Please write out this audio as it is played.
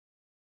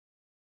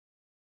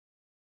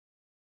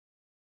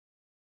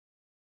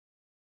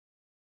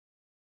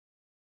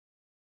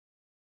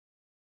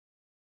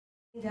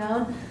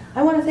Down.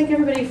 I want to thank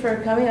everybody for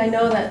coming. I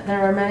know that there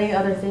are many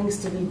other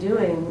things to be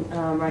doing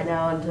right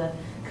now, and to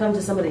come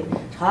to somebody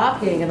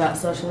talking about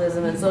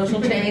socialism and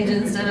social change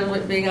instead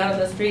of being out on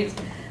the streets.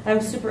 I'm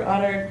super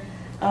honored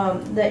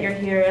that you're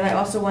here, and I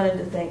also wanted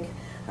to thank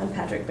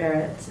Patrick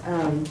Barrett,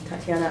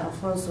 Tatiana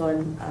Alfonso,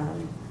 and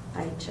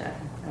Aicha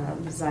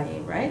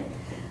Zaim, right?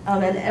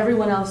 And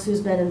everyone else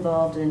who's been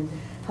involved in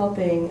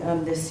helping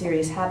this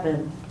series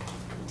happen.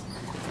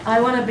 I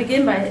want to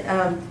begin by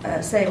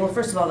saying, well,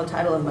 first of all, the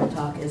title of my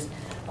talk is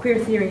Queer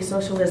Theory,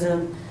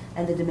 Socialism,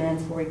 and the Demand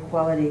for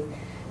Equality.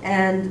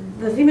 And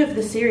the theme of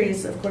the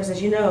series, of course,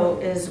 as you know,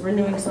 is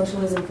renewing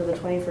socialism for the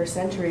 21st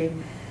century.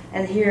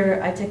 And here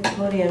I take the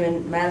podium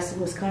in Madison,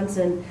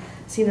 Wisconsin,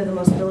 scene of the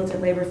most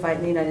militant labor fight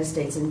in the United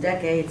States in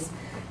decades,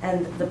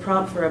 and the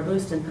prompt for a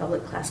boost in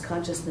public class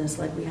consciousness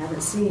like we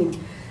haven't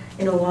seen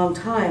in a long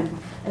time.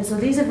 And so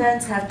these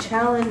events have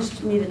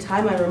challenged me to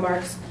tie my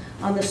remarks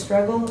on the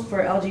struggle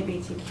for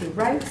LGBTQ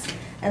rights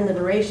and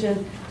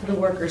liberation to the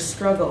workers'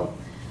 struggle.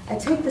 I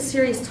take the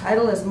series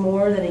title as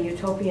more than a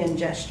utopian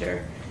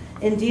gesture.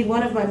 Indeed,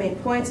 one of my main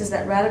points is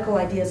that radical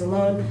ideas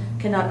alone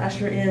cannot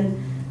usher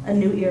in a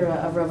new era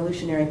of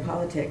revolutionary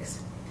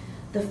politics.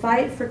 The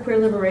fight for queer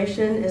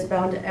liberation is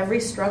bound to every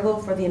struggle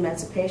for the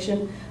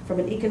emancipation from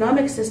an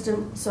economic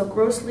system so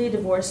grossly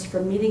divorced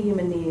from meeting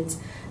human needs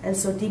and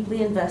so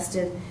deeply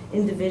invested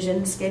in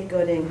division,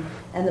 scapegoating,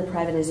 and the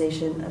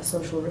privatization of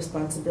social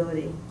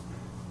responsibility.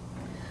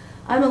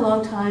 I'm a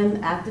longtime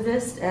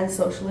activist and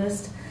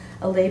socialist,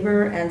 a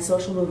labor and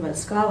social movement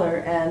scholar,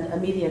 and a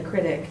media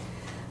critic.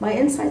 My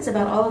insights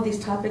about all of these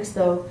topics,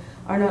 though,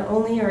 are not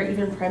only or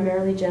even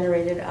primarily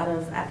generated out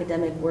of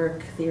academic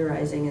work,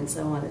 theorizing, and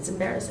so on. It's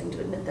embarrassing to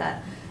admit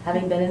that,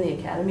 having been in the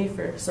academy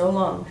for so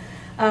long.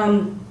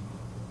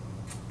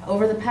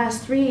 Over the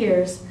past 3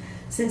 years,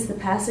 since the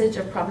passage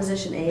of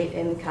Proposition 8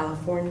 in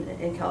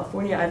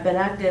California, I've been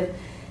active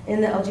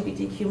in the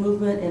LGBTQ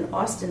movement in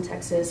Austin,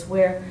 Texas,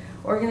 where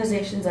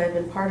organizations I've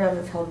been part of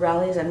have held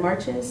rallies and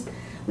marches.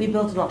 We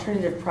built an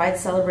alternative pride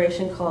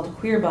celebration called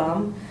Queer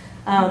Bomb,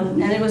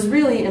 and it was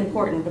really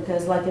important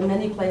because, like in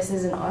many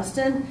places in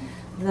Austin,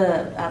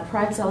 the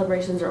pride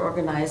celebrations are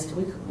organized,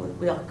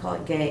 we all call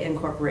it Gay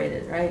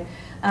Incorporated, right?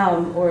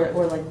 Or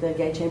like the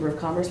Gay Chamber of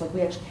Commerce, like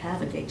we actually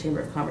have a Gay Chamber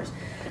of Commerce.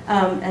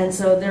 And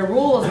so their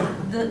rules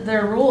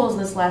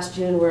this last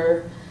June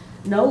were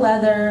no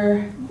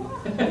leather,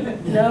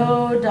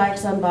 no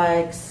dykes on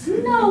bikes.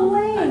 No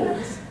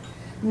way!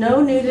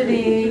 No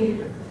nudity,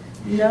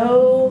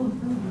 no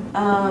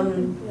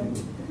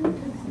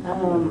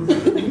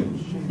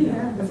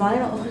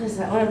vinyl, what is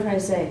that? What I'm trying to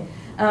say?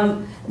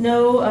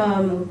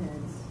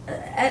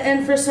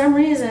 And for some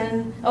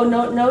reason,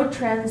 no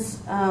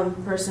trans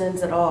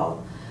persons at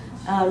all.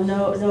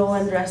 No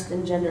one dressed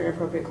in gender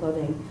inappropriate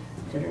clothing,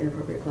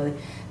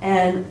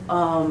 and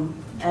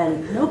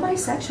no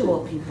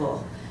bisexual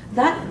people.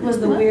 That was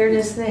the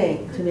weirdest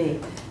thing to me.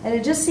 And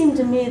it just seemed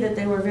to me that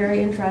they were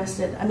very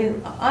interested. I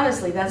mean,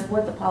 honestly, that's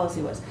what the policy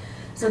was.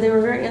 So they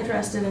were very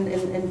interested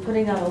in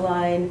putting out a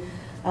line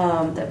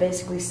that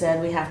basically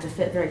said we have to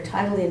fit very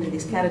tidily into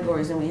these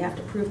categories, and we have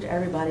to prove to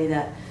everybody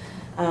that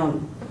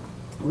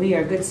we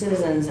are good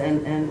citizens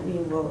and we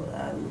will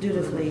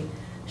dutifully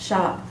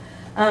shop.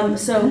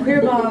 So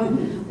Queer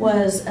Bomb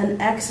was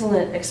an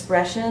excellent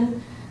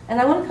expression,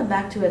 and I want to come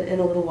back to it in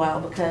a little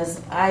while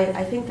because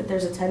I think that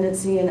there's a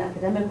tendency in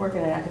academic work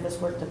and in activist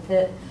work to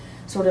pit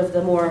sort of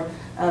the more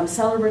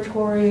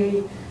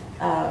celebratory,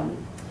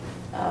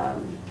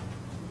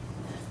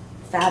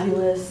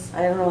 fabulous,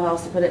 I don't know how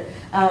else to put it,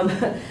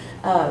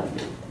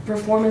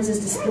 performances,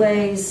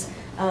 displays,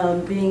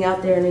 being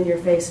out there and in your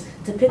face,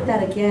 to pit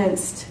that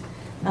against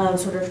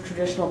sort of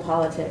traditional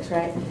politics,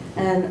 right?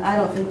 And I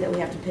don't think that we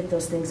have to pit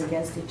those things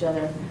against each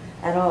other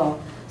at all.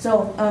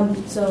 So,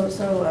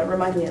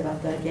 remind me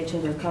about the Gay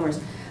Chamber of Commerce.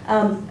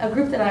 A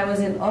group that I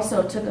was in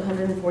also took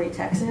 140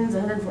 Texans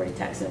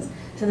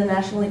to the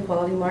National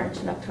Equality March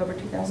in October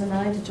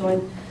 2009 to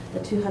join the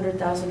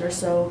 200,000 or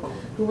so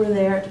who were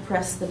there to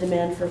press the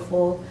demand for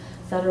full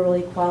federal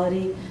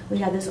equality. We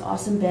had this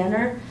awesome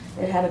banner.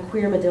 It had a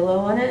queer armadillo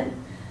on it.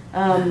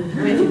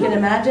 If you can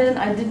imagine,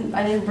 I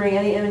didn't bring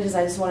any images.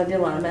 I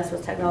didn't want to mess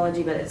with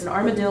technology, but it's an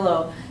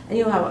armadillo, and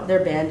you know how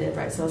they're banded,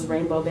 right? So it's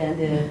rainbow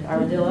banded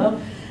armadillo.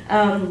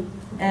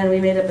 And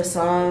we made up a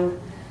song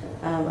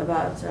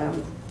about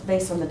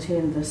based on the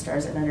tune "The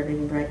Stars at Night Are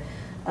Beaming Bright,"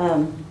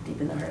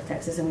 deep in the heart of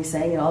Texas, and we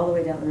sang it all the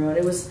way down the road.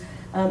 It was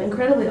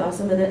incredibly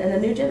awesome, and a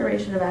new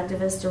generation of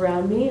activists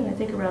around me, and I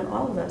think around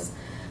all of us,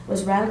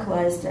 was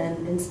radicalized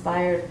and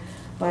inspired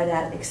by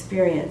that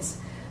experience.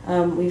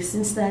 We've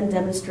since then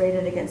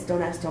demonstrated against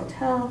Don't Ask, Don't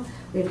Tell.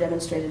 We've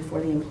demonstrated for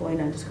the Employee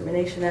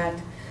Non-Discrimination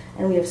Act,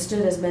 and we have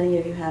stood, as many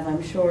of you have,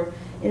 I'm sure,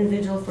 in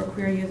vigil for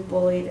queer youth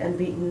bullied and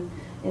beaten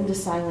into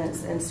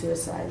silence and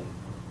suicide.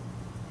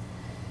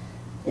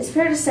 It's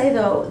fair to say,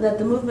 though, that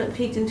the movement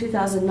peaked in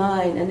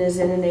 2009 and is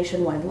in a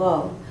nationwide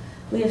lull.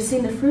 We have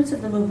seen the fruits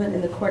of the movement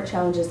in the court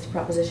challenges to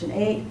Proposition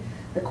 8,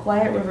 the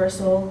quiet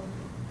reversal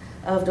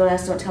of Don't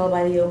Ask, Don't Tell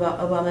by the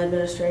Obama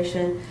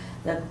administration,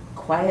 the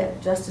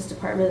quiet Justice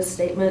Department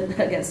statement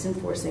against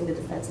enforcing the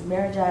Defense of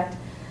Marriage Act,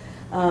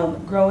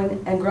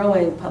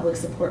 growing public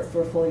support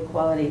for full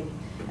equality.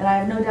 And I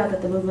have no doubt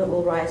that the movement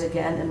will rise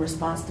again in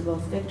response to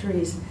both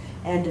victories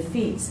and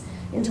defeats.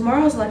 In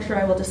tomorrow's lecture,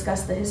 I will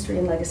discuss the history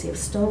and legacy of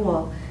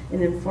Stonewall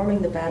in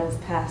informing the battles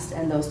past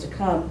and those to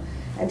come.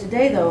 And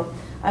today, though,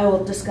 I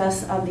will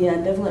discuss the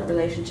ambivalent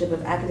relationship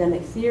of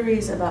academic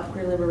theories about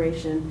queer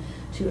liberation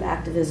to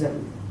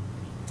activism.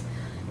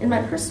 In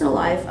my personal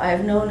life, I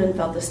have known and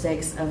felt the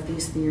stakes of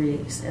these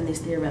theories and these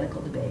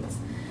theoretical debates.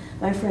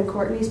 My friend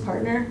Courtney's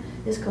partner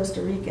is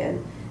Costa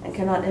Rican and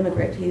cannot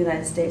immigrate to the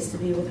United States to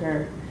be with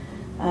her.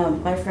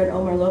 My friend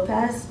Omar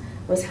Lopez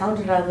was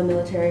hounded out of the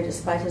military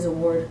despite his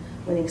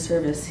award-winning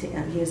service. He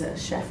is a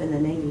chef in the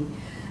Navy.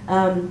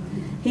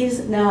 He's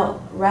now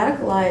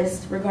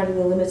radicalized regarding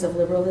the limits of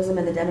liberalism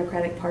in the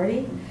Democratic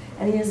Party,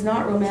 and he is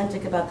not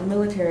romantic about the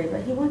military,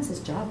 but he wants his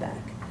job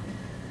back.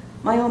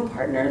 My own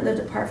partner lived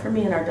apart from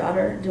me and our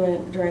daughter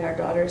during our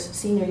daughter's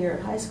senior year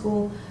of high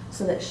school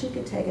so that she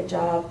could take a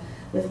job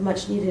with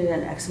much needed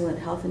and excellent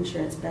health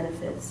insurance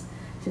benefits.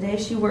 Today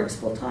she works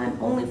full-time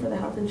only for the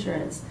health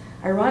insurance.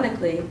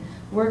 Ironically,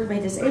 work may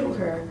disable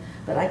her,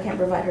 but I can't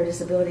provide her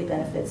disability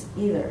benefits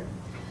either.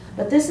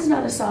 But this is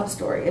not a sob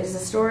story. It is a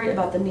story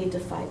about the need to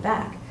fight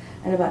back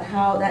and about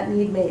how that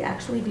need may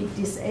actually be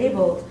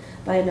disabled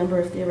by a number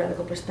of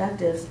theoretical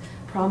perspectives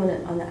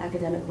prominent on the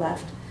academic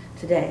left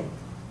today.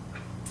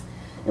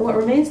 In what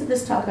remains of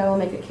this talk, I will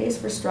make a case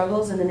for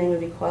struggles in the name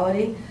of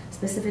equality,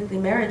 specifically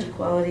marriage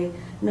equality,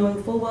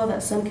 knowing full well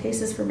that some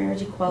cases for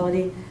marriage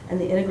equality and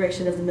the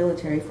integration of the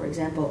military, for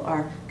example,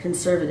 are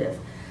conservative.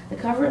 The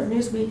cover of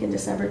Newsweek in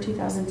December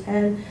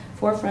 2010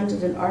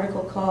 forefronted an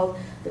article called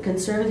 "The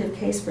Conservative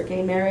Case for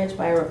Gay Marriage"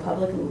 by a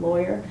Republican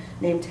lawyer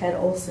named Ted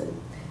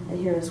Olson. And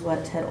here is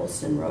what Ted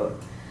Olson wrote.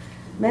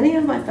 Many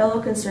of my fellow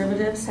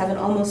conservatives have an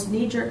almost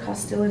knee-jerk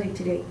hostility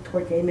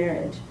toward gay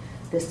marriage.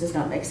 This does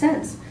not make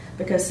sense,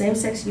 because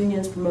same-sex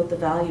unions promote the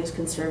values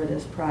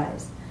conservatives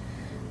prize.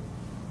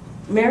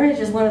 Marriage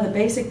is one of the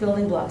basic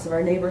building blocks of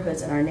our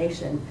neighborhoods and our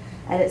nation.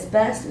 At its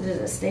best, it is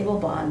a stable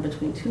bond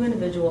between two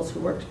individuals who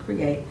work to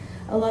create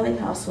a loving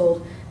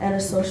household and a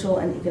social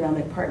and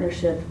economic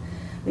partnership.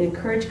 We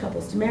encourage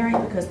couples to marry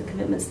because the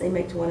commitments they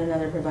make to one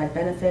another provide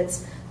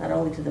benefits, not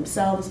only to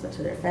themselves, but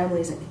to their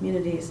families and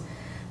communities.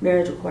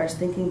 Marriage requires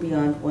thinking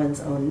beyond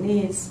one's own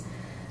needs,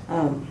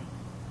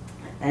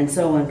 and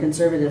so on.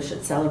 Conservatives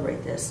should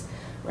celebrate this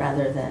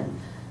rather than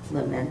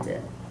lament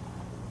it.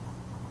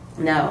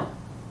 Now,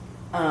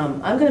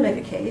 I'm going to make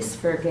a case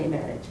for gay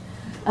marriage.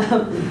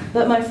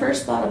 But my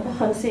first thought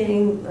upon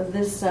seeing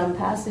this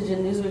passage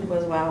in Newsweek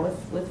was, wow,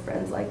 with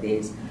friends like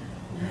these.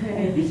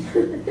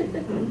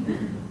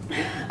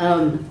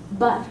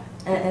 But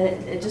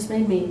it just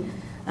made me,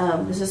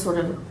 this is sort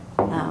of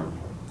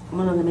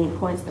one of the main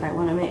points that I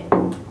want to make,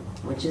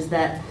 which is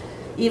that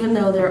even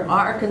though there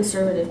are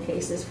conservative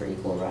cases for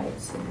equal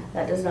rights,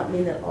 that does not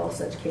mean that all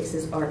such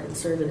cases are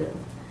conservative.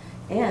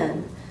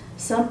 And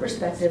some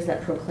perspectives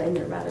that proclaim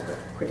their radical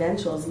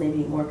credentials may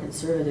be more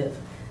conservative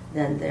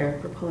than their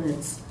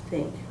proponents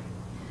think.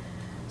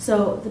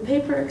 So the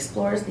paper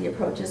explores the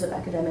approaches of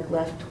academic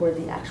left toward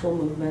the actual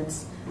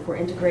movements for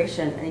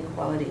integration and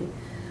equality.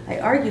 I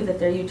argue that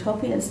their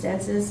utopian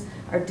stances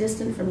are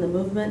distant from the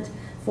movement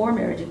for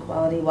marriage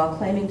equality while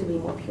claiming to be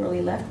more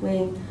purely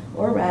left-wing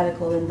or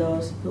radical than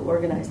those who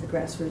organized the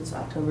grassroots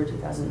October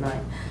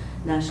 2009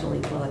 National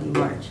Equality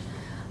March.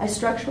 I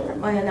structure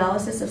my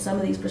analysis of some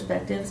of these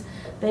perspectives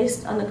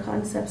based on the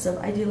concepts of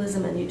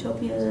idealism and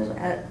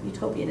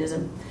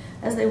utopianism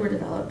as they were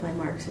developed by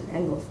Marx and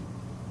Engels.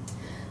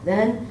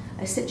 Then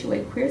I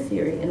situate queer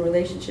theory in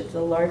relationship to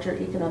the larger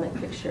economic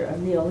picture of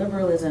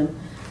neoliberalism,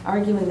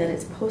 arguing that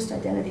its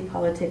post-identity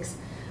politics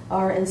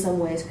are in some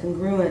ways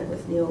congruent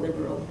with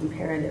neoliberal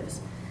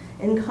imperatives.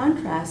 In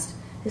contrast,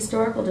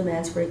 historical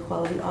demands for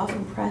equality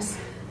often press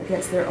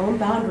against their own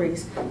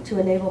boundaries to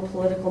enable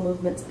political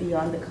movements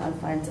beyond the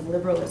confines of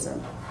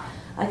liberalism.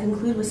 I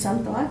conclude with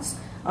some thoughts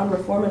on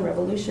reform and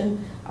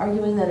revolution,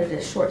 arguing that it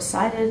is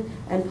short-sighted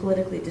and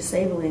politically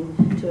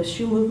disabling to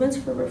eschew movements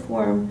for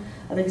reform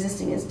of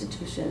existing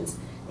institutions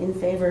in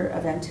favor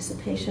of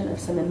anticipation of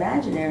some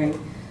imaginary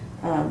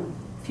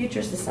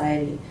future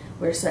society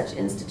where such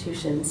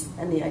institutions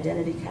and the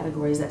identity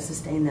categories that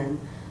sustain them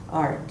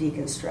are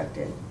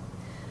deconstructed.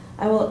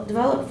 I will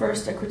develop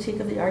first a critique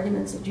of the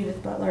arguments of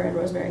Judith Butler and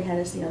Rosemary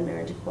Hennessy on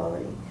marriage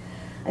equality.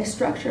 I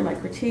structure my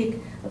critique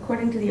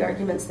according to the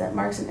arguments that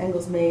Marx and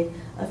Engels made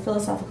of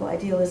philosophical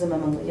idealism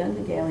among the young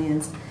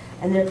Hegelians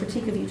and their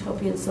critique of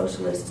utopian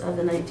socialists of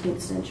the 19th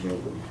century.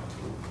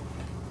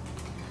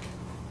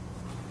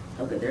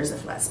 Oh good, there's a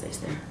flat space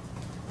there.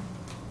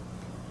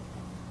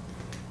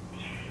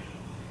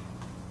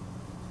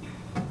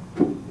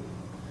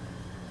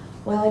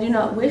 While I do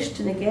not wish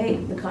to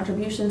negate the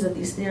contributions of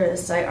these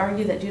theorists, I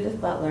argue that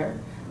Judith Butler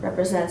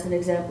represents an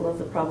example of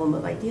the problem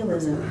of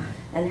idealism,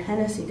 and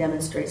Hennessy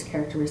demonstrates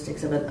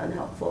characteristics of an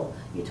unhelpful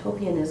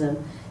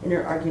utopianism in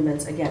her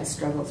arguments against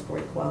struggles for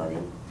equality.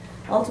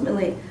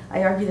 Ultimately,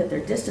 I argue that their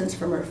distance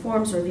from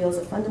reforms reveals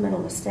a fundamental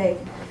mistake,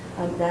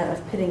 that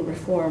of pitting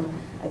reform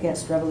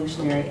against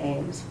revolutionary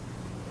aims.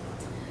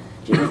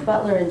 Judith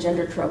Butler in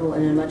Gender Trouble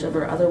and in much of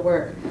her other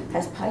work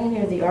has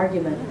pioneered the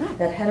argument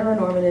that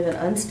heteronormative and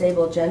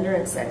unstable gender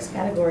and sex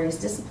categories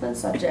discipline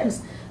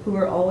subjects who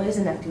are always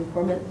enacting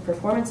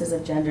performances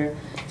of gender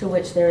to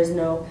which there is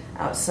no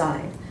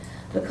outside.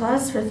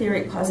 Because her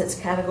theory posits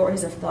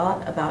categories of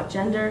thought about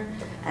gender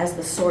as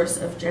the source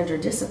of gender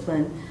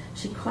discipline,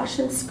 she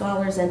cautions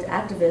scholars and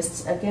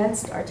activists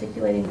against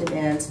articulating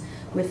demands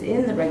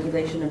within the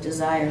regulation of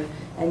desire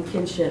and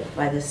kinship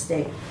by the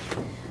state.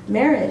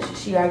 Marriage,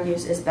 she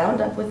argues, is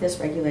bound up with this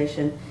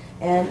regulation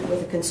and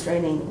with a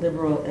constraining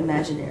liberal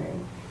imaginary.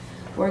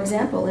 For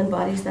example, in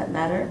Bodies That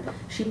Matter,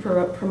 she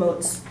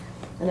promotes,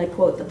 and I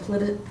quote, the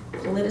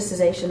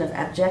politicization of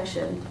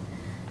abjection,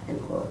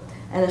 end quote,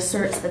 and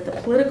asserts that the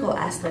political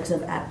aspects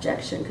of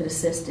abjection could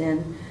assist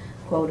in,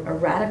 quote, a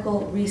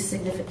radical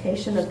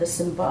resignification of the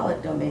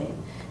symbolic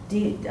domain,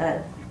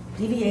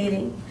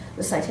 deviating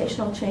the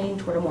citational chain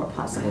toward a more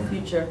possible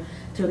future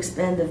to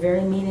expand the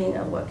very meaning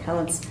of what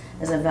counts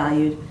as a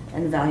valued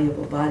and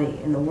valuable body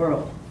in the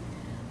world.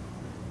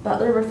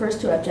 Butler refers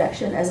to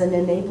abjection as an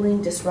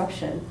enabling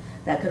disruption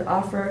that could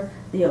offer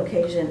the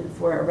occasion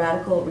for a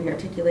radical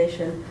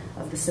rearticulation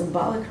of the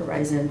symbolic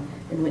horizon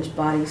in which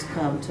bodies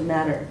come to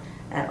matter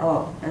at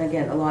all. And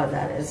again, a lot of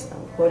that is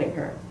quoting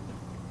her.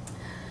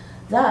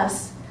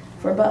 Thus,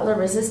 for Butler,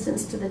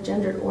 resistance to the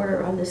gendered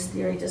order on this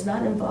theory does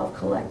not involve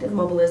collective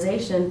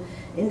mobilization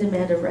in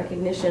demand of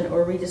recognition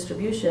or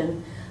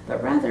redistribution,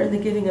 but rather the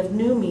giving of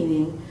new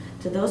meaning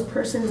to those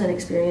persons and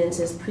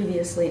experiences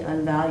previously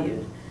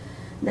unvalued.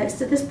 Next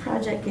to this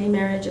project, gay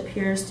marriage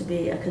appears to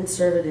be a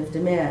conservative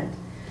demand.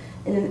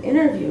 In an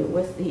interview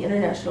with the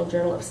International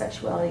Journal of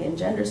Sexuality and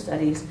Gender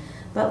Studies,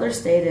 Butler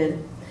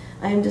stated,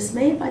 "I am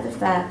dismayed by the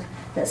fact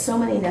that so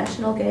many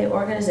national gay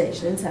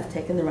organizations have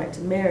taken the right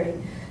to marry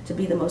to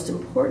be the most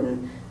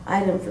important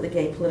item for the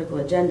gay political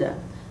agenda.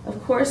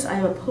 Of course, I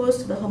am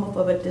opposed to the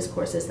homophobic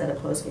discourses that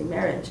oppose gay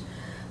marriage,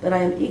 but I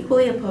am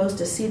equally opposed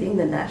to ceding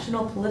the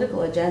national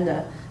political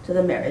agenda to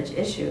the marriage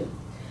issue.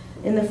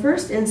 In the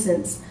first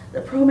instance,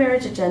 the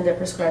pro-marriage agenda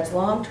prescribes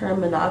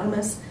long-term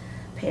monogamous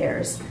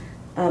pairs,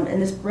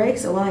 and this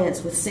breaks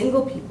alliance with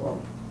single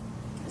people."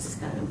 This is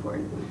kind of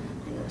important.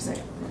 Hang on a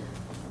second.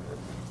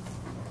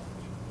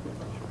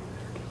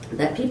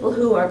 That people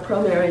who are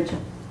pro-marriage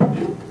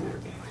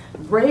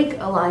break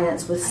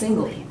alliance with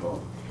single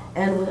people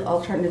and with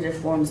alternative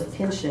forms of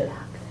kinship.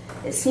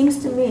 It seems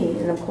to me,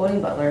 and I'm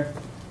quoting Butler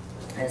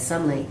at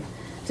some length,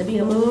 to be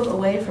a move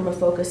away from a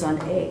focus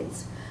on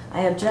AIDS.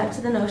 I object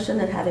to the notion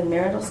that having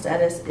marital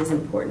status is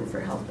important for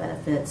health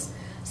benefits,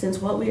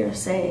 since what we are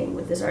saying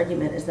with this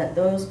argument is that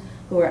those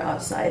who are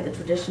outside the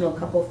traditional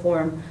couple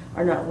form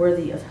are not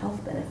worthy of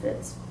health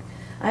benefits.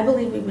 I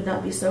believe we would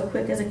not be so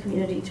quick as a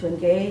community to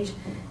engage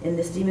in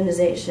this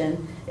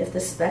demonization if the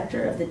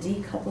specter of the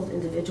decoupled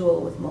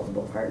individual with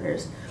multiple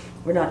partners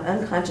were not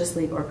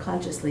unconsciously or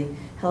consciously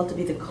held to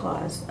be the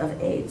cause of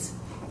AIDS.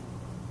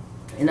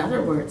 In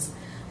other words,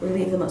 we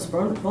leave the most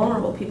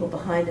vulnerable people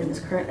behind in this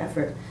current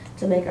effort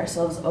to make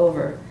ourselves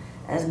over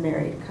as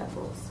married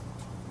couples.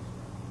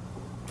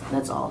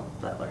 That's all,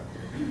 Butler.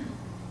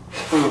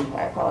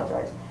 I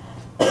apologize.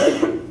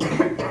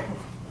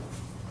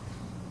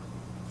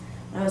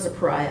 I was a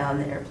pariah on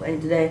the airplane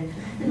today.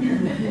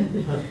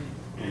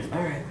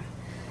 All right.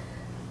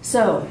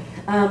 So,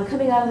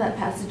 coming out of that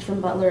passage from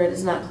Butler, it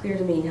is not clear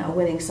to me how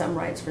winning some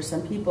rights for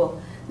some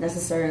people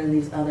necessarily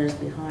leaves others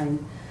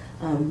behind,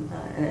 and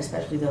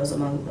especially those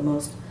among the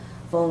most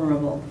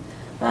vulnerable.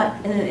 But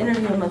in an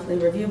interview in Monthly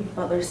Review,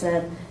 Butler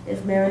said,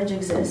 "If marriage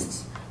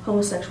exists,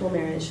 homosexual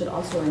marriage should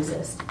also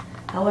exist.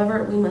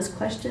 However, we must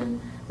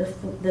question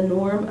the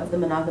norm of the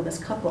monogamous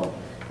couple,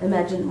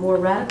 imagine more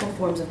radical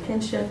forms of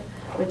kinship,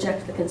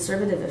 reject the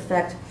conservative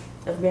effect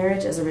of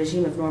marriage as a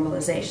regime of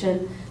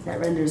normalization that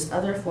renders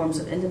other forms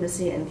of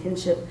intimacy and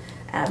kinship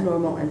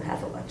abnormal and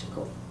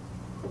pathological.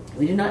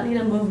 We do not need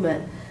a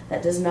movement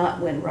that does not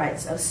win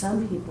rights of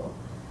some people.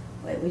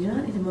 We do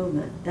not need a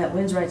movement that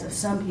wins rights of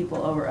some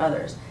people over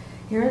others.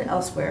 Here and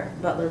elsewhere,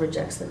 Butler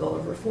rejects the goal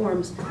of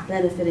reforms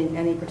benefiting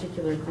any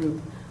particular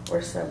group or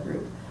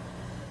subgroup."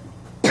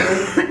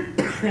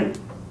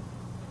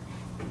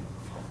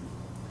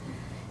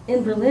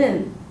 In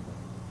Berlin,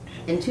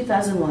 in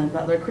 2001,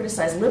 Butler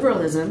criticized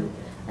liberalism,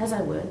 as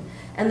I would,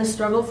 and the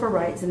struggle for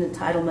rights and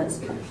entitlements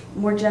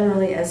more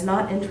generally as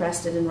not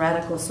interested in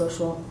radical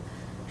social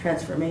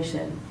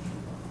transformation.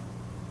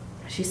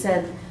 She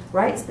said,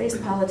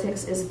 "Rights-based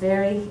politics is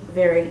very,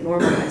 very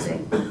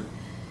normalizing."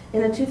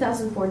 In a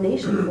 2004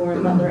 Nation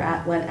forum, Butler,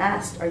 when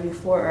asked, "Are you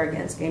for or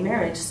against gay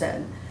marriage?"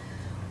 said,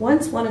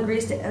 "Once one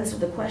agrees to answer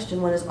the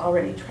question, one is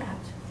already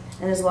trapped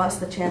and has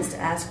lost the chance to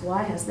ask,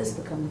 why has this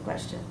become the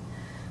question?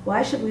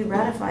 Why should we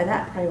ratify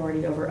that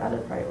priority over other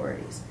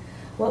priorities?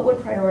 What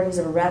would priorities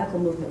of a radical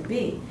movement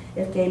be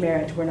if gay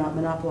marriage were not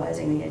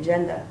monopolizing the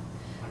agenda?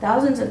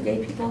 Thousands of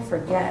gay people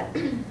forget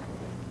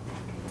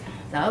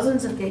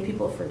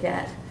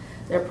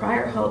their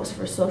prior hopes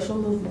for social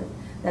movement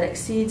that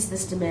exceeds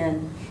this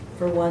demand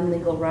for one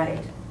legal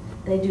right.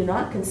 They do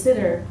not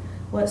consider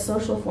what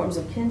social forms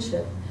of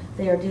kinship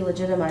they are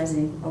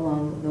delegitimizing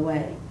along the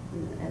way."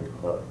 End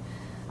quote.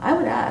 I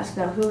would ask,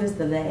 now, who is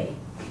the they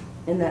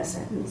in that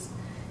sentence?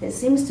 It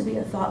seems to be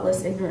a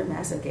thoughtless, ignorant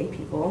mass of gay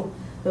people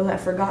who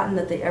have forgotten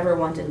that they ever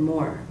wanted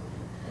more.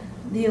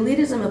 The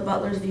elitism of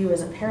Butler's view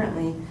is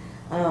apparent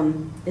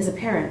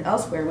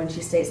elsewhere when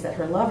she states that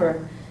her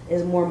lover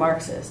is more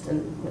Marxist,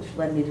 and which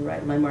led me to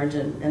write in my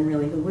margin, and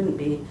really who wouldn't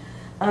be,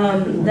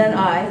 than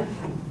I,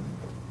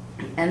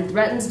 and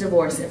threatens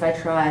divorce if I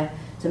try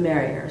to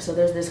marry her. So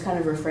there's this kind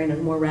of refrain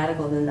of more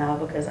radical than thou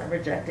because I'm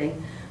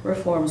rejecting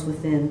reforms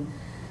within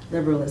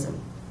liberalism.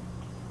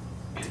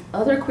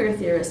 Other queer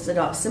theorists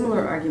adopt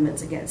similar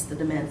arguments against the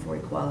demand for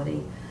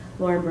equality.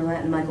 Lauren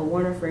Berlant and Michael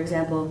Warner, for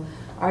example,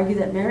 argue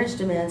that marriage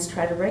demands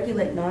try to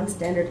regulate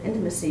non-standard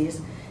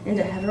intimacies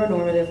into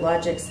heteronormative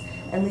logics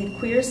and lead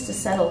queers to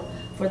settle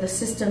for the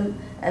system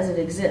as it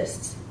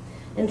exists.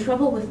 In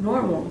Trouble with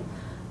Normal,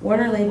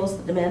 Warner labels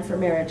the demand for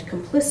marriage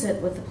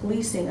complicit with the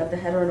policing of the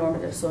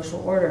heteronormative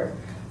social order.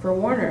 For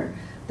Warner,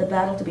 the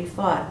battle to be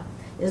fought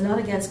is not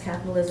against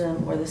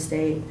capitalism or the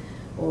state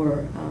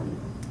or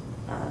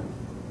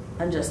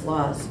unjust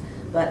laws,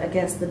 but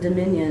against the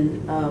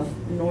dominion of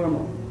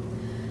normal.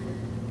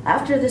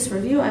 After this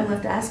review, I'm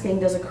left asking,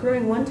 does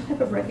accruing one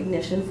type of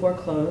recognition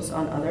foreclose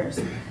on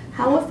others?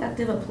 How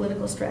effective a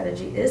political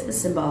strategy is the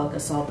symbolic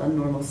assault on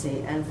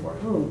normalcy, and for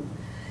whom?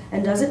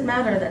 And does it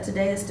matter that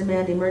today this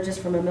demand emerges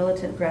from a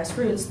militant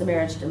grassroots, the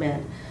marriage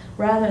demand,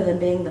 rather than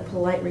being the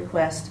polite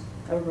request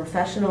of a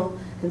professional,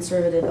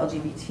 conservative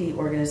LGBT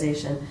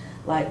organization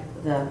like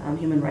the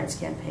Human Rights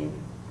Campaign?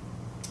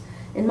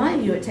 In my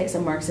view, it takes a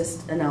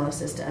Marxist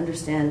analysis to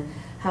understand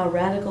how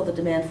radical the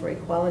demand for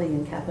equality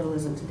in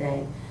capitalism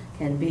today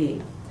can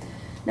be.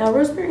 Now,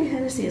 Rosemary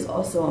Hennessy is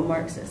also a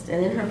Marxist,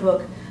 and in her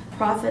book,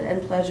 Profit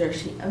and Pleasure,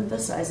 she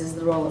emphasizes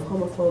the role of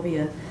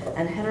homophobia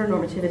and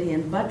heteronormativity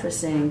in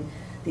buttressing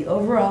the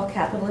overall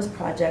capitalist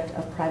project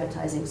of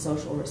privatizing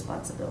social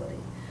responsibility.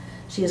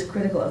 She is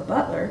critical of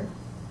Butler,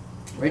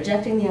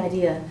 rejecting the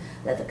idea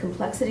that the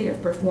complexity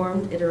of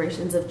performed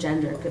iterations of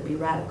gender could be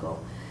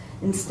radical.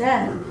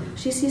 Instead,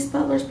 she sees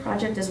Butler's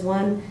project as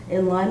one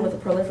in line with the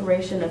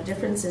proliferation of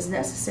differences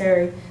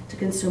necessary to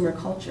consumer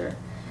culture.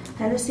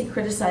 Hennessy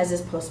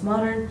criticizes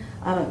postmodern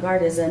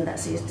avant-gardism that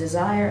sees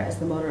desire as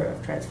the motor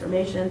of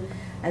transformation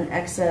and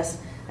excess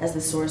as the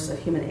source of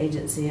human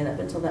agency, and up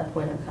until that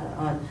point I'm kind of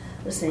on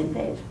the same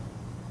page.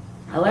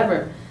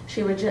 However,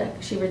 she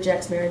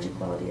rejects marriage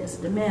equality as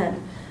a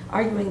demand,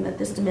 arguing that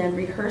this demand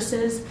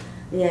rehearses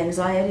the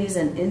anxieties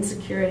and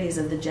insecurities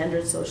of the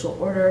gendered social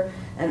order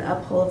and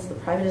upholds the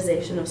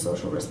privatization of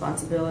social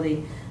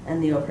responsibility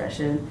and the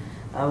oppression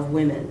of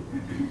women.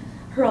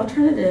 Her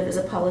alternative is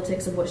a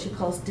politics of what she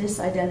calls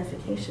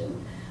disidentification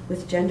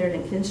with gendered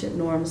and kinship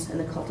norms and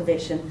the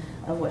cultivation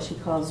of what she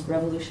calls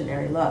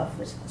revolutionary love,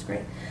 which sounds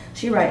great.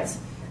 She writes,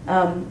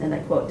 and I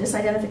quote,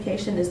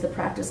 "Disidentification is the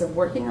practice of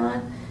working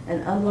on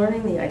and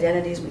unlearning the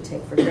identities we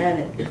take for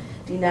granted,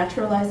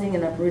 denaturalizing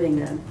and uprooting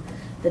them.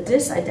 The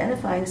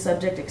disidentifying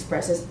subject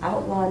expresses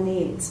outlaw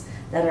needs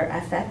that are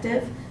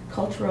affective,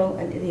 cultural,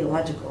 and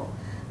ideological.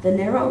 The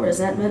narrow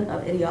resentment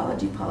of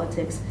ideology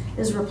politics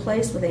is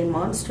replaced with a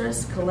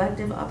monstrous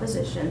collective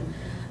opposition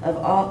of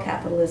all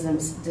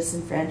capitalism's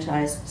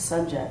disenfranchised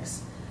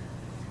subjects."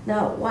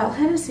 Now, while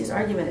Hennessy's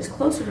argument is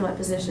closer to my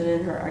position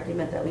in her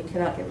argument that we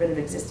cannot get rid of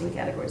existing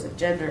categories of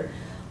gender,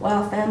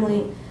 while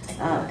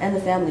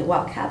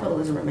while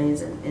capitalism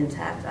remains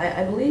intact,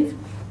 I believe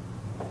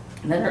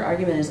that her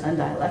argument is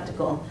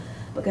undialectical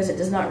because it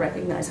does not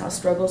recognize how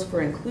struggles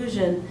for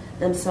inclusion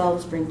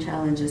themselves bring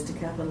challenges to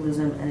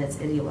capitalism and its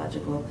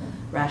ideological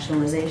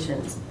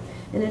rationalizations.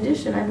 In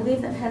addition, I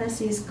believe that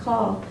Hennessy's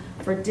call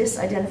for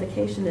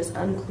disidentification is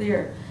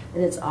unclear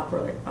in its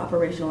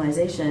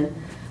operationalization.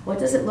 What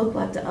does it look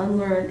like to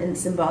unlearn in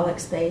symbolic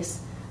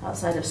space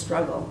outside of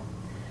struggle?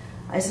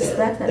 I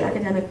suspect that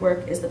academic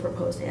work is the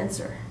proposed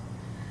answer,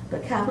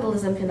 but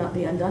capitalism cannot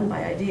be undone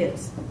by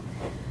ideas.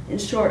 In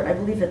short, I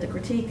believe that the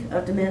critique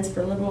of demands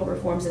for liberal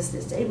reforms is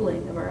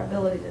disabling of our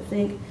ability to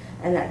think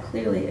and act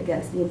clearly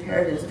against the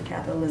imperatives of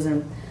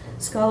capitalism.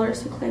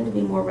 Scholars who claim to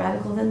be more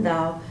radical than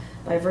thou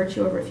by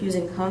virtue of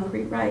refusing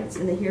concrete rights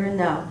in the here and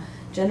now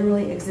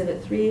generally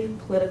exhibit three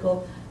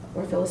political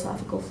and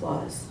philosophical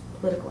flaws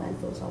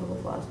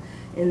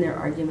in their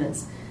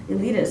arguments: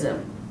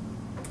 elitism,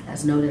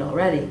 as noted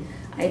already,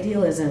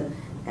 idealism,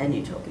 and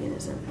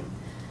utopianism.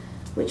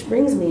 Which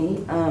brings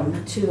me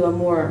to a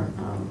more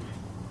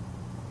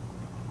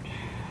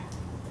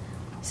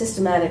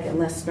systematic and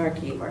less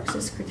snarky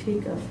Marxist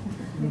critique of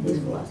these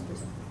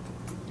philosophers.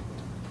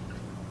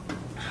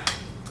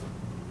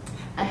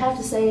 I have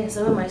to say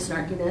some of my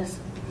snarkiness,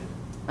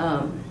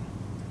 and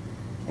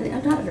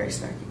I'm not a very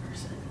snarky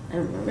person.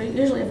 I'm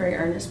usually a very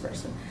earnest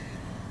person.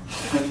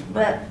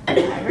 But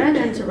I ran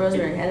into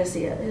Rosemary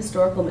Hennessy at a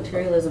historical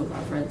materialism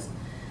conference,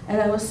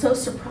 and I was so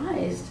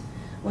surprised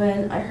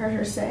when I heard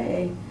her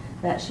say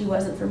that she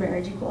wasn't for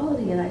marriage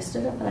equality. And I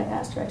stood up and I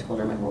asked her, I told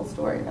her my whole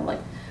story. And I'm like,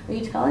 are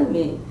you telling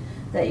me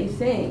that you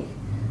think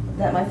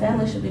that my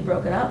family should be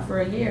broken up for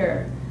a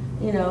year,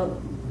 you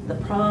know, the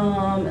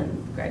prom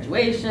and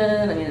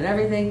graduation, I mean, and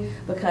everything,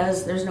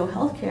 because there's no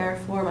health care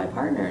for my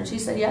partner? And she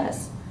said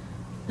yes.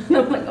 And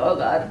I'm like, oh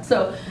God.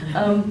 So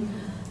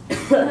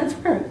that's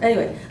her.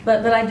 Anyway,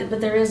 but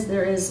there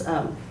is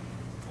a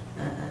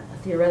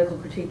theoretical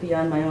critique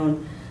beyond my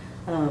own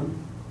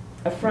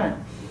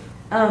affront.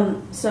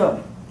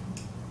 So,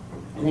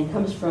 and it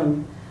comes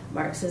from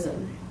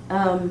Marxism.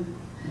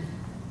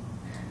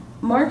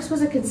 Marx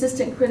was a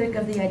consistent critic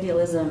of the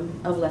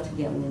idealism of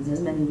Hegelians,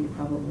 as many of you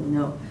probably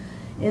know.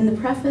 In the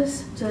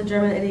preface to the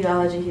German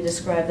ideology, he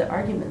described the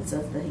arguments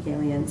of the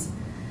Hegelians,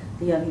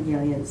 the young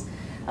Hegelians.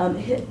 And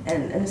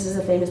this is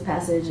a famous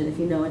passage, and if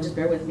you know it, just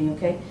bear with me,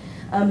 okay?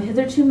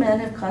 Hitherto men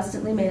have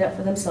constantly made up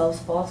for themselves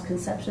false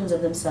conceptions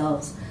of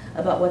themselves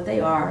about what they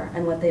are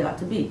and what they ought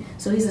to be.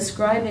 So he's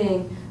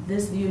ascribing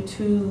this view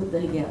to the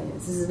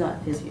Hegelians. This is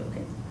not his view,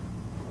 okay?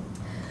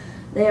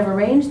 They have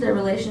arranged their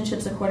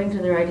relationships according to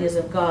their ideas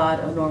of God,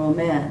 of normal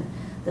man.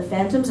 The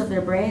phantoms of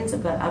their brains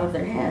have got out of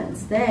their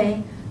hands.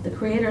 They, the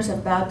creators,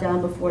 have bowed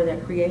down before their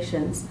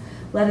creations.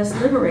 Let us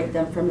liberate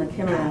them from the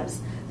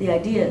chimeras, the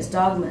ideas,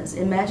 dogmas,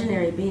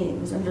 imaginary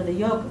beings, under the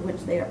yoke of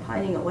which they are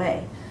pining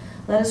away.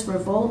 Let us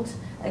revolt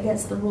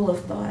against the rule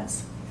of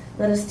thoughts.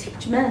 Let us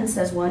teach men,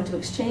 says one, to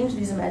exchange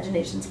these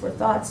imaginations for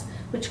thoughts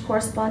which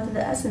correspond to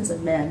the essence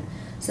of men.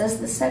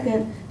 Says the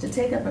second, to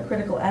take up a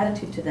critical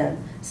attitude to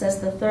them. Says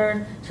the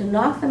third, to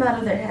knock them out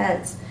of their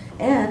heads,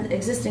 and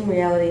existing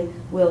reality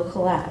will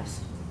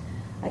collapse.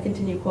 I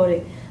continue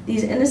quoting.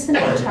 These innocent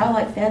and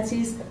childlike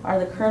fancies are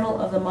the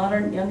kernel of the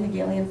modern young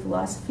Hegelian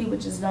philosophy,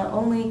 which is not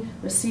only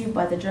received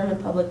by the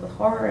German public with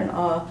horror and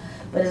awe,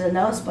 but is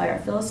announced by our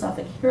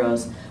philosophic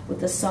heroes with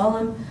the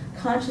solemn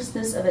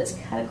consciousness of its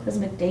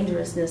cataclysmic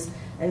dangerousness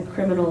and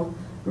criminal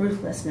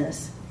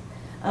ruthlessness.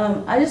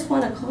 I just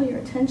want to call your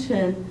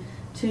attention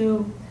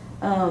to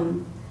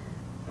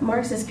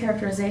Marx's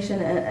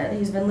characterization.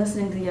 He's been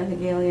listening to the young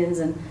Hegelians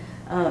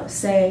and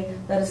say,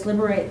 let us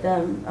liberate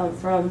them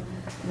from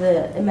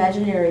the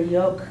imaginary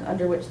yoke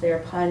under which they are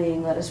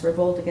pining. Let us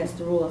revolt against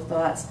the rule of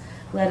thoughts.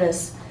 Let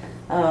us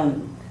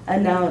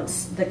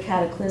announce the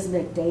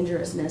cataclysmic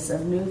dangerousness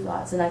of new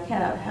thoughts. And I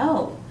cannot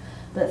help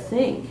but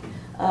think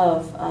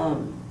of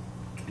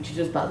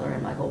Judith Butler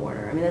and Michael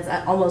Warner. I mean,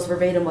 that's almost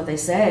verbatim what they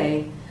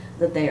say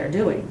that they are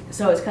doing.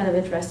 So it's kind of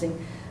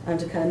interesting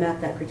to kind of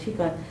map that critique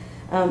on.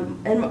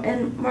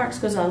 And Marx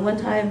goes on,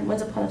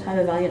 once upon a time,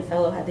 a valiant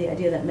fellow had the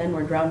idea that men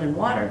were drowned in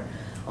water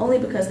only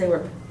because they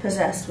were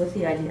possessed with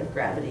the idea of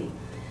gravity.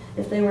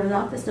 If they were to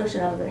knock this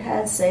notion out of their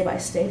heads, say by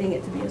stating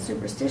it to be a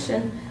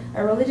superstition,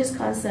 a religious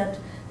concept,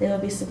 they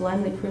would be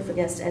sublimely proof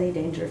against any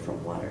danger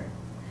from water.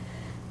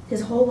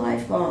 His whole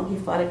life long, he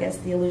fought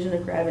against the illusion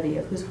of gravity,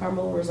 of whose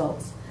harmful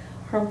results,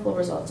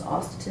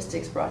 all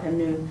statistics brought him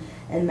new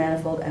and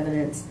manifold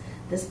evidence.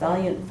 This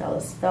valiant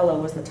fellow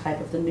was the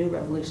type of the new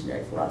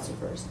revolutionary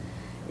philosophers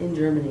in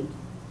Germany.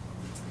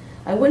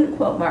 I wouldn't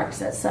quote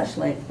Marx at such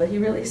length, but he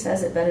really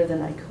says it better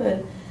than I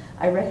could.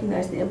 I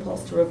recognize the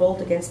impulse to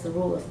revolt against the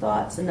rule of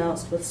thoughts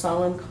announced with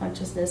solemn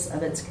consciousness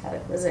of its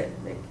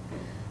cataclysmic,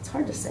 it's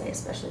hard to say,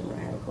 especially when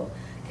I have a quote,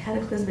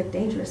 cataclysmic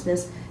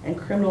dangerousness and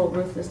criminal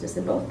ruthlessness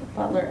in both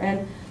Butler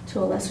and, to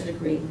a lesser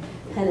degree,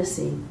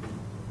 Hennessy.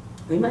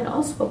 We might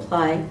also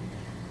apply,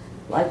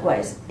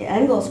 likewise,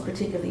 Engels'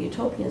 critique of the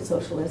utopian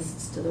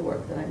socialists to the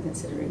work that I'm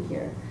considering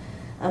here.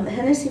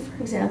 Hennessy,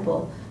 for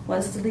example,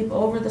 wants to leap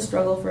over the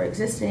struggle for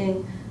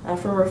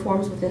for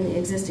reforms within the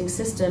existing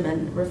system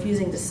and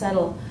refusing to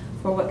settle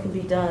for what can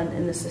be done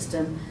in the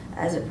system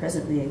as it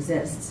presently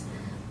exists.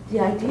 The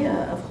idea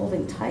of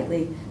holding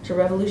tightly to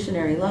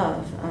revolutionary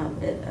love,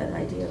 an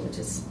idea which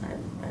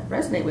I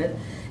resonate with,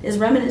 is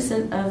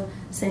reminiscent of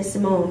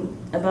Saint-Simon,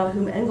 about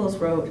whom Engels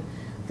wrote,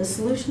 the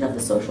solution of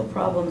the social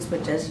problems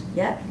which as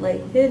yet lay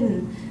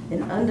hidden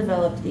in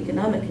undeveloped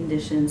economic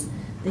conditions,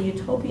 the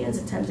utopians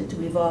attempted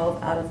to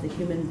evolve out of the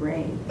human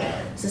brain.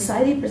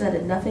 Society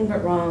presented nothing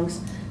but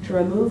wrongs. To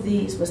remove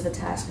these was the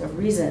task of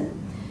reason.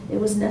 It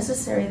was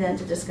necessary then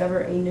to discover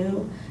a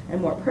new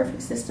and more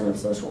perfect system of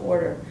social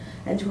order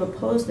and to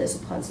impose this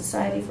upon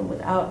society from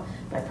without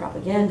by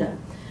propaganda,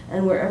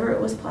 and wherever it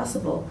was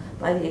possible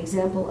by the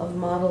example of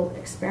model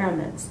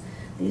experiments.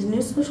 These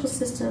new social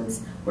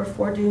systems were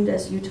foredoomed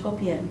as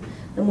utopian.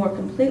 The more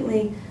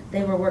completely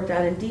they were worked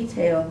out in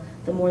detail,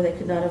 the more they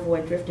could not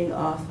avoid drifting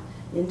off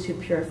into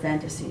pure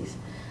fantasies.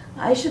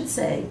 I should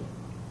say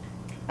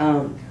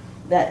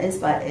that in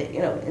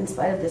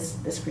spite of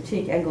this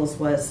critique, Engels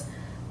was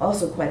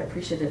also quite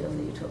appreciative of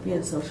the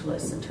utopian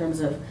socialists in terms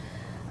of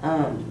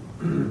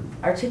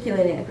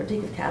articulating a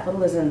critique of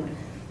capitalism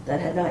that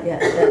had not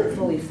yet been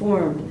fully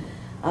formed,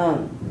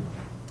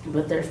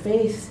 but their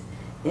faith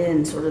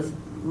in sort of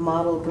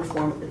model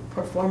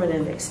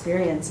performative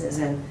experiences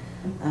and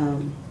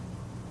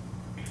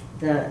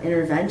the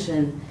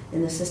intervention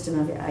in the system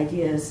of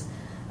ideas,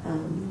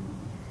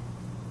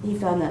 he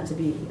found that to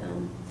be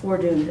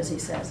foredoomed, as he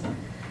says.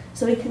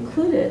 So he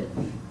concluded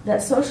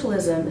that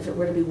socialism, if it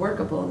were to be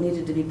workable,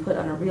 needed to be put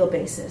on a real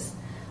basis.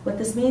 What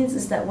this means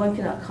is that one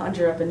cannot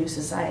conjure up a new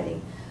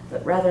society,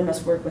 but rather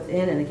must work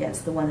within and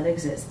against the one that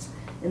exists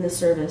in the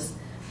service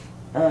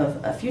of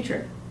a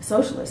future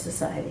socialist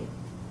society.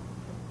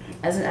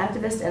 As an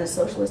activist and a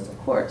socialist, of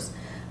course,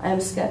 I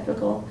am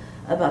skeptical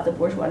about the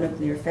bourgeois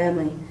nuclear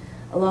family.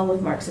 Along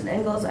with Marx and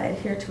Engels, I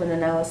adhere to an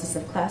analysis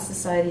of class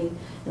society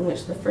in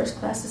which the first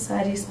class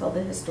society spelled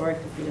the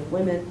historic defeat of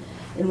women,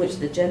 in which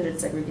the gendered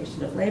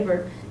segregation of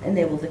labor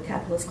enabled the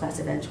capitalist class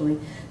eventually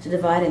to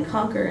divide and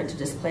conquer and to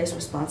displace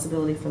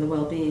responsibility for the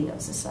well-being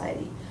of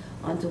society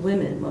onto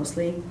women,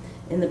 mostly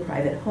in the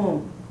private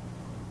home.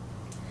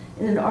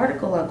 In an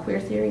article on queer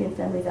theory and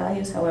family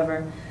values,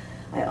 however,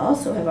 I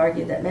also have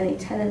argued that many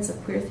tenets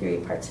of queer theory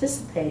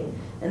participate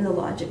in the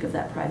logic of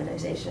that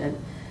privatization,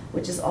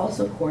 which is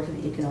also core to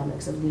the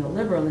economics of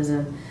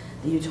neoliberalism,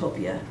 the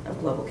utopia of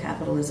global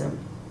capitalism.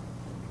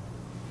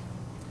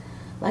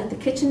 Like the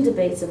kitchen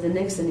debates of the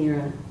Nixon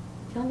era,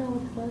 y'all know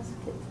what it was?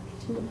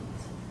 Kitchen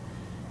debates?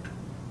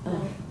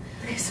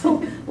 So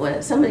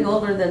what, somebody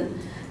older than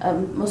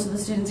most of the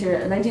students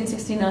here,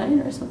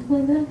 1969 or something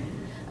like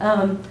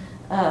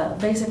that,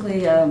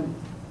 basically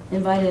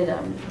invited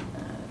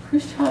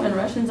Khrushchev and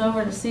Russians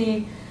over to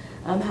see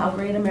how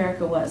great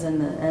America was,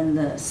 and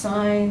the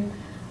sign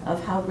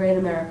of how great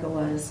America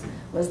was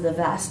the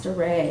vast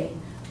array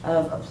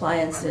of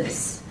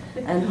appliances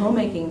and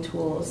homemaking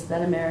tools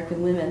that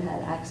American women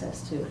had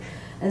access to.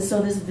 And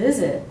so this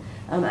visit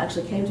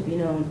actually came to be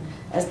known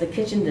as the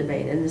kitchen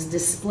debate, and this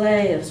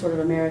display of sort of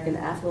American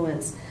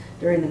affluence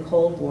during the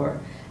Cold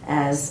War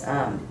as,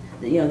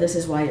 this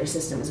is why your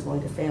system is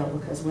going to fail,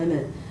 because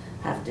women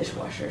have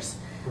dishwashers.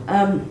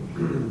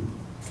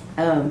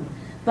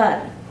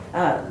 But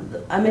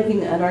I'm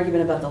making an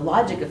argument about the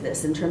logic of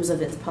this in terms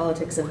of its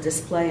politics of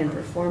display and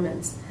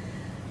performance.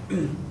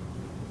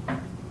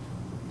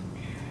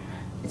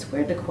 It's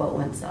weird to quote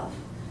oneself.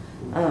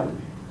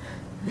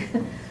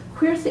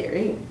 Queer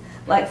theory,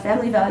 like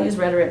family values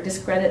rhetoric,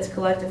 discredits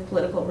collective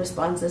political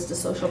responses to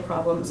social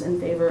problems in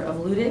favor of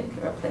ludic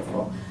or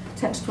playful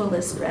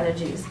textualist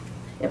strategies.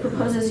 It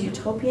proposes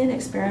utopian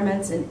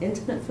experiments in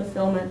intimate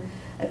fulfillment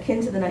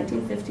akin to the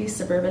 1950s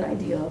suburban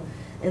ideal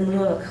in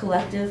lieu of a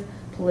collective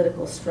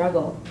political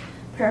struggle.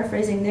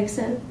 Paraphrasing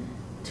Nixon,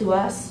 to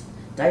us,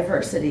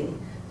 diversity,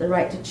 the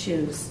right to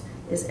choose,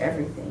 is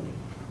everything.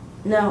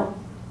 Now,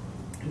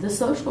 the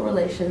social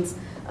relations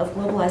of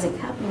globalizing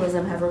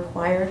capitalism have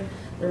required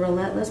the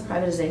relentless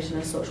privatization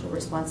of social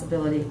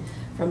responsibility,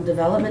 from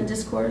development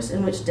discourse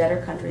in which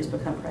debtor countries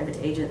become private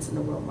agents in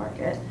the world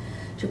market,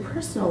 to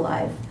personal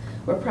life,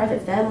 where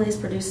private families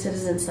produce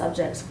citizen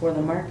subjects for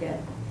the market.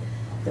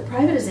 The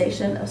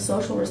privatization of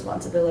social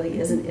responsibility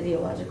is an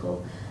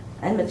ideological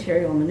and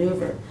material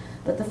maneuver,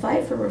 but the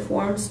fight for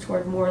reforms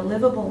toward more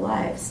livable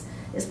lives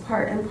is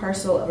part and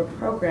parcel of a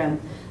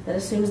program that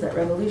assumes that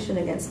revolution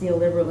against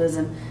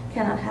neoliberalism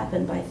cannot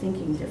happen by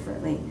thinking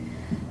differently.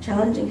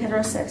 Challenging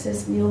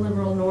heterosexist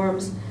neoliberal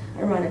norms,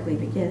 ironically,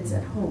 begins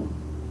at home.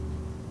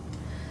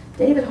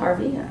 David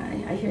Harvey,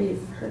 I hear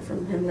you've heard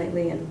from him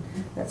lately, and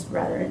that's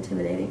rather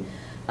intimidating,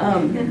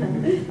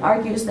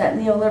 argues that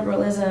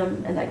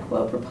neoliberalism, and I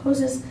quote,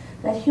 proposes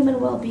that human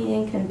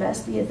well-being can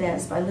best be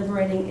advanced by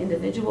liberating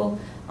individual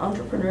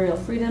entrepreneurial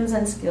freedoms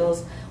and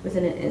skills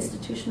within an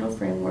institutional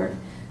framework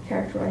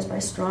characterized by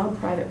strong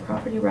private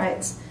property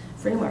rights,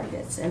 free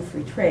markets, and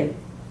free trade.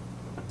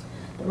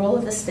 The role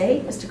of the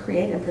state is to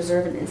create and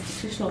preserve an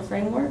institutional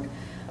framework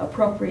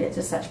appropriate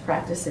to such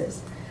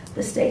practices.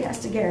 The state has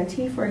to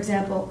guarantee, for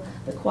example,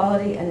 the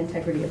quality and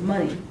integrity of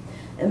money.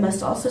 It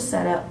must also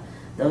set up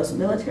those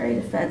military,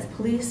 defense,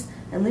 police,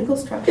 and legal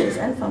structures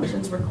and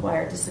functions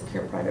required to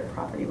secure private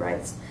property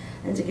rights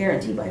and to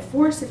guarantee by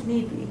force, if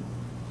need be,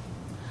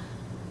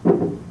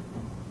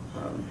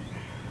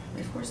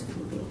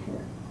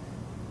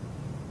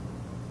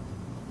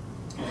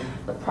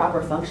 the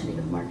proper functioning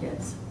of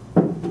markets.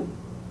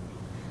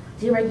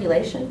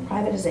 Deregulation,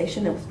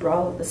 privatization, and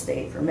withdrawal of the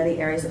state from many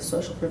areas of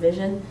social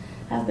provision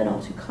have been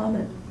all too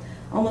common.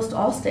 Almost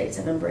all states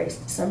have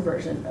embraced some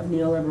version of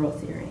neoliberal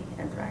theory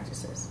and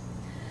practices.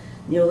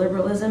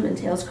 Neoliberalism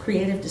entails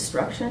creative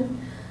destruction,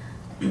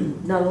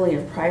 not only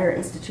of prior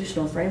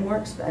institutional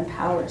frameworks and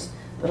powers,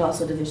 but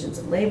also divisions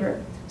of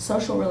labor,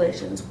 social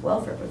relations,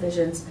 welfare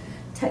provisions,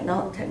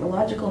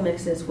 technological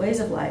mixes, ways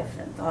of life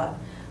and thought,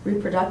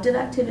 reproductive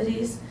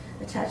activities,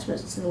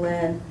 attachments to the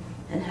land,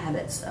 and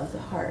habits of the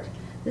heart.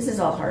 This is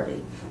all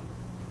Harvey.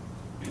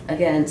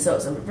 Again, so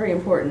it's very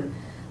important.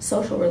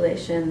 Social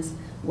relations,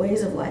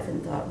 ways of life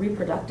and thought,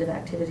 reproductive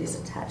activities,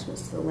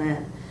 attachments to the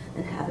land,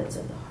 and habits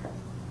of the heart.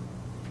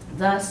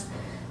 Thus,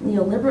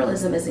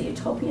 neoliberalism is a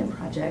utopian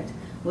project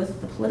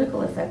with the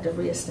political effect of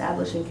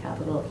reestablishing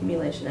capital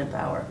accumulation and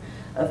power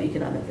of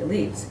economic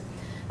elites.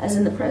 As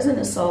in the present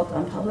assault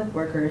on public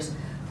workers,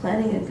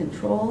 planning and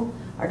control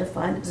are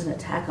defined as an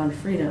attack on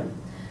freedom.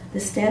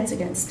 This stance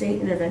against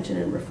state intervention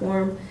and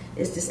reform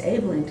is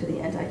disabling to the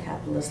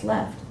anti-capitalist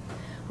left,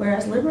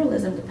 whereas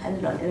liberalism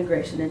depended on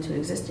integration into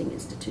existing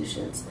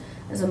institutions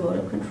as a mode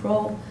of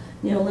control.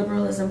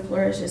 Neoliberalism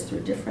flourishes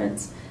through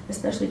difference,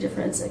 especially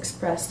difference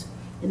expressed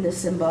in the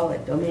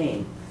symbolic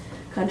domain.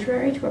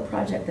 Contrary to a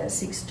project that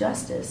seeks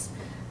justice,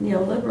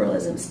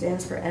 neoliberalism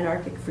stands for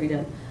anarchic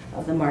freedom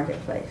of the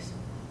marketplace.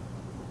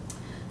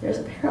 There's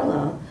a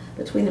parallel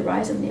between the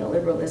rise of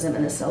neoliberalism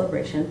and the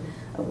celebration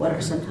of what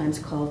are sometimes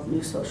called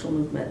new social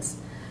movements.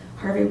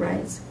 Harvey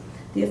writes,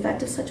 "The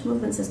effect of such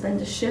movements has been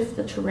to shift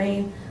the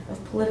terrain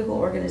of political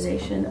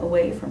organization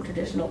away from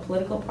traditional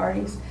political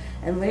parties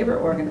and labor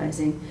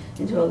organizing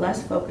into a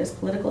less focused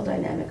political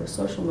dynamic of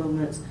social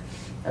movements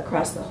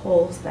across the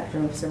whole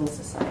spectrum of civil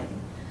society.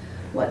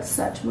 What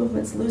such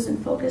movements lose in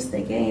focus,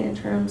 they gain in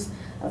terms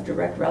of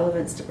direct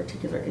relevance to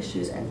particular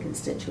issues and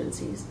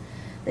constituencies.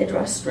 They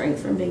draw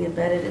strength from being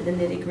embedded in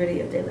the nitty-gritty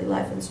of daily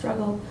life and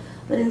struggle,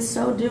 but in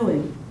so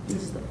doing,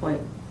 this is the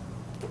point,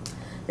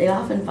 they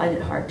often find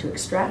it hard to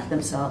extract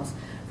themselves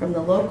from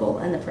the local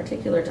and the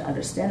particular to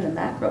understand the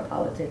macro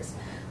politics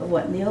of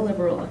what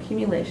neoliberal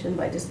accumulation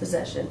by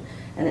dispossession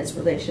and its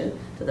relation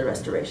to the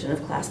restoration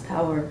of class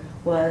power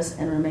was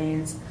and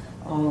remains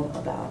all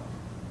about."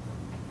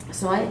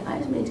 So I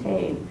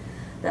maintain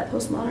that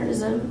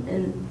postmodernism,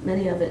 in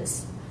many of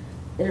its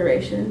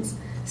iterations,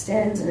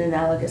 stands in an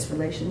analogous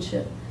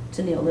relationship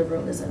to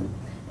neoliberalism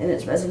in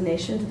its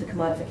resignation to the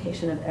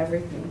commodification of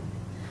everything.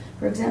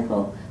 For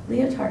example,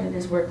 Lyotard in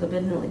his work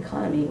Libidinal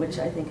Economy, which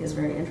I think is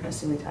very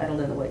interestingly titled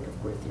In the Wake of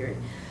Queer Theory,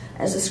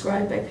 as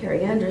described by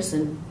Perry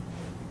Anderson,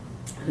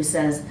 who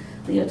says,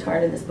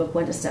 Lyotard in this book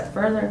went a step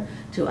further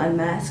to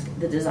unmask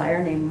the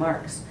desire named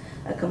Marx.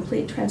 A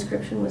complete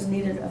transcription was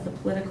needed of the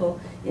political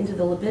into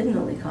the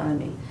libidinal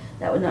economy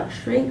that would not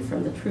shrink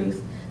from the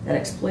truth that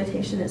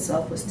exploitation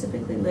itself was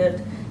typically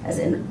lived as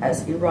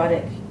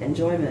erotic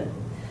enjoyment,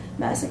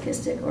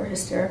 masochistic or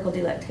hysterical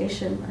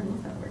delectation, I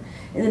love that word,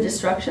 in the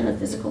destruction of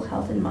physical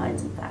health in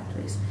mines and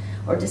factories,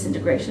 or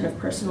disintegration of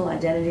personal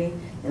identity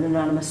in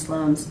anonymous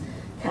slums.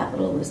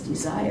 Capital was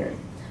desired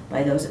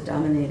by those it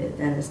dominated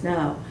then as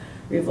now.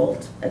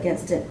 Revolt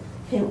against it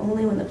came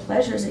only when the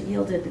pleasures it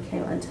yielded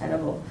became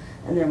untenable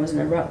and there was an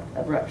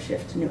abrupt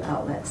shift to new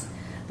outlets.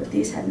 But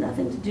these had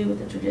nothing to do with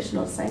the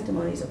traditional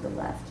sanctimonies of the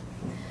left.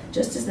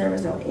 Just as there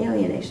was no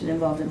alienation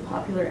involved in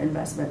popular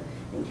investment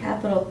in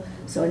capital,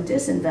 so in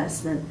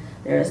disinvestment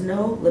there is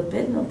no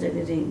libidinal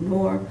dignity,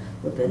 nor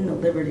libidinal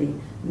liberty,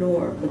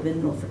 nor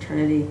libidinal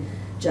fraternity,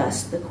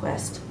 just the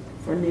quest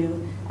for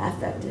new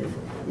affective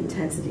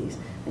intensities.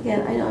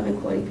 Again, I know I've been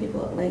quoting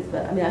people at length,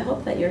 but I mean, I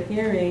hope that you're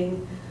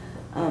hearing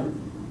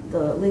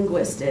the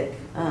linguistic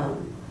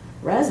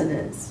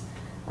resonance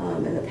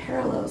and the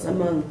parallels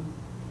among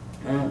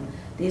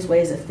these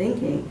ways of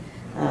thinking.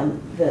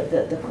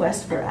 The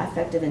quest for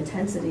affective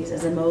intensities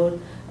as a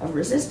mode of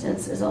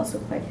resistance is also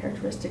quite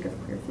characteristic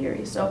of queer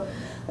theory. So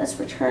let's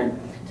return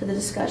to the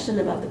discussion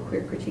about the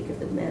queer critique of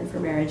the demand for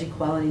marriage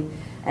equality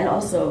and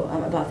also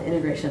about the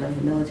integration of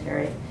the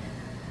military.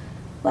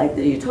 Like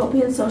the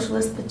utopian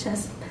socialist,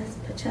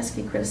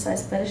 Paczewski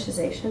criticized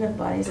fetishization of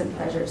bodies and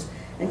pleasures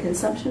and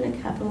consumption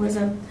in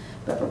capitalism,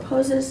 but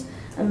proposes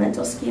a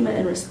mental schema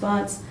in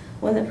response,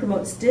 one that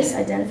promotes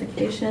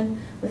disidentification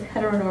with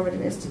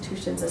heteronormative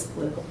institutions as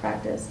political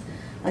practice.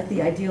 Like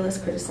the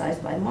idealist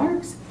criticized by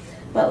Marx,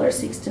 Butler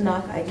seeks to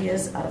knock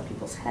ideas out of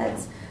people's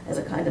heads as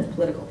a kind of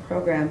political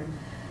program.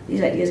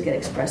 These ideas get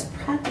expressed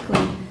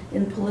practically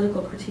in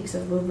political critiques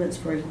of movements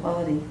for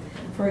equality.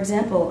 For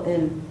example,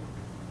 in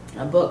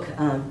a book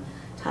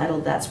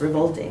titled That's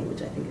Revolting,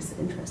 which I think is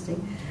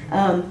interesting,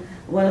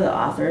 one of the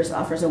authors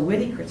offers a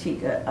witty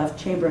critique of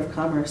Chamber of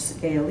Commerce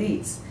gay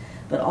elites,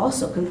 but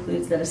also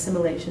concludes that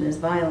assimilation is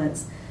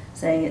violence,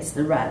 saying it's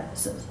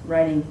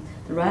writing,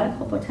 the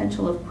radical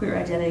potential of queer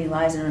identity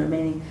lies in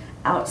remaining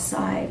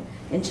outside,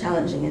 in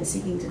challenging and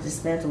seeking to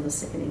dismantle the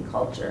sickening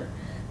culture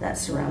that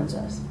surrounds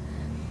us.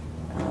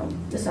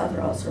 This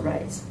author also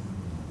writes,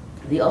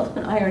 the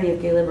ultimate irony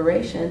of gay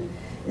liberation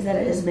is that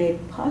it has made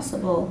it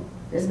possible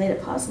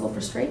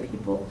for straight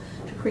people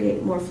to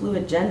create more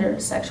fluid gender,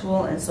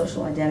 sexual, and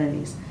social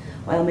identities,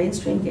 while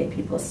mainstream gay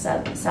people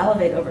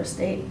salivate over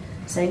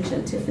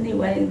state-sanctioned Tiffany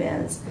wedding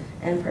bands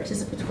and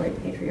participatory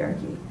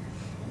patriarchy.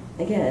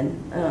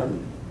 Again,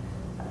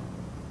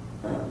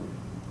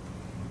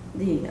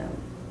 the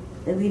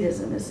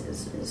elitism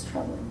is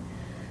troubling.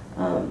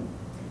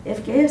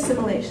 If gay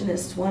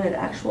assimilationists wanted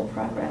actual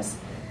progress,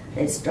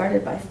 they'd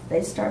start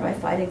by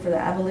fighting for the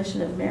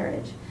abolition of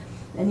marriage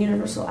and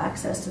universal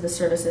access to the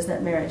services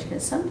that marriage can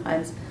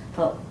sometimes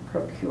help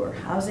procure: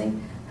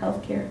 housing,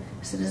 healthcare,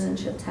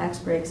 citizenship, tax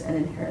breaks, and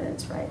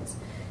inheritance rights.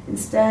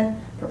 Instead,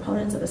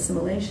 proponents of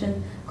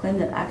assimilation claim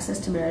that access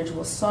to marriage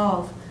will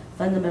solve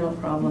fundamental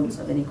problems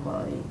of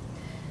inequality.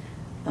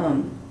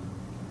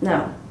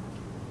 Now,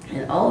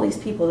 and all these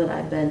people that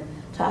I've been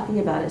talking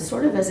about, it's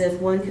sort of as if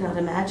one cannot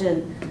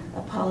imagine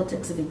a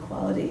politics of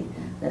equality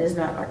that is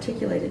not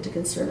articulated to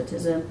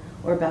conservatism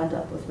or bound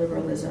up with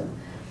liberalism.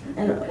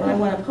 And what I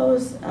want to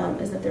pose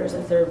is that there is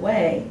a third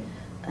way,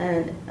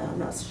 and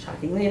not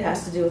shockingly, it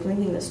has to do with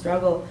linking the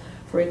struggle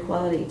for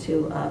equality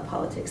to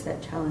politics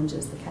that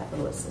challenges the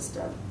capitalist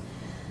system.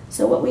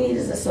 So what we need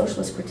is a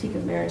socialist critique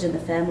of marriage and the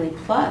family,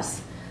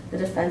 plus the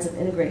defense of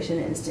integration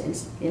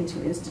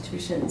into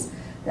institutions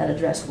that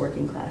address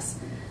working class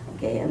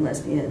gay and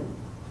lesbian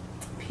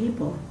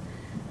people.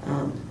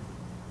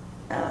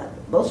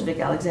 Bolshevik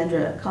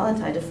Alexandra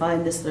Kollontai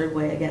defined this third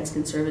way against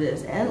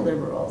conservatives and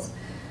liberals,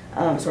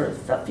 sort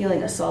of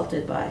feeling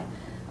assaulted by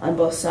on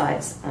both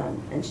sides.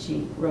 And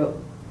she wrote,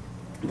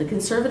 "The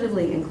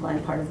conservatively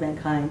inclined part of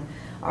mankind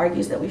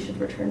argues that we should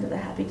return to the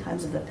happy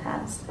times of the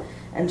past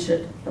and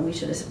we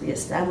should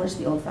reestablish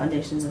the old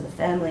foundations of the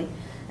family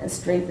and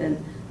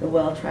strengthen the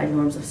well-tried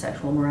norms of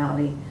sexual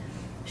morality."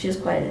 She is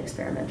quite an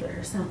experimenter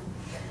herself.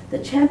 The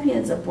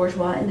champions of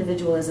bourgeois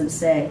individualism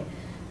say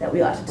that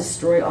we ought to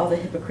destroy all the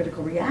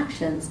hypocritical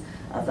reactions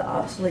of the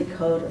obsolete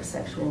code of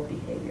sexual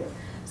behavior.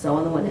 So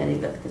on the one hand,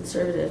 you've got the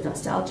conservative,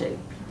 nostalgic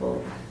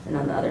people, and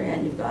on the other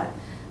hand, you've got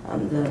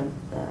the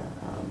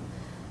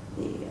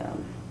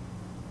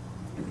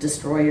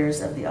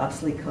destroyers of the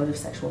obsolete code of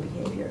sexual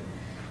behavior.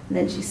 And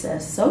then she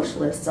says,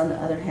 socialists, on the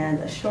other hand,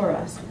 assure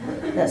us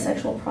that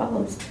sexual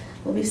problems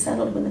will be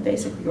settled when the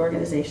basic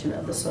reorganization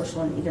of the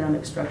social and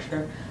economic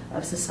structure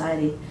of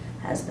society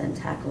has been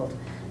tackled.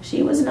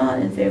 She was not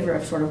in favor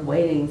of sort of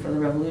waiting for the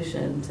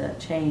revolution to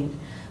change,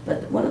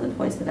 but one of the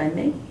points that I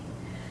make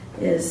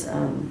is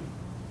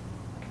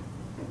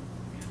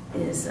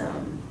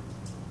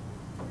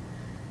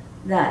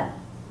that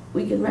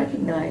we can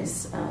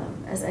recognize,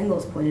 as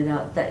Engels pointed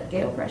out, that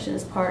gay oppression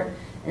is part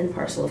and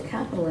parcel of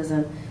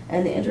capitalism,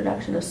 and the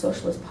introduction of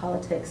socialist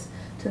politics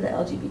to the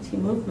LGBT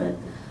movement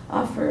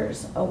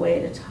offers a way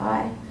to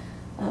tie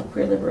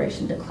queer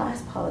liberation to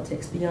class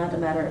politics beyond a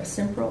matter of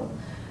simple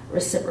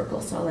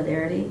reciprocal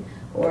solidarity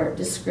or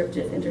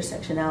descriptive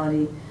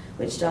intersectionality,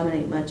 which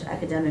dominate much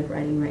academic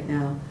writing right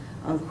now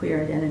on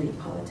queer identity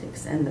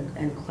politics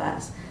and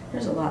class.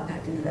 There's a lot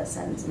packed into that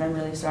sentence, and I'm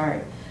really sorry.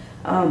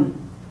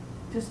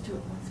 Just do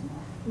it once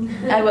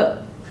more. I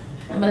will.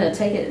 I'm going to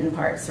take it in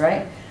parts,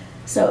 right?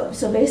 So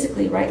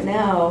basically, right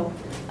now,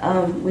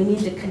 we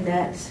need to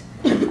connect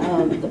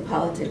the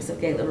politics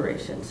of gay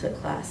liberation to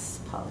class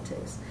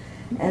politics.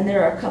 And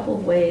there are a couple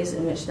of ways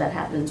in which that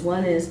happens.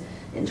 One is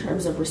in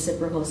terms of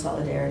reciprocal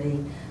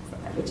solidarity,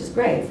 which is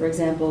great. For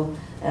example,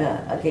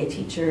 a gay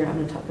teacher I'm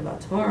going to talk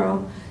about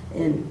tomorrow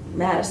in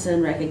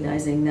Madison,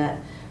 recognizing that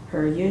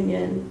her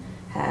union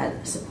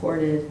had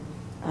supported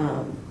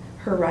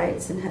her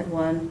rights and had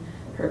won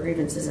her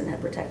grievances and had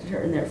protected her,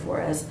 and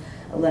therefore as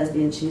a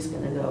lesbian she's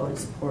going to go and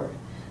support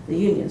the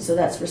union. So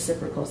that's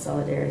reciprocal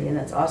solidarity, and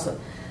that's awesome.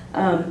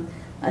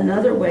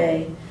 Another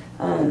way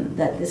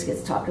that this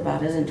gets talked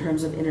about is in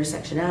terms of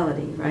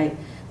intersectionality, right?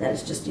 That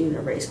it's just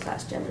race,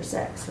 class, gender,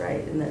 sex,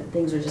 right? And that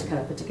things are just kind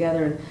of put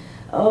together, and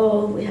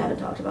oh, we haven't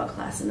talked about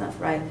class enough,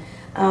 right?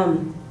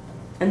 And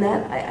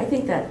that I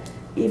think that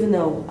even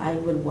though I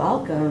would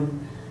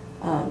welcome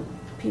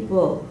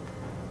people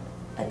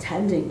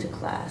attending to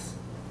class,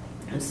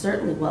 and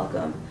certainly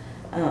welcome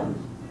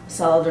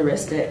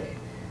solidaristic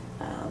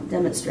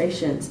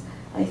demonstrations,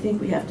 I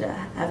think we have to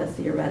have a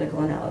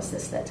theoretical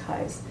analysis that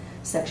ties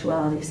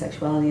sexuality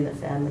in the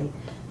family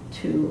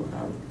to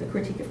the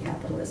critique of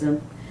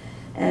capitalism.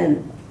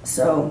 And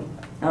so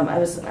I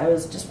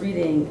was just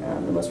reading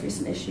the most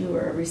recent issue,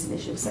 or a recent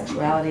issue of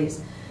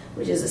Sexualities,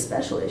 which is a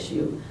special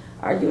issue,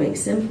 arguing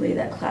simply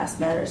that class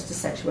matters to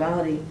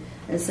sexuality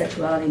and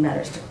sexuality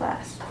matters to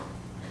class.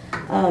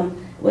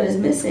 What is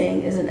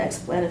missing is an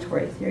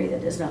explanatory theory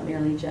that does not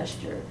merely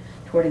gesture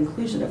toward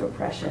inclusion of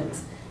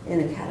oppressions in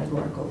a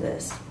categorical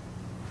list.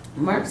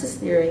 Marxist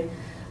theory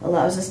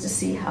allows us to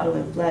see how to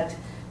inflect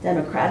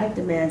democratic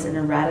demands in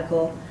a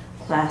radical,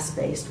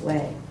 class-based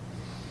way.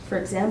 For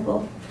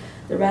example,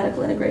 the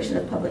radical integration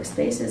of public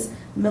spaces,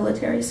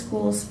 military,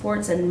 schools,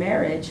 sports, and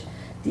marriage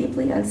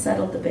deeply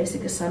unsettled the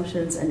basic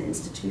assumptions and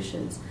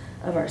institutions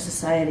of our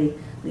society,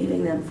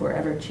 leaving them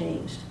forever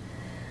changed.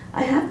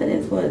 I have been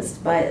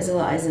influenced by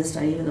Zillah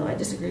Eisenstein, even though I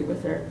disagree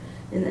with her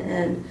in the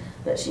end,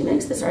 but she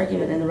makes this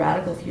argument in The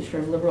Radical Future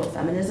of Liberal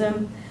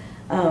Feminism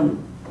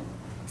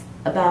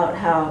about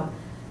how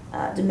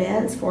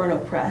demands for an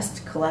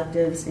oppressed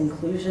collective's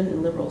inclusion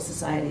in liberal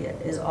society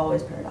is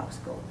always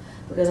paradoxical.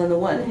 Because on the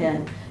one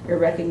hand, you're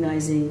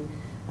recognizing,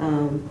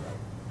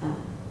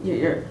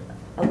 you're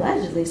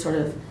allegedly sort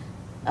of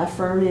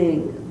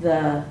affirming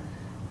the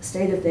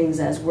state of things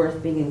as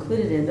worth being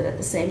included in, but at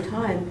the same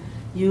time,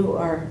 you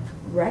are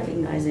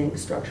recognizing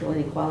structural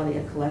inequality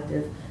and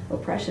collective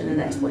oppression and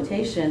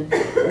exploitation.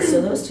 And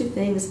so those two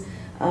things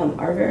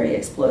are very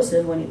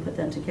explosive when you put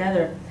them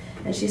together.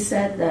 And she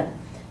said that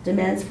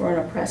demands for an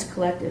oppressed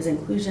collective's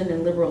inclusion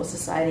in liberal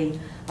society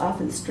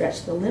often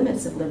stretch the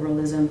limits of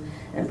liberalism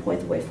and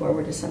point the way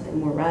forward to something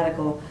more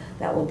radical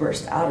that will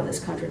burst out of this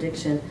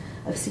contradiction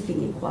of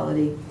seeking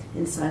equality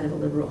inside of a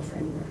liberal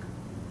framework.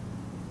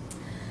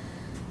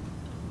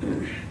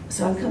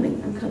 So I'm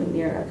coming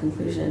near a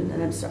conclusion,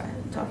 and I'm sorry,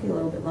 I'm talking a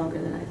little bit longer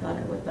than I thought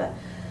I would, but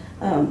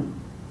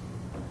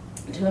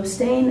to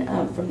abstain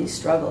from these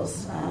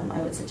struggles, I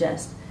would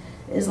suggest,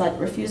 is like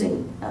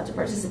refusing to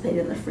participate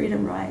in the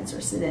freedom rides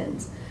or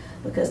sit-ins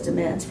because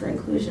demands for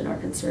inclusion are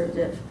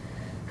conservative.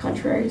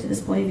 Contrary to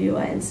this point of view,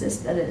 I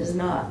insist that it is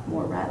not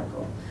more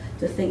radical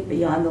to think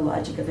beyond the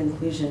logic of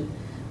inclusion.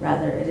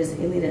 Rather, it is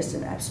elitist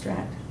and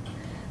abstract.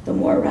 The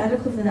more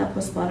radical than now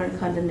postmodern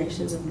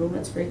condemnations of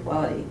movements for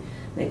equality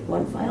make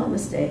one final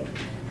mistake,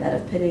 that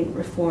of pitting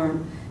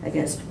reform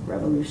against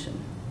revolution.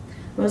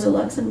 Rosa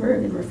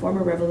Luxemburg in Reform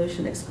or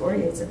Revolution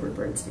excoriates Edward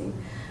Bernstein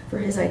for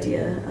his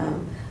idea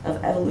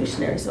of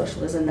evolutionary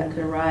socialism that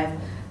could arrive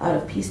out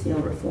of piecemeal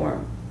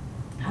reform.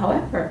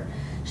 However,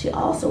 she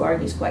also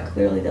argues quite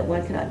clearly that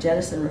one cannot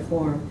jettison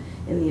reform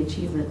in the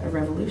achievement of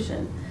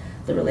revolution.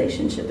 The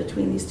relationship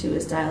between these two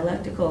is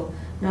dialectical,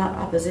 not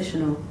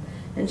oppositional.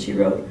 And she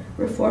wrote,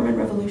 reform and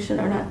revolution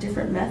are not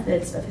different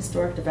methods of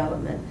historic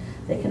development.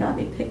 They cannot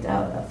be picked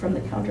out from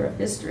the counter of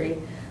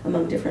history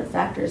among different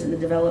factors in the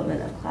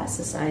development of class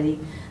society,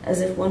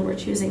 as if one were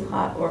choosing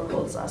hot or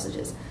cold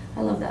sausages.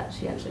 I love that.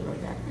 She actually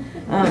wrote that.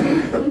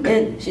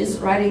 And she's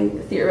writing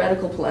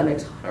theoretical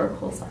polemics, hot or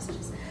cold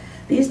sausages.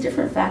 These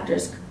different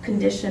factors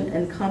condition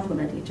and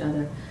complement each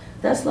other.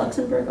 Thus,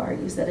 Luxemburg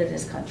argues that it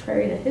is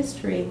contrary to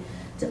history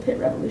to pit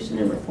revolution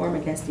and reform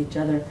against each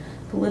other.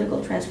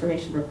 Political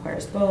transformation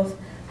requires both,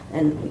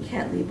 and we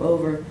can't leap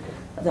over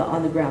the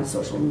on-the-ground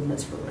social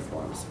movements for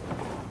reforms.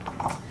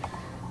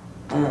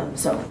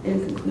 So,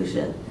 in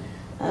conclusion,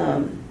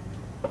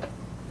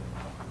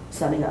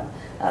 summing up,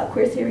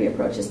 queer theory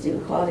approaches to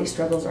equality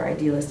struggles are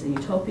idealist and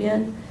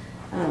utopian,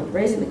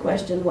 raising the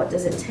question, what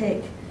does it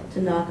take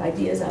to knock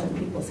ideas out of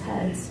people's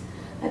heads?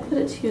 I put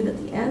it to you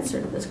that the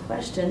answer to this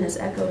question has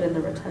echoed in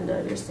the rotunda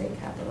of your state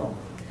capitol.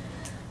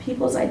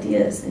 People's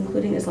ideas,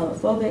 including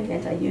Islamophobic,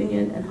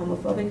 anti-union, and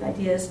homophobic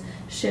ideas,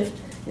 shift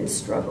in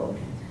struggle.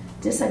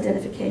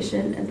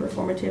 Disidentification and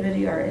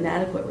performativity are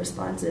inadequate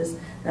responses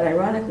that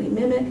ironically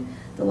mimic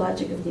the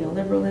logic of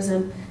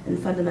neoliberalism and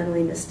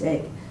fundamentally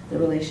mistake the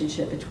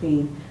relationship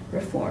between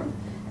reform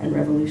and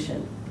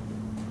revolution.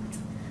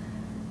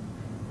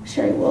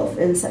 Sherry Wolf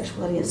in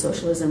Sexuality and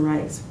Socialism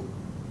writes,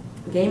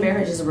 gay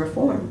marriage is a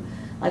reform.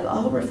 Like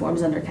all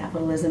reforms under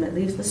capitalism, it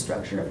leaves the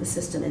structure of the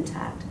system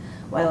intact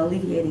while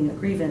alleviating a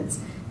grievance,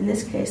 in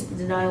this case the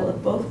denial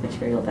of both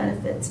material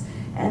benefits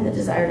and the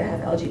desire to have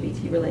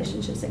LGBT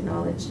relationships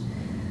acknowledged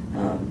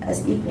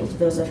as equal to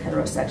those of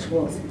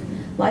heterosexuals.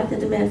 Like the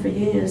demand for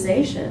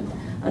unionization,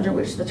 under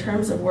which the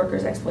terms of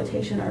workers'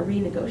 exploitation are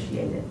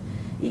renegotiated,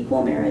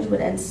 equal marriage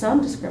would end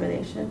some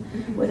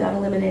discrimination without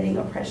eliminating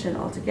oppression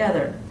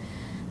altogether.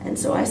 And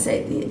so I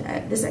say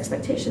this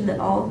expectation that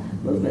all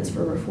movements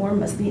for reform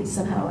must meet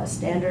somehow a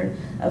standard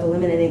of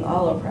eliminating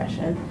all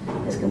oppression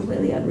is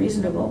completely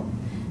unreasonable,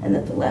 and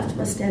that the left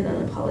must stand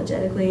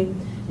unapologetically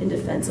in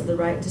defense of the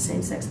right to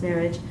same-sex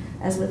marriage,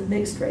 as with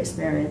mixed-race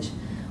marriage.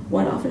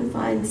 One often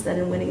finds that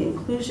in winning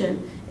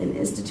inclusion in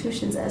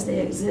institutions as they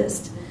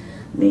exist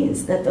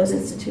means that those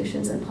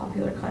institutions and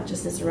popular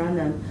consciousness around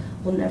them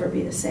will never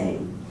be the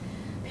same.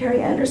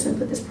 Perry Anderson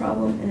put this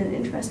problem in an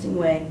interesting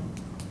way.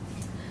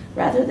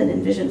 Rather than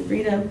envision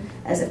freedom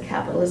as if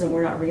capitalism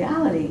were not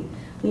reality,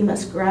 we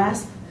must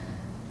grasp,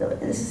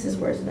 this is his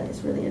words, but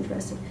it's really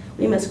interesting,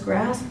 we must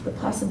grasp the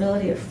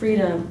possibility of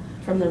freedom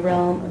from the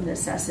realm of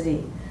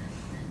necessity.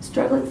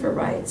 Struggling for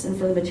rights and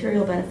for the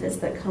material benefits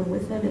that come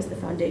with them is the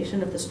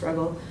foundation of the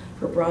struggle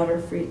for broader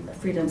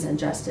freedoms and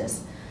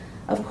justice.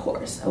 Of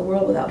course, a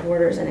world without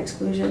borders and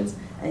exclusions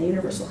and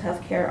universal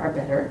health care are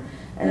better,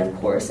 and of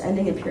course,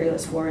 ending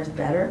imperialist war is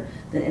better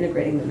than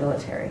integrating the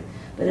military.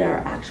 But in our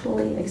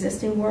actually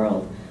existing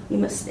world, we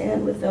must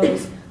stand with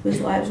those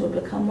whose lives would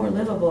become more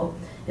livable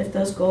if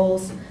those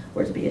goals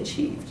were to be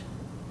achieved.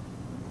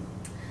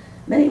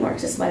 Many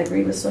Marxists might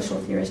agree with social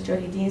theorist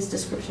Jody Dean's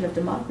description of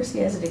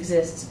democracy as it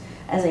exists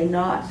as a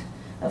knot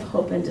of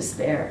hope and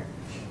despair.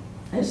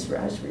 I just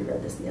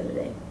reread this the other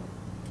day.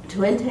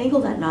 To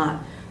entangle that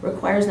knot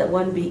requires that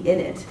one be in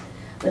it,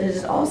 but it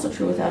is also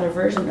true without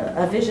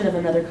a vision of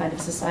another kind of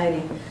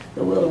society.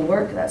 The will to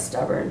work that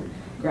stubborn,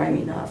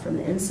 grimy knot from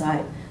the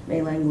inside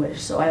may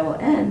languish. So I will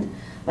end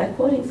by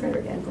quoting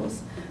Frederick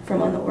Engels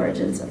from On the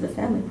Origins of the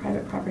Family,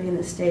 Private Property and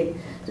the State,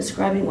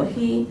 describing what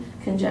he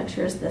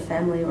conjectures the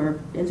family or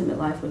intimate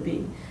life would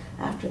be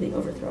after the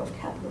overthrow of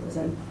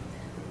capitalism.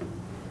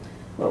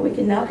 What we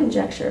can now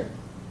conjecture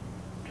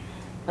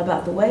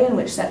about the way in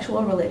which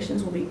sexual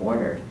relations will be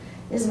ordered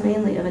is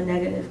mainly of a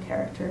negative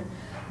character,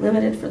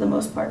 limited for the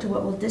most part to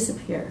what will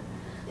disappear.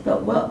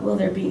 But what will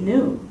there be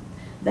new?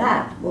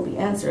 That will be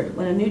answered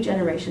when a new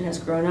generation has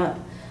grown up,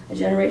 a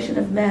generation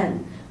of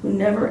men who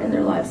never in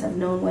their lives have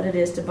known what it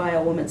is to buy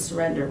a woman's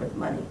surrender with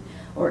money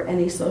or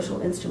any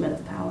social instrument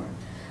of power,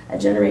 a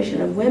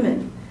generation of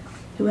women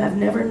who have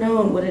never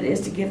known what it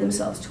is to give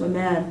themselves to a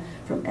man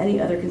from any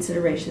other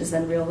considerations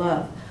than real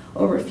love,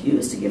 or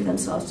refuse to give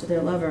themselves to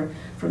their lover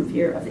from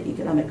fear of the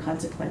economic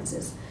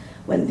consequences.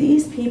 When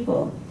these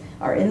people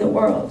are in the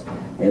world,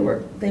 they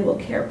will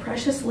care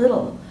precious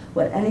little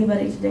what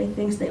anybody today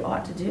thinks they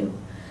ought to do.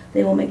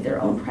 They will make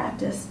their own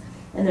practice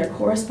and their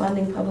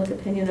corresponding public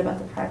opinion about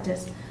the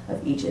practice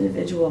of each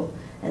individual,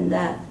 and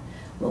that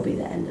will be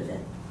the end of it.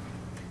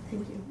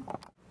 Thank you.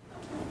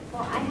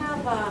 Well, I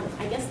have,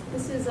 I guess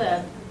this is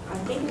a I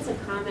think it's a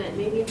comment,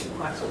 maybe it's a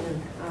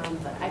question,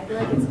 but I feel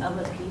like it's of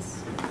a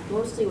piece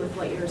mostly with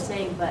what you were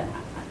saying, but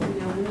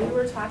when we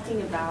were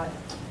talking about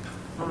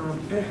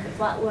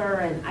Butler,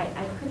 and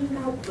I couldn't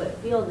help but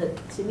feel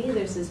that, to me,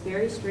 there's this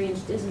very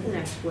strange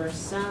disconnect where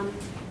some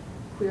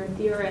queer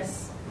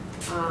theorists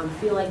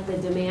feel like the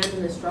demand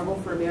and the struggle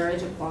for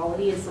marriage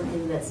equality is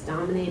something that's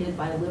dominated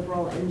by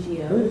liberal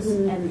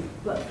NGOs.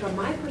 But from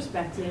my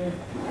perspective,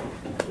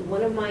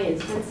 one of my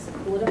intense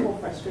political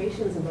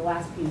frustrations of the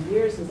last few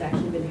years has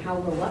actually been how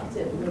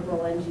reluctant liberal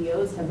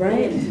NGOs have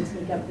been to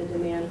take up the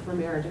demand for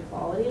marriage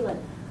equality. Like,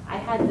 I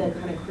had the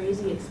kind of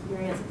crazy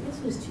experience, I think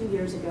this was 2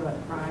 years ago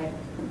at Pride,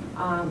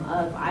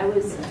 I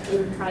was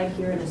in Pride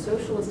here in a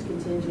socialist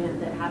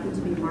contingent that happened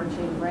to be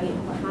marching right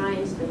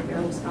behind the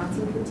Fair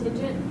Wisconsin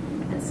contingent,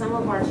 and some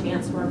of our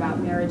chants were about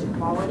marriage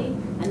equality,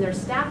 and their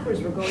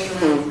staffers were going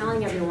around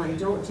telling everyone,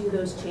 don't do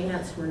those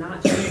chants, we're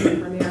not chanting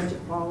for marriage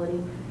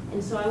equality.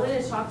 And so I went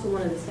and talked to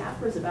one of the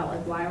staffers about,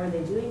 like, why were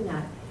they doing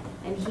that?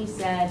 And he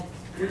said,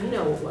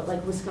 well,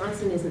 like,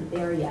 Wisconsin isn't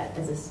there yet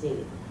as a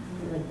state.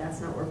 Like, that's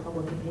not where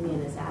public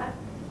opinion is at.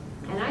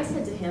 And I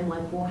said to him,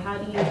 like, well, how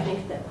do you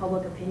think that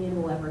public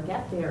opinion will ever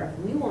get there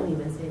if we won't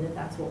even say that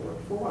that's what we're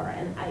for?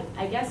 And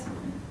I guess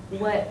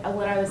what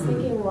I was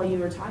thinking while you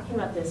were talking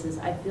about this is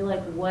I feel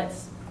like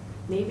what's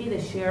maybe the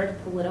shared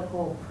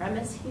political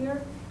premise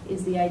here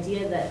is the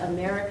idea that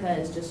America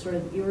is just sort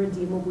of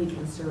irredeemably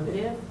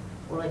conservative,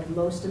 or like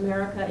most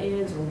America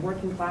is, or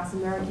working class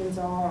Americans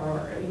are,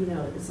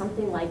 or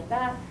something like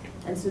that.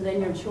 And so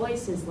then your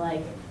choice is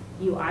like,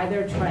 you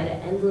either try to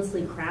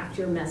endlessly craft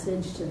your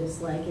message to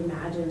this like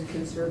imagined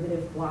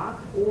conservative bloc,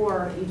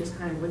 or you just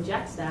kind of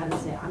reject that and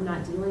say, I'm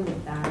not dealing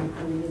with that, I'm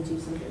going to do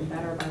something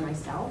better by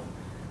myself.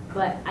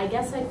 But I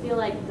guess I feel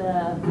like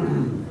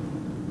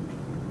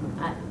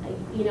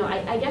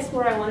I guess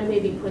where I want to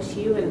maybe push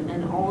you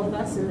and all of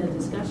us in the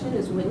discussion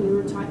is when you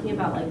were talking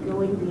about like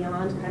going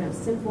beyond kind of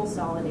simple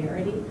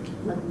solidarity,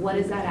 like what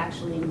does that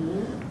actually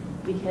mean?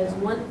 Because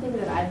one thing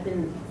that I've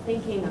been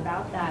thinking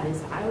about that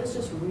is I was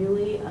just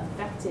really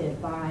affected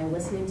by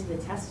listening to the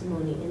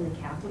testimony in the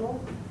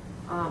Capitol,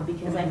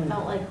 because I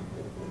felt like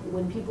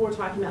when people were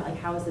talking about like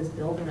how is this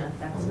bill going to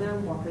affect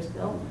them, Walker's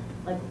bill,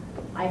 like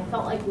I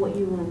felt like what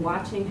you were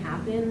watching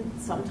happen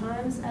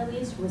sometimes at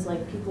least was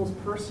like people's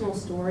personal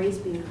stories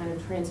being kind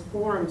of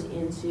transformed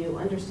into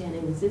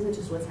understanding this isn't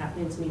just what's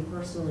happening to me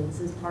personally, this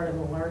is part of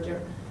a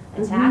larger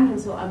attack. And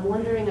so I'm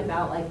wondering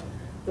about like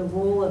the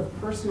role of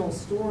personal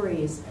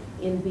stories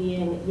in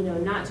being,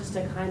 not just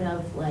a kind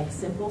of like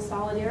simple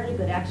solidarity,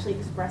 but actually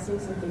expressing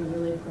something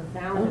really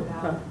profound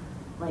about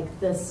like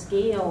the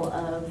scale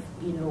of,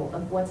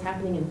 of what's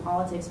happening in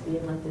politics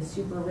being like the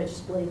super rich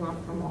splitting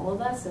off from all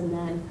of us, and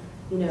then,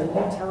 you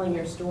telling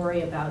your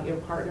story about your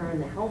partner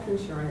and the health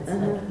insurance,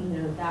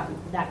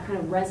 that kind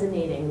of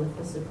resonating with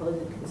the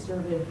supposed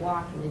conservative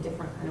bloc in a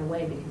different kind of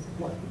way because of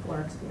what people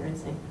are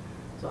experiencing.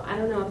 So I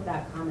don't know if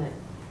that comment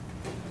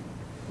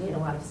made a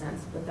lot of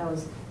sense, but that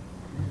was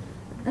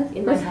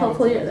in my head.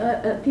 Hopefully,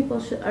 people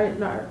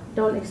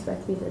don't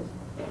expect me to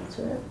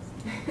answer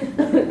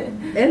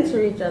it.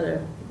 Answer each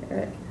other,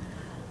 Eric.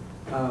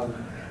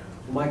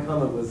 My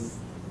comment was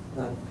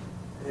not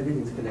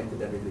everything's connected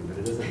to everything, but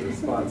it isn't a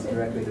response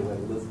directly to what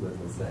Elizabeth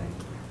was saying.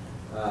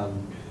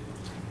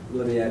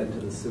 Let me add it to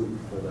the soup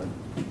for the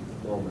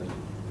moment.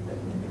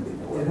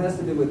 It has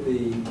to do with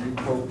the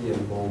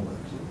utopian moment.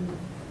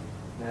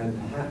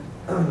 And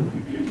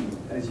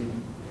as you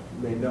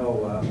may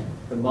know,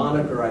 the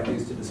moniker I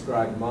used to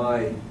describe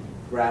my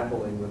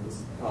grappling with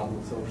this problem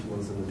of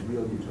socialism is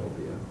real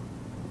utopia.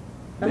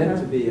 Meant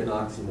to be an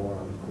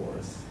oxymoron, of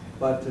course,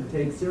 but to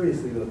take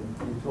seriously the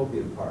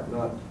utopian part,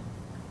 not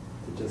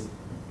to just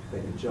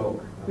make a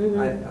joke.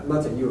 I'm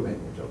not saying you were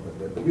making a joke,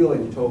 but the real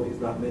utopia is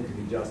not meant to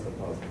be just a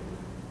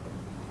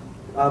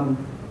puzzle.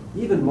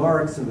 Even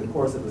Marx, in the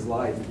course of his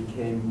life,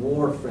 became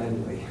more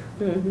friendly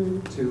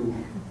to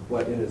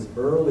what in his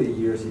early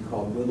years he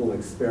called little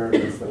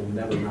experiments that would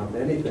never amount to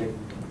anything.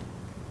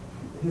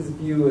 His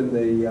view in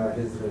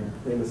his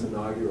famous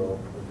inaugural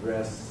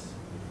address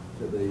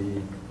to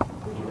the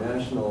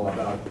International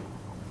about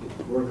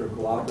worker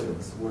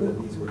cooperatives were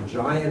that these were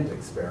giant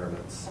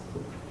experiments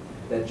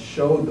that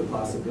showed the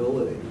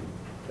possibility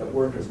that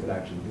workers could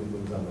actually do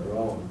things on their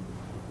own,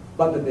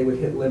 but that they would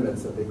hit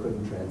limits that they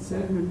couldn't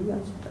transcend.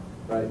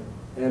 Right?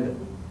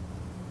 And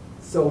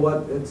so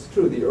it's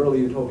true, the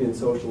early utopian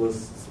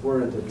socialists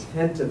weren't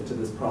attentive to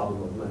this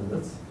problem of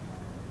limits,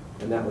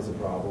 and that was a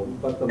problem.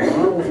 But the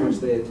models which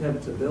they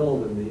attempt to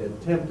build, and the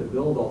attempt to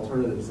build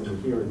alternatives in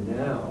the here and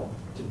now,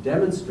 to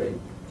demonstrate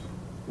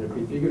in a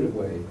prefigurative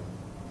way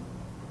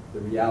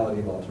the reality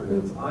of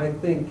alternatives, I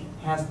think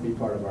has to be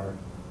part of our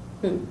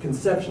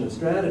conception of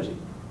strategy.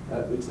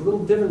 It's a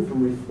little different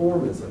from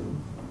reformism,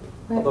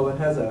 although it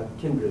has a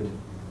kindred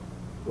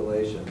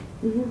relation.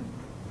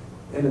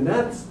 And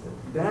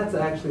that's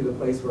actually the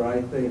place where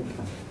I think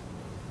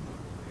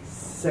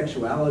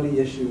sexuality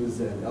issues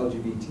and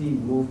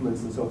LGBT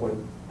movements and so forth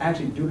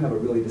actually do have a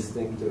really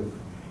distinctive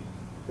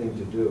thing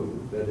to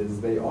do. That is,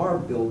 they are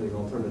building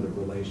alternative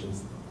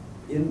relations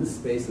in the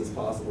spaces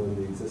possible in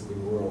the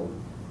existing world.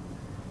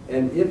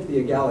 And if the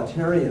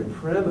egalitarian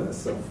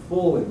premise of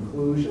full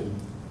inclusion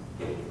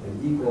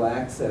and equal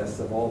access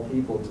of all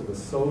people to the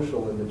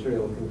social and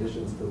material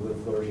conditions to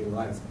live flourishing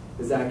lives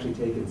is actually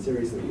taken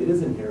seriously, it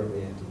is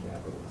inherently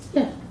anti-capitalist.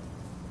 Yeah.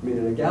 I mean,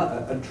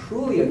 a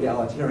truly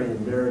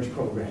egalitarian marriage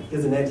program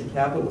is an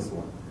anti-capitalist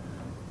one,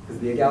 because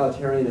the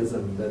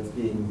egalitarianism that's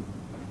being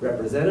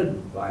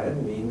represented by it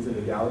means an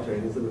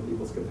egalitarianism of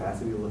people's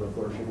capacity to live a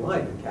flourishing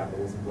life, and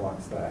capitalism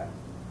blocks that.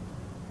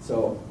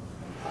 So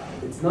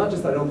it's not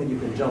just that I don't think you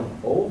can jump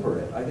over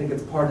it. I think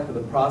it's part of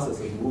the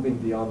process of moving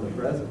beyond the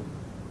present.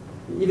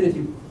 Even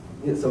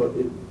if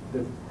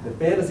the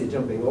fantasy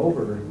jumping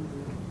over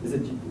is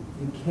that you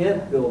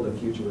can't build a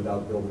future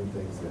without building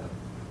things now.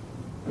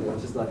 You know,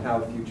 it's just not how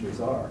futures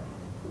are.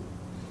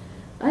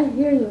 I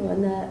hear you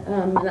on that,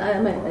 and I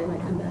might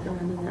come back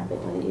around on that, but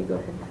why don't you go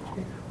ahead,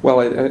 Patrick?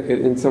 Well,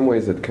 in some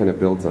ways it kind of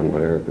builds on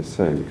what Eric was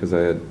saying, because I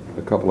had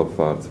a couple of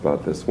thoughts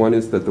about this. One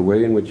is that the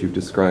way in which you've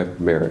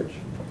described marriage,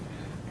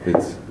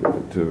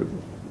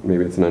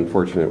 maybe it's an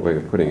unfortunate way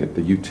of putting it,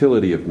 the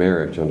utility of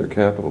marriage under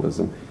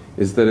capitalism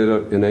is that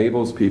it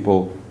enables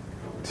people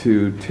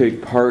to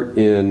take part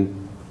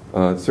in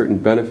certain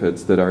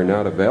benefits that are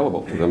not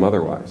available to them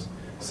otherwise.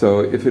 So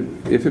if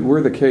it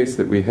were the case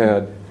that we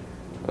had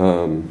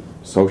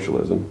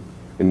socialism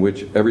in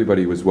which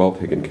everybody was well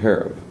taken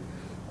care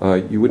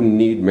of, you wouldn't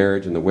need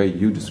marriage in the way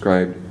you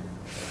described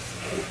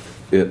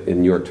it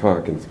in your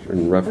talk in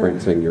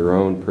referencing your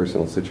own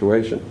personal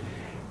situation.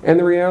 And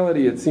the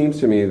reality, it seems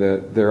to me,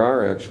 that there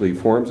are actually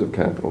forms of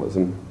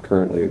capitalism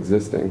currently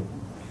existing,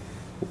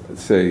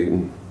 say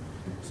in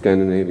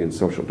Scandinavian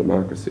social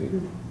democracy,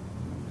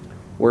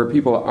 where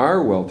people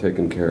are well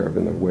taken care of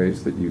in the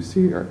ways that you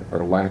see are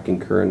lacking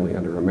currently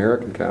under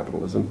American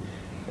capitalism.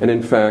 And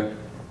in fact,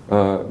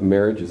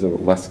 marriage is a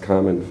less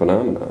common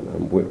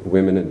phenomenon.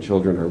 Women and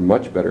children are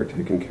much better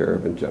taken care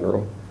of in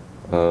general.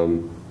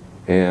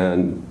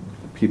 And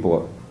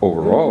people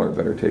overall are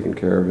better taken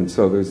care of. And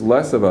so there's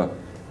less of a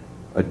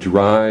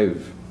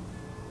drive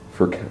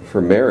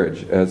for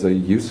marriage as a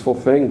useful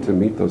thing to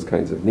meet those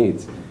kinds of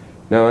needs.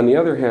 Now, on the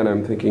other hand,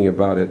 I'm thinking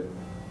about it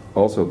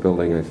also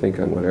building, I think,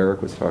 on what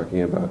Eric was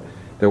talking about.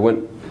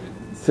 That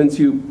since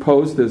you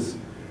posed this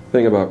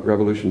thing about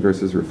revolution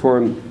versus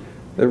reform,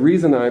 the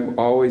reason I've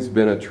always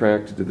been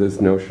attracted to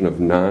this notion of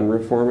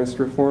non-reformist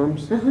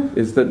reforms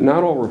is that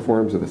not all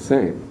reforms are the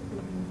same.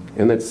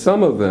 And that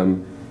some of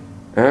them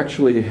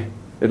actually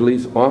at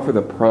least offer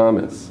the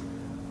promise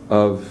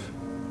of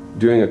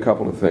doing a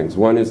couple of things.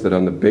 One is that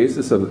on the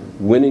basis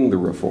of winning the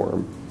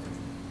reform,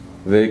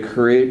 they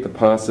create the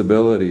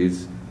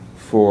possibilities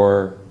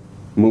for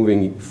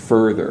moving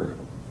further.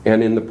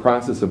 And in the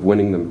process of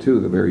winning them too,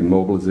 the very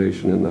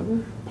mobilization and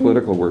the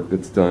political work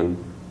that's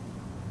done,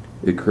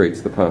 it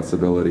creates the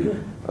possibility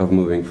of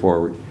moving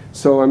forward.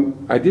 So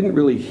I didn't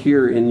really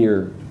hear in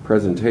your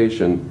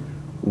presentation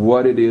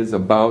what it is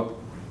about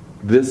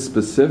this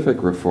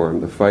specific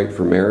reform, the fight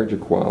for marriage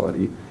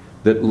equality,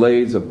 that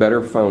lays a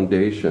better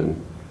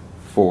foundation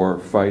for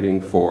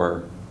fighting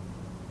for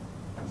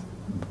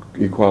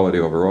equality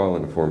overall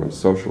in the form of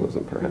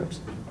socialism,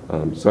 perhaps.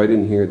 So I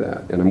didn't hear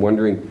that. And I'm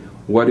wondering,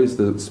 what is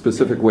the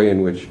specific way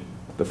in which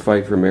the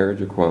fight for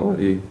marriage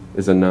equality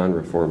is a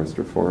non-reformist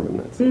reform in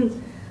that sense?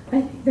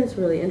 I think that's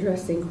a really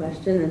interesting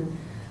question.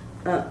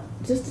 And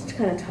just to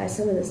kind of tie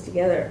some of this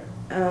together,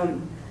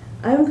 I'm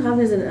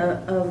cognizant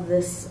of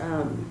this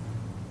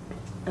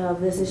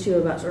issue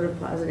about sort of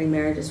positing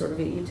marriage as sort of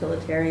a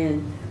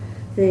utilitarian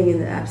thing in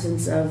the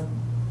absence of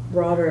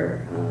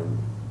broader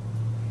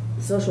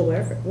social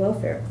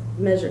welfare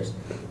measures.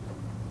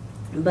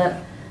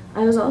 But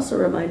I was also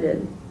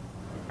reminded,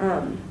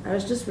 I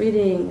was just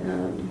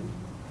reading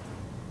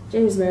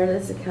James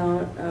Meredith's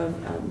account of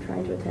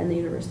trying to attend the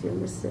University of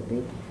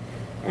Mississippi.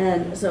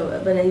 And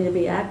so, but I need to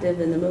be active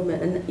in the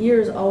movement. And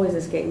years always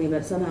escape me,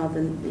 but somehow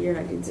the year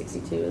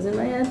 1962 is in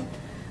my head.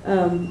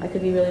 I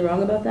could be really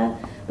wrong about that.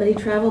 But he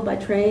traveled by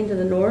train to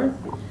the north,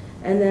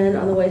 and then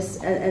on the way,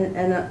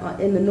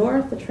 in the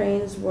north, the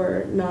trains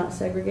were not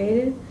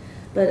segregated.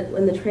 But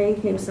when the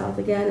train came south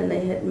again and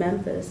they hit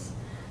Memphis,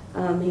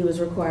 he was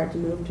required to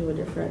move to a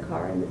different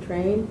car in the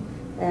train.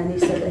 And he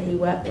said that he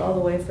wept all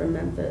the way from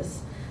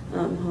Memphis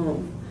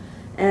home.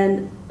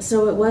 And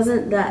so it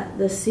wasn't that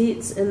the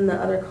seats in the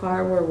other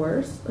car were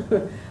worse.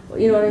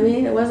 You know what I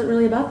mean? It wasn't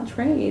really about the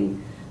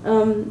train.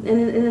 And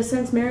in a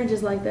sense, marriage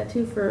is like that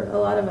too for a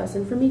lot of us,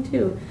 and for me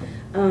too.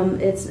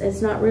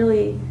 It's not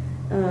really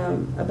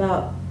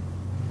about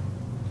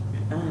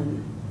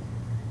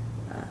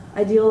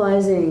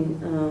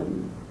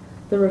idealizing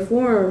the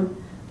reform,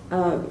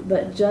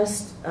 but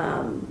just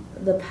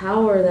the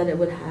power that it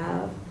would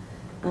have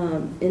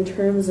in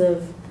terms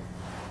of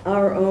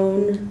our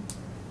own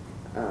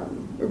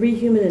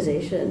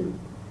rehumanization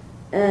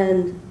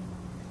and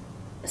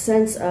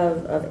sense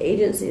of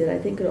agency that I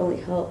think could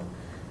only help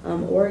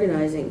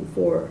organizing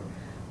for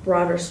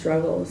broader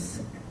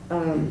struggles.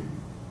 And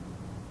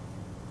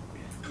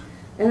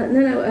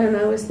then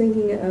I was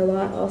thinking a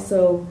lot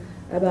also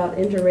about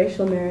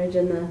interracial marriage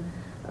and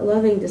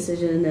Loving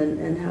decision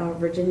and how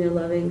Virginia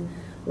Loving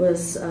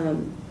was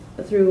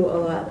threw a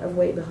lot of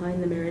weight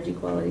behind the marriage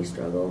equality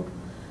struggle,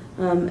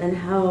 and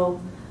how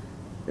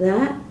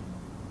that,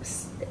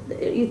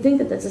 you'd think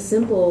that that's a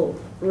simple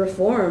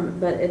reform,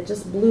 but it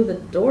just blew the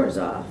doors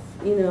off,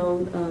 you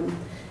know.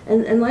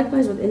 And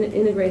likewise with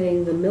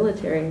integrating the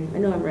military. I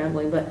know I'm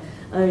rambling, but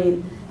I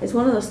mean, it's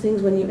one of those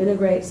things when you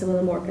integrate some of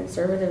the more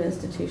conservative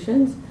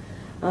institutions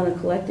on a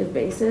collective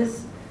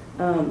basis.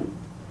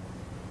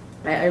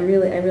 I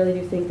really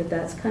do think that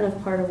that's kind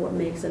of part of what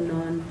makes a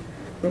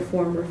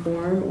non-reform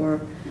reform,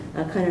 or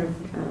a kind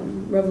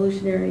of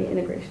revolutionary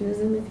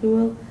integrationism, if you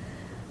will.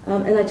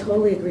 And I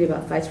totally agree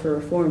about fights for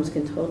reforms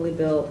can totally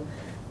build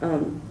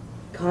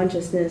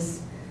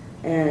consciousness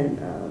and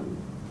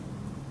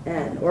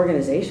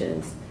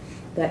organizations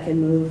that can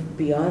move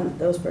beyond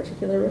those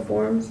particular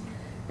reforms.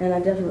 And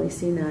I've definitely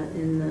seen that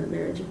in the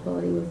marriage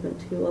equality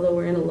movement too, although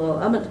we're in a lull.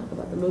 I'm going to talk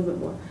about the movement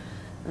more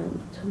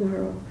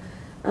tomorrow.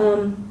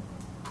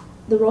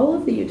 The role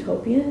of the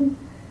utopian,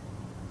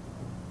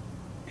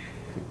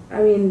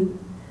 I mean,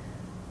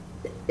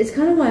 it's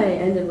kind of why I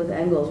ended with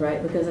Engels,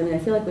 right? Because I mean, I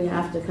feel like we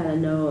have to kind of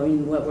know, I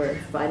mean, what we're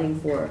fighting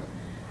for,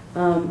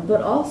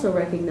 but also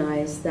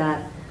recognize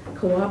that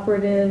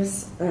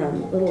cooperatives,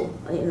 little,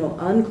 you know,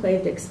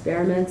 unclaved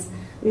experiments.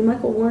 I mean,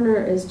 Michael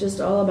Warner is just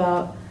all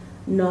about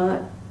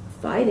not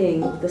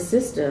fighting the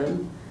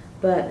system,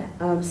 but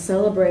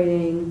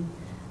celebrating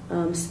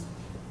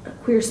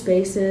queer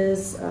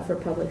spaces for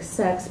public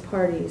sex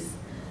parties,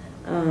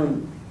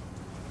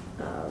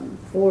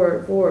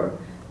 for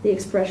the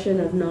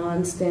expression of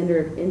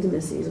non-standard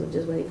intimacies, which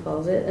is what he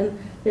calls it. And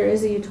there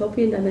is a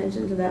utopian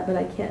dimension to that, but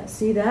I can't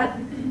see that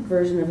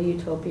version of a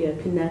utopia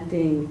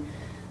connecting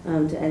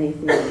to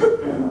anything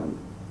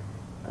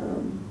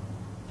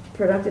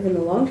productive in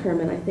the long term.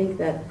 And I think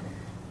that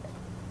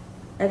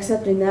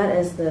accepting that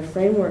as the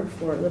framework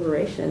for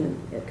liberation,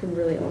 it can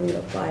really only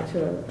apply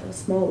to a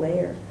small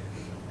layer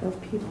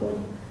of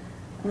people.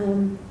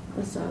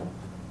 I'll stop.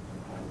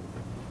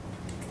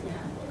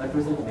 I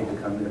first like to make a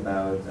comment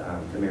about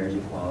the marriage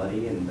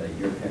equality and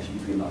your connection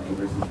between Loving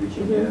versus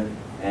Virginia,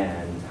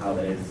 and how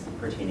that is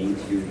pertaining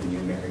to the new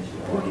marriage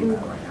equality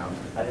battle right now.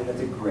 I think that's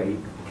a great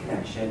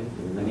connection.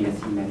 I mean, I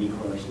see many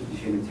correlations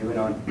between the two, and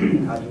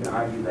I'll even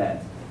argue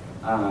that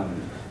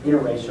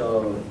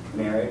interracial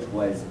marriage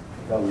was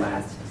the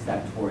last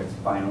step towards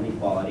final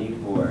equality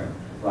for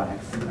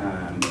blacks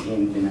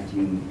in the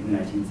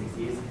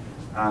 1960s.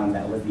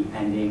 That was the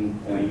ending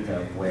point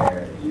of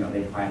where, you know,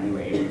 they finally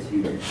were able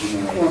to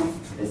accumulate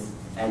this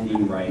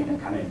ending right that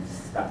kind of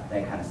stopped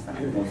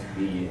most of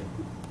the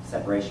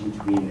separation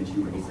between the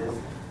two races.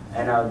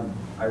 And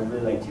I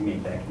really like to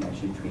make that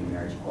connection between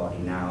marriage equality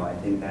now. I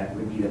think that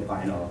would be that'd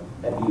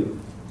be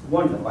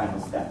one of the final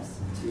steps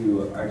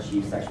to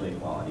achieve sexual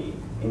equality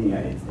in the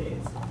United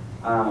States.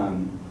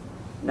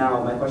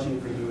 Now, my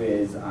question for you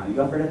is, you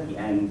offered at the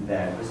end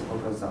that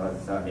reciprocal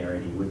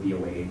solidarity would be a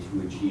way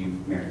to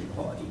achieve marriage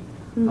equality.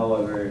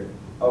 However,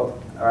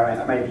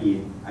 I might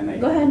be.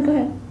 Go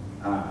ahead.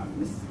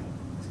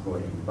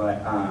 Misquoting,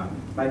 but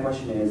my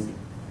question is,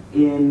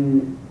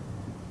 in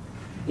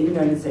the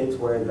United States,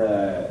 where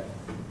the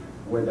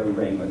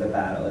ring or the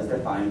battle is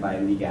defined by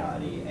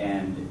legality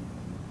and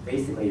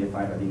basically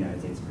defined by the United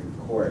States Supreme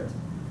Court,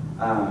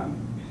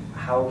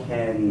 how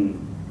can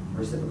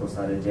reciprocal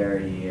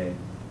solidarity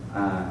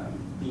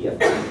be a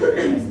factor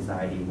in a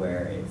society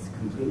where it's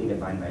completely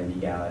defined by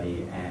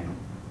legality, and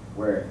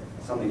where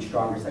something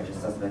stronger such as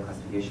suspect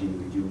classification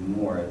would do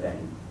more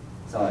than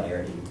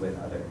solidarity with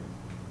other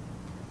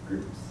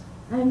groups?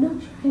 I'm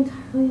not sure I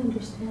entirely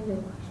understand the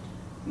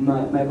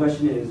question. My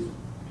question is,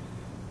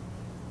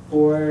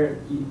 for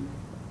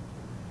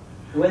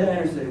the way that I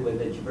understood it was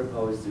that you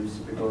proposed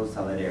reciprocal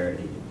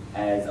solidarity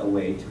as a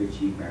way to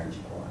achieve marriage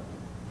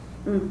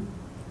equality.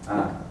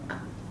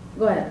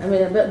 Go ahead. I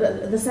mean,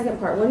 but the second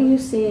part, what are you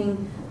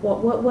seeing,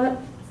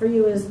 what for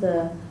you is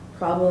the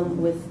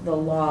problem with the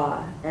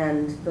law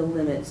and the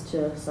limits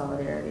to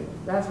solidarity?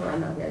 That's what I'm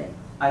not getting.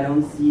 I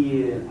don't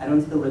see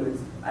the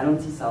limits. I don't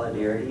see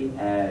solidarity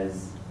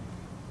as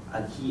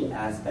a key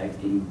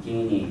aspect in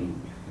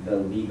gaining the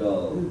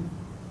legal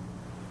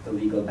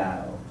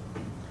battle.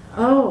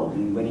 Oh.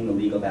 In winning the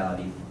legal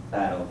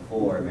battle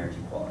for marriage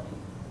equality.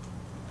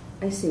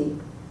 I see.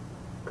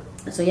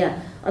 So yeah,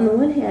 on the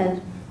one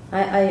hand,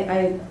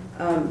 I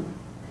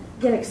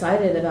get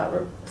excited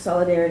about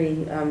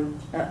solidarity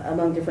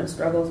among different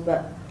struggles,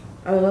 but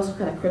I was also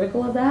kind of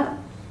critical of that.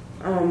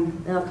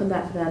 And I'll come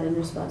back to that in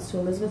response to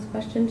Elizabeth's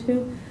question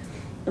too.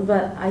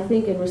 But I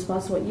think in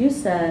response to what you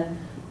said,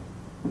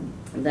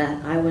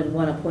 that I would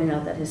want to point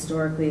out that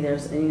historically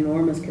there's an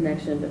enormous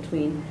connection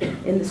between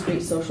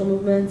in-the-street social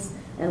movements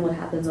and what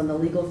happens on the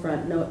legal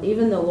front. No,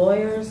 even the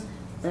lawyers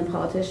and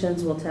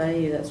politicians will tell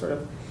you that sort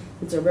of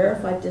it's a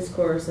rarefied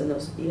discourse, and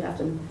those you have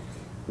to,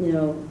 you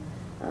know,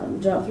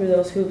 jump through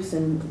those hoops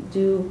and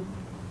do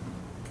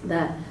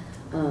that,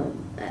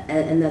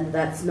 and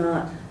that's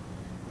not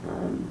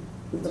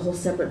the whole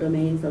separate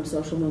domain from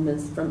social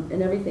movements,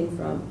 and everything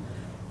from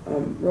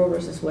Roe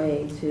versus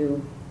Wade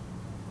to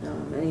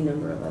any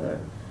number of other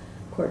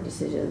court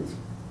decisions,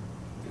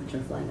 which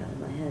are flying out of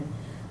my head,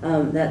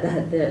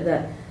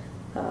 that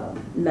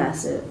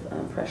massive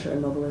pressure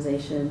and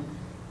mobilization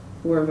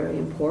were very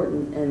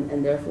important,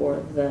 and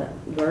therefore the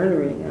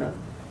garnering of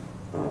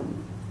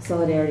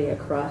solidarity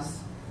across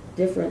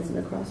difference and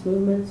across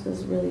movements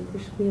was really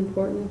crucially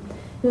important.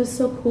 It was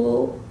so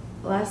cool.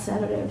 Last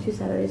Saturday or 2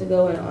 Saturdays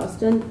ago in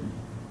Austin,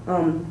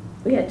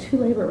 we had 2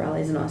 labor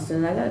rallies in Austin,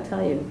 and I gotta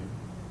tell you,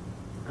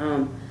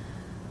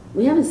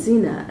 we haven't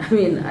seen that. I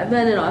mean, I've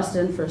been in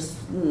Austin for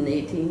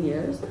 18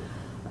 years.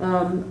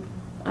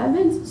 I've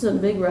been to some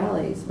big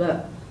rallies,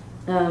 but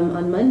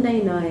on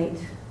Monday night,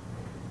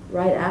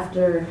 right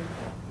after,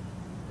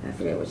 I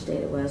forget which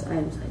date it was,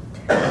 I'm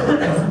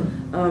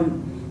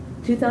terrible.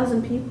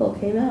 2,000 people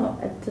came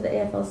out to the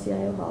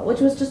AFL-CIO hall,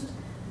 which was just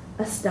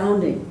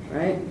astounding,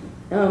 right?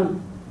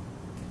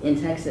 In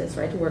Texas,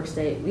 right to work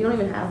state, we don't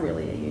even have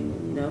really a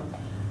union, you know,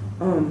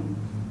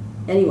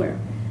 anywhere.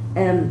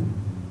 And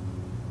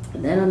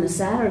then on the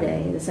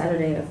Saturday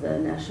of the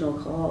national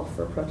call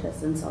for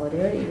protest and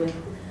solidarity with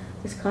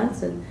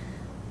Wisconsin,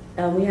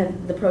 we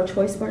had the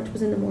pro-choice march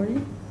was in the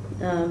morning,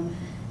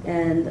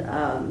 and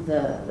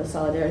the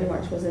solidarity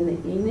march was in the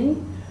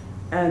evening.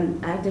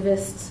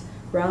 Activists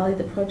rallied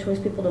the pro-choice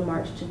people to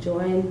march to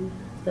join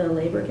the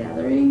labor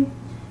gathering,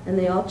 and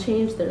they all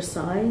changed their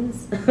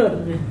signs.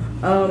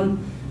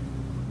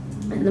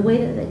 And the way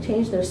that they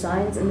changed their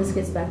signs, and this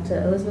gets back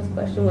to Elizabeth's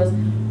question, was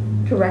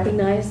to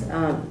recognize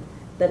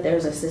that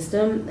there's a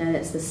system, and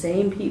it's the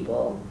same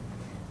people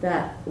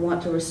that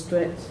want to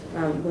restrict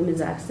women's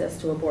access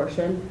to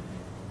abortion,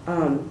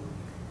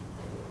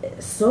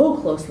 so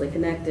closely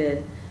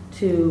connected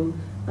to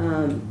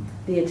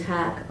the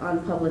attack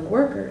on public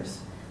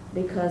workers,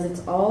 because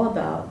it's all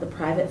about the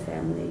private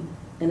family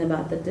and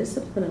about the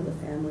discipline of the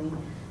family,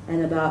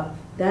 and about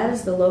that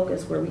is the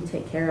locus where we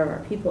take care of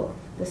our people.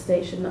 The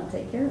state should not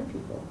take care of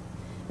people.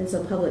 And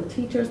so public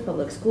teachers,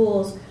 public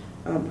schools,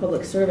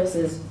 public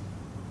services,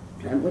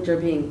 which are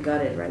being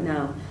gutted right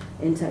now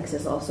in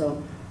Texas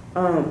also,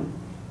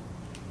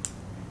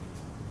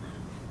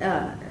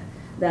 that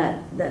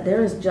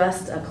there is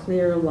just a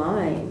clear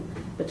line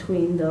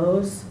between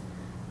those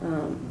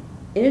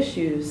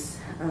issues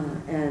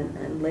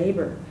and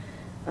labor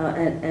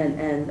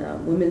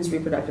and women's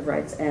reproductive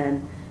rights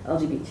and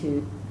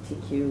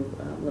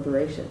LGBTQ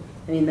liberation.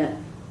 I mean, that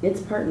it's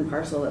part and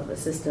parcel of the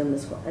system,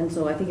 and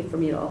so I think for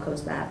me it all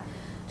comes back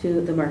to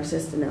the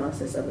Marxist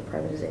analysis of the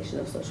privatization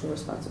of social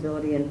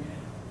responsibility, and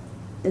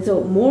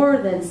so more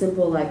than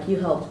simple like you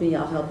helped me,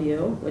 I'll help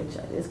you, which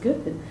is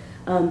good,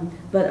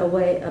 but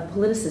a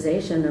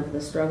politicization of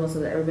the struggle so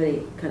that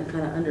everybody kind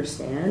of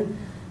understand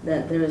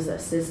that there is a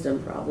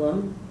system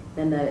problem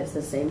and that it's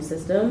the same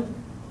system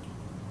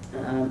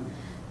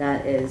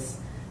that is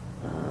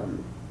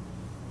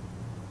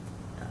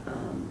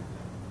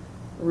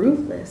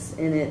ruthless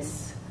in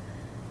its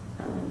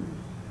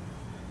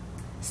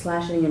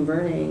slashing and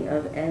burning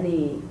of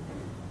any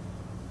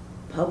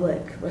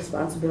public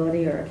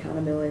responsibility or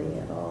accountability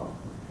at all.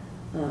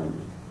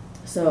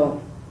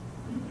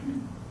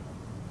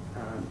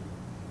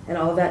 And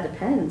all of that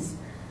depends,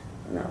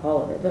 not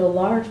all of it, but a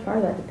large part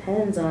of that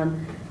depends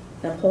on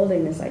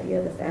upholding this idea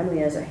of the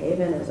family as a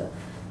haven, as a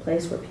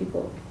place where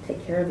people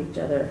take care of each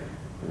other.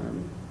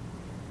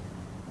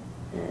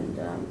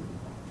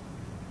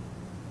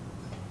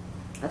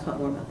 I'll talk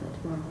more about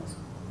that tomorrow also.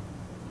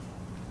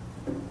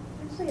 I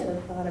actually had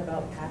a thought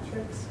about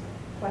Patrick's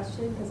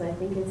question, because I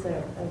think it's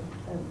a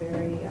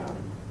very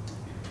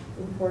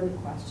important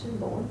question.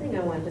 But one thing I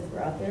wanted to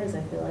throw out there is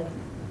I feel like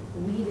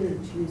we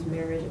didn't choose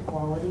marriage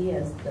equality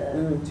as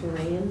the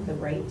terrain, the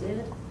right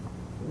did.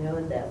 You know,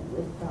 and that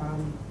with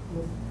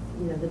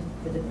you know,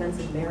 the Defense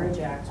of Marriage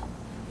Act,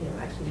 you know,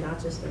 actually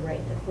not just the right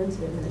in the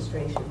Clinton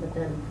administration, but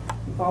then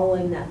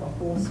following that, the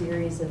whole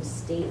series of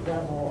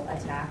state-level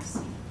attacks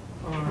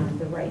on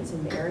the right to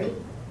marry,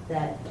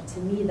 that to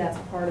me that's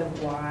part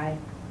of why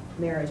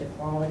marriage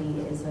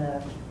equality is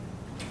I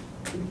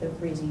think the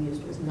phrase you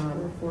used was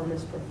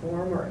non-reformist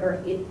reform,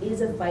 or it is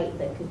a fight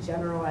that could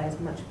generalize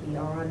much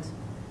beyond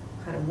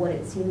kind of what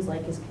it seems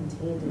like is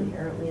contained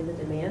inherently in the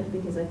demand,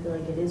 because I feel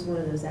like it is one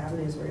of those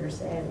avenues where you're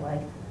saying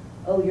like,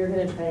 oh, you're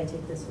going to try to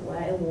take this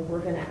away, well, we're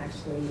going to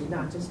actually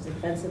not just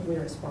defensively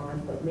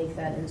respond, but make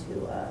that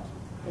into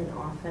an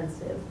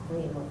offensive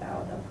claim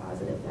about a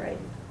positive right.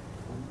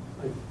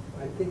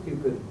 I think you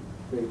could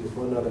make just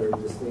one other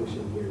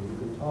distinction here. You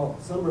can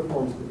talk, some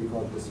reforms could be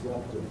called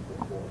disruptive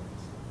reforms.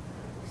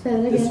 Say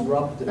that again.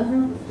 Disruptive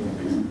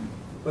reforms.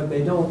 But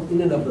they don't,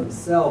 in and of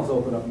themselves,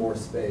 open up more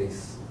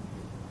space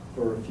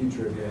for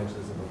future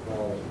advances of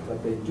equality.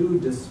 But they do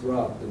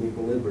disrupt an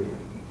equilibrium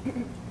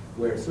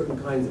where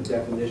certain kinds of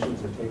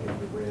definitions are taken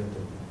for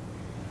granted.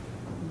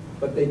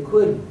 But they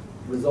could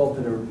result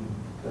in a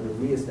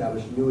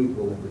reestablished new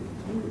equilibrium,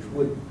 which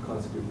would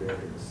constitute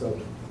barriers. So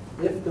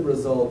if the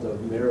result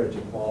of marriage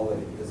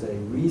equality is a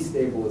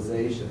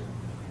restabilization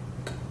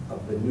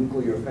of the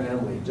nuclear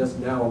family, just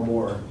now a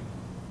more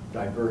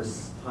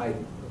diverse type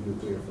of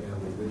nuclear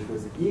family, which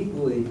was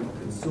equally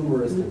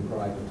consumerist and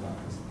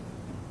privatized,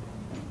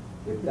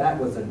 if that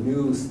was a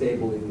new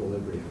stable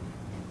equilibrium,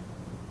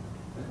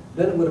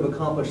 then it would have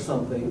accomplished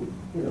something.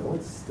 You know,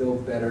 it's still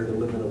better to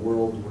live in a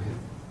world with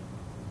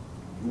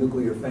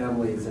nuclear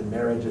families and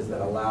marriages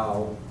that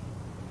allow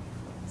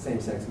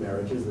same-sex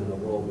marriages than a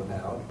world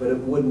without, but it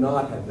would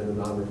not have been a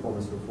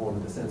non-reformist reform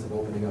in the sense of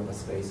opening up a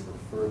space for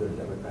further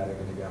democratic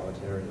and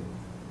egalitarian.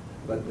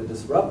 But the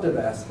disruptive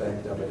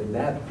aspect of it, in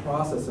that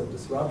process of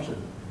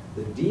disruption,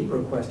 the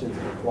deeper questions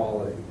of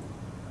equality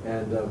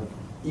and of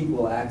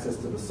equal access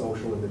to the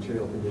social and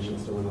material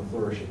conditions to live a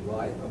flourishing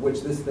life, of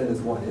which this then is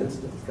one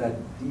instance, that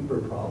deeper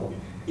problem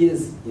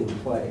is in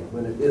play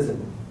when it isn't,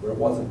 where it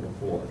wasn't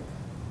before.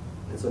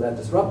 And so that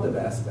disruptive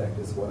aspect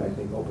is what I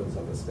think opens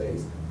up a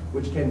space,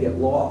 which can get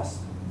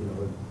lost, you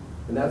know,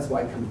 and that's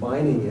why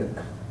combining it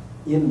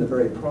in the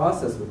very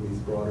process with these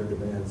broader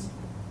demands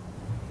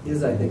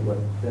is, I think, what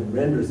then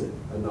renders it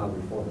a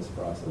non-reformist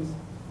process.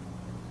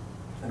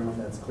 I don't know if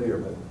that's clear,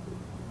 but...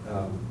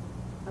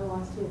 I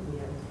lost you at the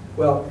end.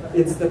 Well,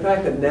 it's the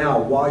fact that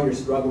now, while you're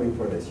struggling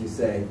for this, you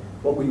say,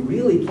 what we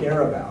really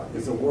care about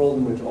is a world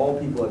in which all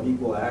people have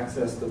equal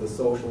access to the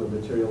social and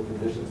material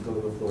conditions to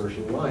live a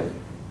flourishing life.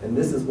 And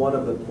this is one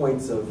of the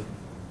points of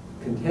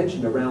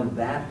contention around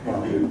that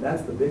problem.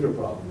 That's the bigger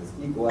problem, is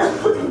equal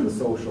access to the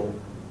social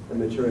and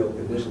material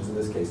conditions, in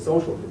this case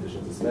social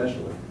conditions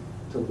especially,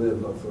 to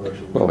live a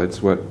flourishing life. Well,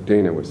 it's what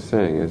Dana was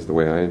saying, is the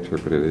way I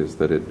interpret it, is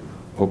that it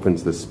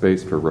opens the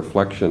space for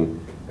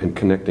reflection and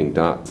connecting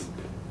dots,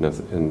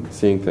 and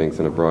seeing things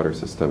in a broader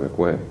systemic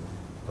way.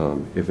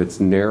 If it's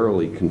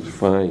narrowly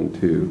confined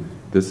to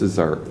this is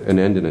an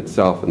end in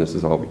itself and this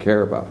is all we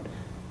care about,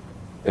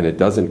 and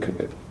it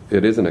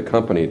isn't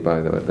accompanied by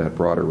that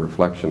broader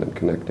reflection and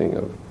connecting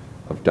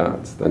of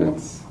dots, then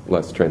it's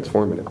less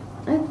transformative.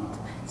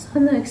 It's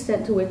on the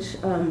extent to which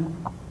the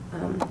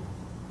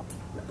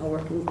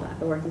working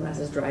class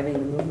is driving the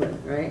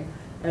movement, right?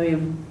 I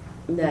mean,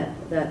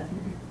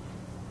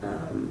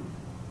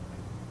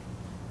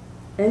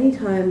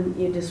 anytime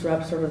you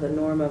disrupt sort of the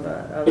norm of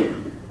a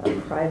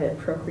private,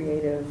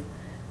 procreative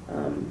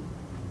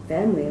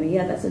family, I mean,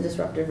 yeah, that's a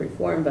disruptive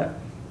reform, but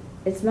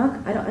it's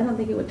not. I don't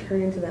think it would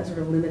turn into that sort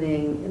of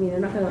limiting. I mean, they're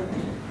not going to.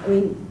 I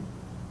mean,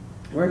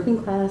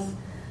 working class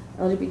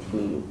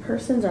LGBT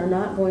persons are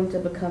not going to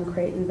become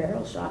crate and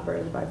barrel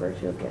shoppers by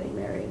virtue of getting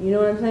married. You know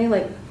what I'm saying?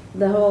 Like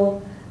the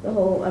whole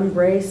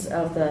embrace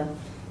of the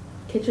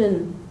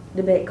kitchen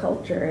debate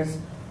culture is.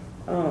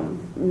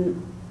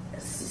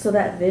 So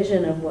that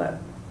vision of what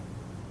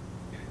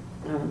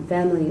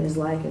family is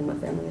like and what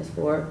family is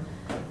for,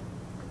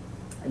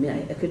 I mean,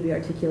 it could be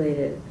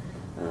articulated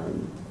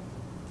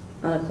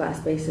on a class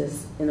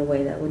basis in a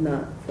way that would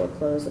not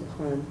foreclose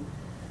upon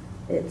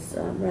its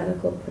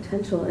radical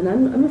potential. And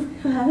I'm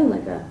afraid I'm having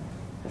like a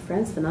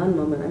Frantz Fanon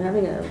moment. I'm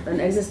having an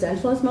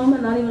existentialist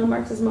moment, not even a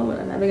Marxist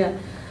moment. I'm having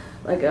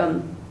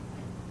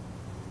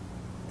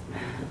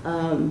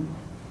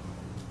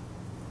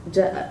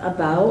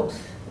about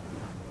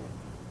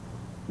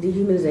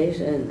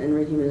dehumanization and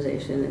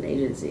rehumanization and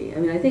agency. I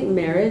mean, I think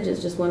marriage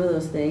is just one of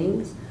those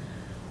things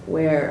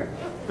where,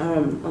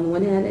 on the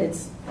one hand,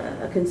 it's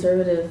a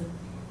conservative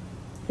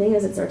thing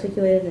as it's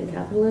articulated in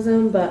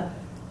capitalism, but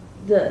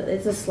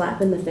it's a slap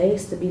in the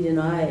face to be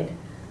denied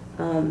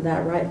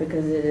that right,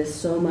 because it is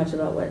so much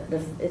about what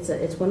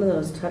it's one of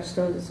those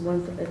touchstones.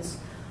 It's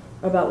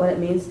about what it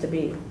means to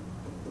be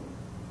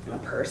a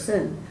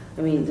person.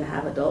 I mean, to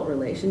have adult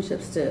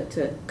relationships,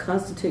 to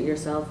constitute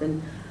yourself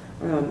in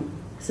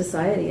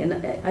society. And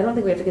I don't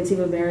think we have to conceive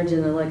of marriage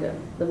in the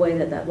way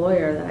that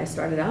lawyer that I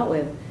started out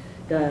with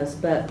does,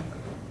 but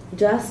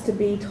just to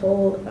be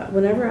told,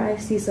 whenever I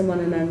see someone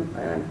and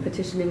I'm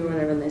petitioning or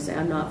whatever, and they say,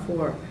 I'm not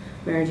for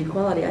marriage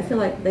equality, I feel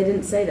like they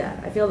didn't say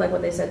that. I feel like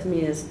what they said to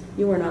me is,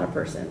 you are not a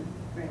person.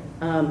 Right.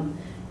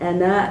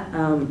 And that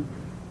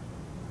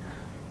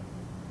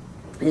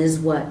is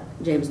what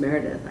James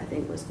Meredith, I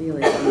think, was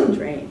feeling on the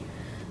train.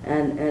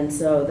 And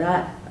so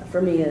that,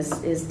 for me,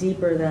 is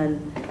deeper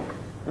than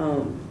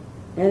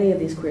any of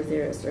these queer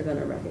theorists are going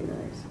to recognize.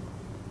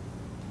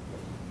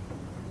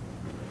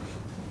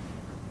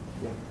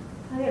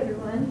 Hi,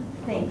 everyone.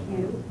 Thank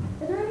you.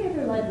 Are there any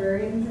other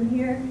librarians in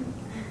here?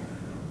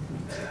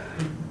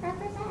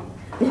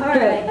 All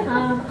right.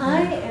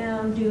 I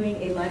am doing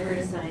a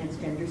library science,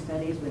 gender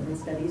studies,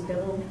 women's studies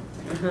double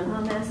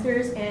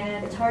masters,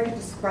 and it's hard to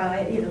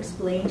describe,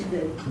 explain to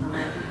the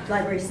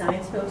library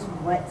science folks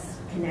what's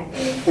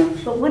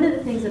connected. But one of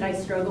the things that I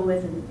struggle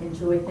with and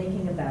enjoy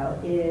thinking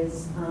about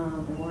is,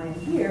 and why I'm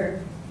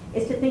here,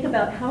 is to think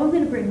about how I'm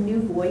going to bring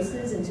new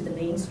voices into the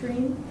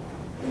mainstream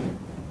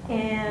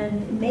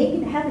and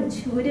have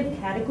intuitive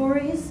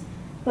categories,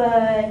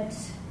 but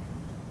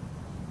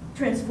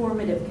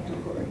transformative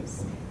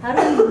categories. How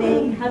do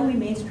we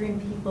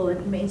mainstream people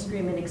and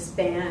mainstream and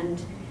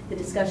expand the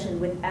discussion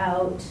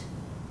without,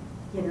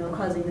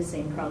 causing the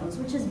same problems,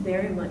 which is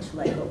very much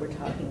like what we're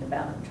talking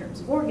about in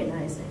terms of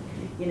organizing.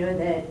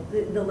 That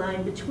the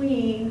line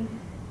between,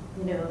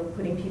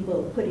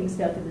 putting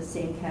stuff in the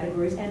same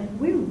categories, and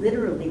we're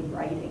literally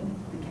writing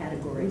the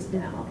categories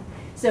down.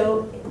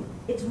 So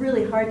it's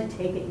really hard to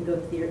take it and go,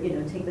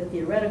 take the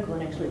theoretical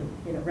and actually,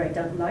 write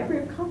down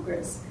Library of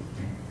Congress.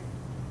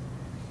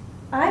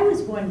 I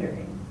was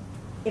wondering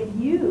if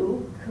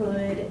you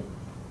could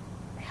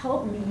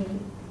help me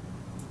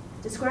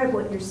describe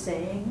what you're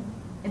saying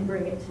and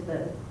bring it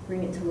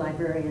to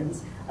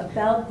librarians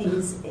about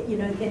these,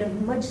 in a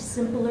much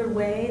simpler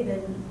way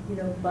than,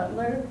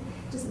 Butler.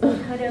 Just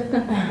kind of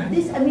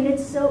this. I mean,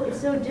 it's so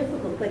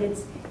difficult, but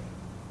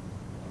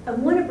I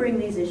want to bring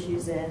these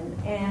issues in,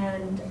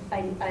 and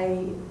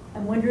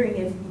I'm wondering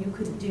if you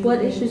could do.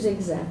 What issues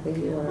exactly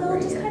do you want to bring in?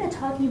 Well, just kind of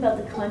talking about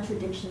the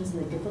contradictions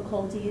and the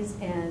difficulties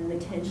and the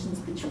tensions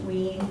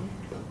between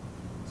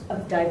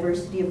of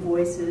diversity of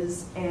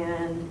voices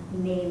and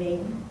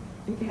naming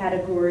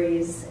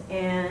categories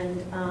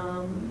and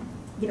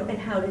and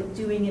how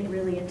doing it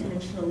really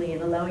intentionally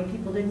and allowing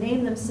people to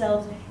name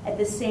themselves at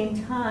the same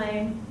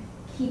time,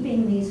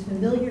 keeping these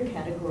familiar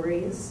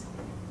categories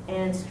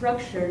and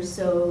structures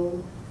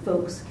so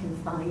folks can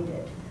find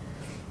it.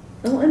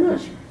 Oh, I'm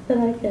not sure that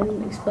I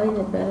can explain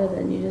it better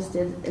than you just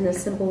did in a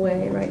simple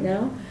way right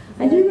now.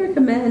 I do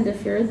recommend,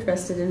 if you're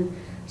interested in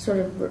sort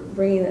of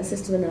bringing that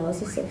system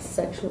analysis of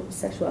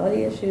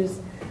sexuality issues,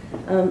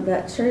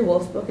 that Sherry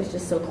Wolf's book is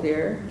just so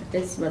clear.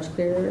 It's much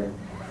clearer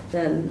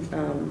than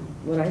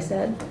what I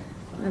said.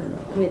 I don't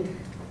know. I mean,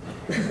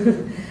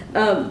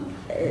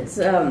 it's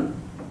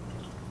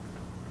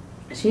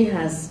she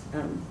has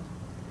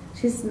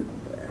she's I'm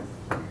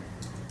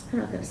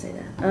not going to say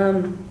that.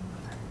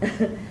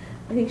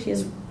 I think she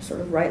is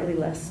sort of rightly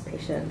less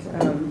patient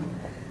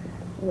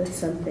with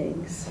some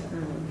things.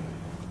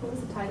 What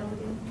was the title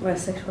again? Well,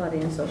 Sexuality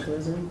and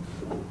Socialism.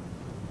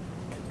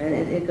 And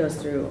it goes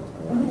through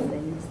a lot of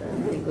things that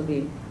I think would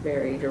be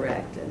very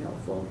direct and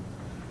helpful.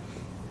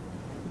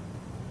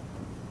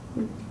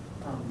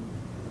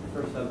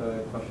 First, I have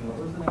a question. What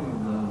was the name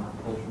of the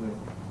Bolshevik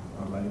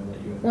writer that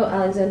you had? Oh,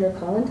 Alexander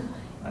Kollontai.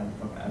 I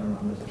don't know.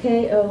 I'm just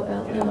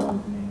K-O-L-L.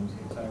 names.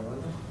 Sorry, what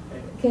was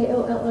it?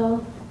 K-O-L-L.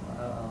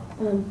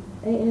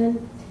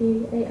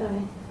 A-N-T-A-I.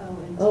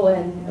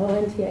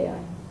 O-N-T-A-I.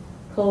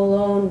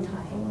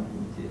 Kollontai.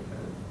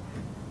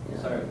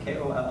 Sorry,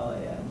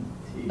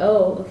 K-O-L-L-A-N-T.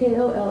 Oh,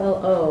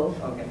 K-O-L-L-O.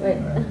 Okay,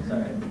 Right.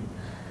 sorry.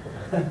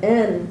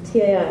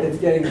 N-T-A-I.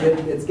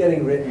 It's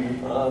getting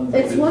written on.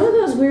 It's one of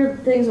those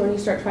weird things when you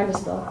start trying to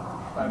spell.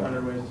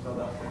 500 ways to spell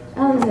that.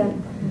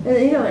 Alexander.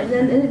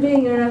 And it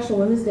being International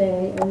Women's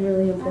Day, and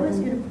really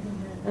important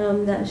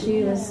that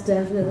she was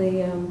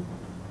definitely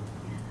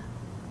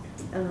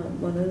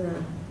one of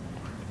the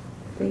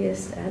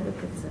biggest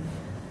advocates of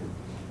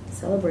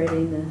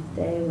celebrating the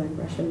day when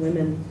Russian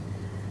women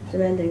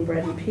demanding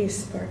bread and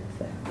peace sparked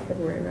the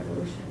February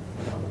Revolution.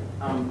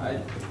 I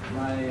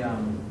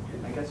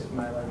guess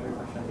my larger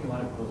question, I think a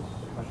lot of those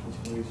questions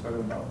can be sort of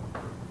about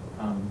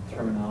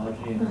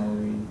terminology and how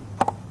we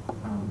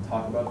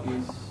talk about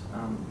these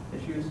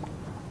issues.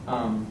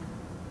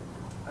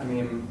 I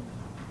mean,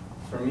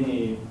 for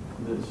me,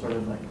 the sort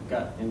of like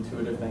gut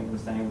intuitive thing and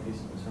staying with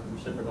these sort of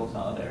reciprocal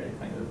solidarity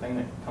thing, the thing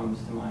that comes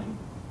to mind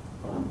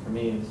for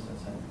me is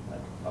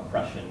like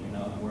oppression,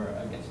 and we're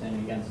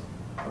standing against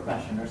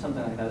oppression or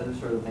something like that. Those are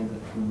sort of things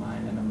that come to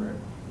mind. I remember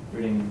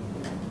reading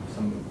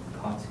some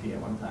Kautsky at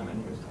one time,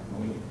 and he was talking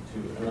about we need to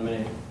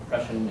eliminate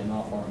oppression in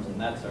all forms, and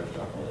that's our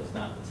struggle. It's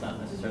not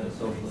necessarily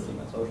socialism.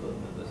 That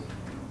socialism is this,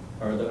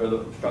 or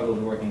the struggle of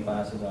the working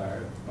classes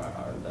are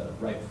the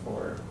right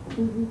for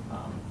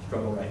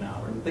struggle right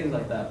now, or things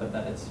like that. But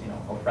that it's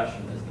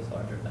oppression is this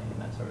larger thing,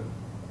 and that sort of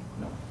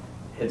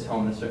hits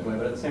home in a certain way.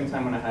 But at the same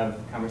time, when I have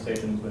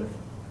conversations with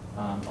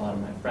a lot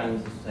of my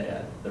friends, say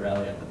at the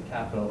rally up at the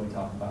Capitol, we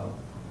talk about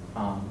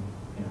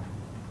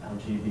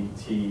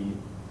LGBTQ,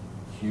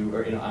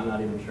 or I'm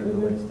not even sure the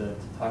ways to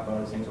talk about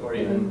those things, or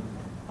even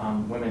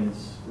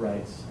women's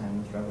rights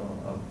and the struggle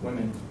of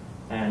women.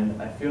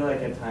 And I feel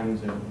like at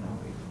times, we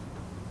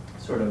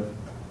sort of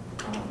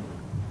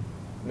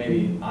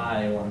maybe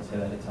I want to say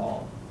that it's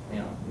all,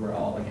 we're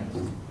all against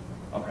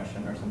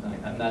oppression or something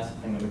like that, and that's the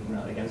thing that we can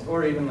rally against.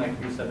 Or even like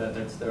you said, that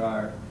there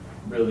are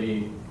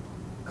really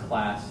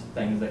class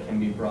things that can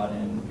be brought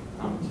in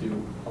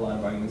to a lot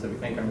of arguments that we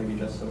think are maybe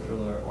just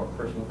social or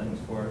personal things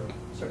for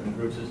certain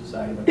groups of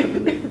society, but they're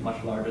really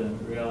much larger than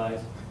we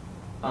realize.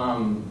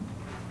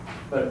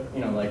 But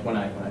like when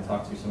I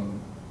talk to some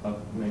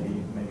of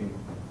maybe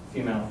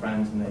female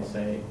friends, and they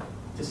say,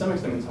 to some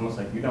extent, it's almost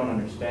like you don't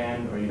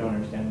understand, or you don't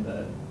understand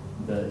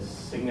the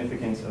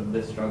significance of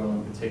this struggle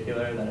in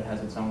particular, that it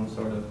has its own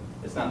sort of,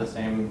 it's not the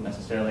same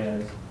necessarily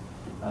as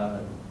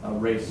a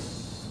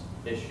race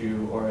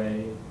issue or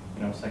a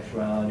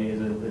sexuality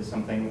is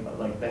something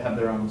like they have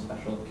their own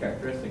special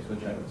characteristics,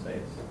 which I would say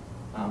is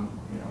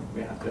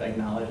we have to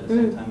acknowledge at the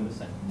same time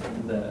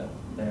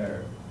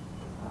their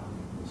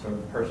sort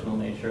of personal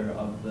nature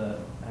of the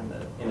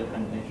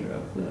independent nature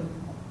of the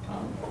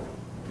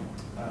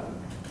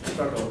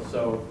struggle.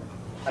 So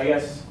I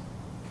guess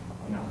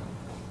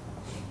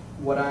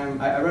what I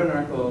read an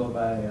article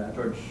by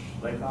George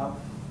Lakoff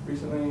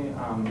recently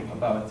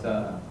about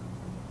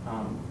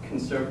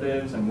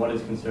conservatives and what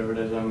is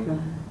conservatism,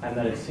 and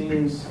that it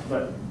seems,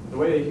 but the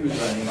way that he was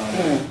writing about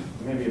it,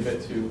 maybe a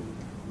bit too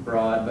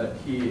broad, but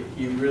he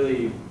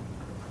really,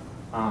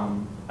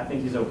 I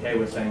think he's okay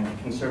with saying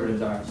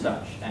conservatives are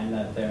such, and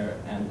that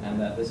and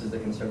that this is the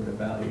conservative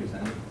values,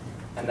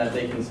 and that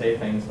they can say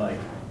things like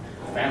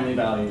family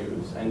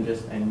values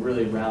and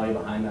really rally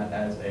behind that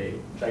as a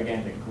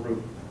gigantic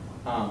group.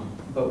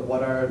 But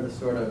what are the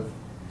sort of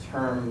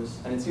terms?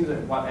 And it seems that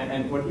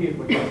and what he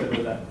said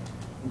was that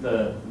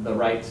the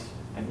right,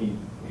 and he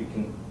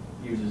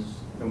uses,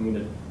 I don't mean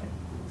to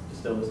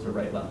distill this to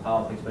right-left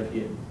politics, but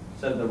he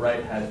said the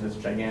right has this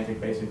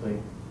gigantic, basically,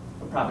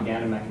 a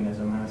propaganda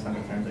mechanism, and that's not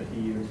the terms that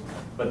he used,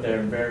 but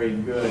they're very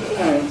good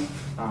at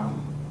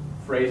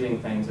phrasing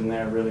things, and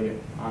they're really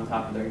on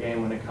top of their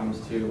game when it comes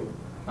to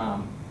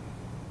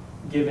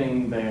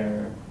giving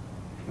their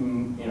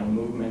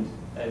movement,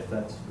 if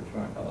that's what you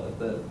want to call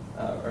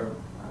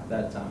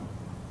it,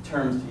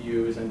 terms to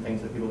use and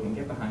things that people can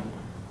get behind.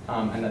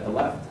 And that the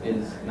left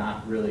is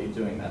not really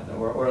doing that,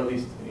 or at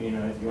least,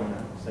 if you want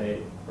to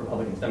say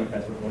Republicans,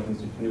 Democrats, Republicans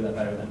can do that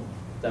better than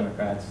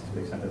Democrats to the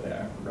extent that they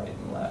are right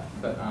and left.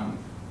 But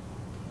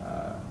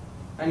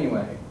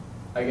anyway,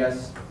 I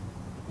guess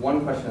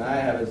one question I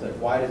have is that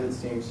why does it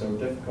seem so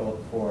difficult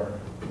for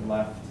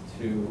left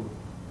to,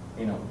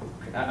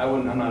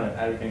 I'm not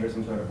advocating for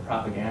some sort of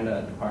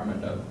propaganda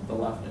department of the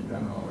left in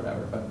general or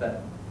whatever, but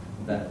that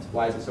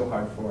why is it so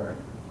hard for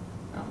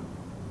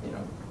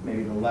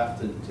maybe the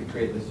left to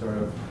create this sort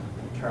of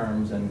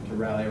terms and to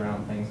rally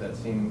around things that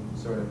seem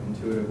sort of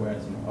intuitive,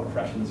 whereas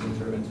oppression seems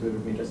sort of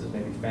intuitive to me, just as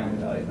maybe family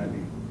values might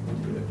be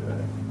intuitive to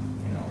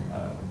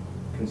a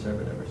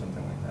conservative or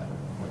something like that.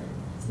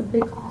 It's a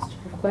big cluster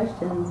of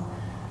questions.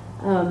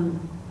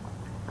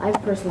 I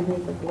personally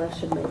think that the left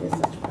should make as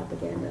much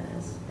propaganda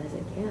as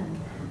it can.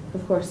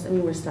 Of course,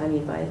 we're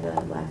stymied by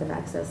the lack of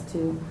access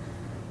to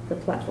the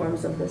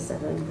platforms of the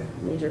 7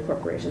 major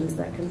corporations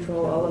that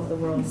control all of the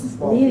world's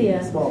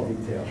media. Small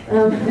detail.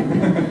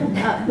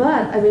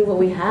 But, what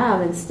we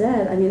have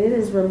instead, it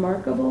is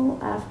remarkable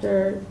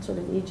after sort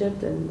of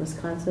Egypt and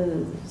Wisconsin,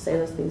 and say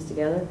those things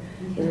together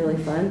is really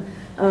fun,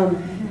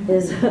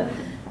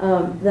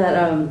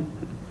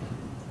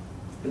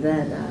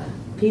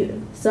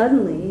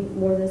 suddenly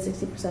more than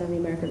 60% of the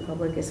American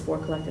public is for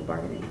collective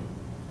bargaining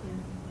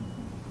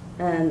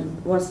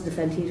and wants to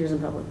defend teachers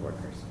and public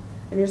workers.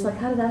 And you're just like,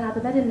 how did that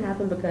happen? That didn't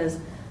happen because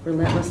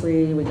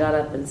relentlessly we got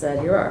up and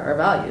said, here are our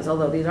values,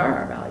 although these are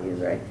our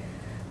values, right?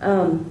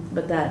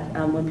 But that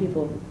when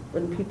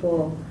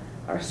people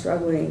are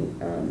struggling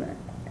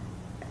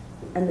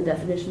and the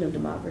definition of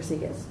democracy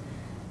gets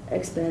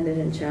expanded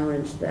and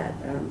challenged,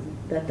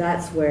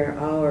 that's where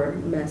our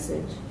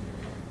message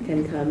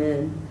can come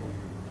in.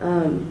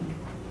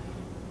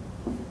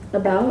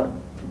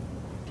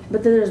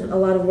 But then there's a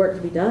lot of work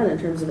to be done in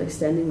terms of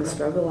extending the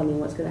struggle.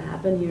 What's going to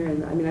happen here?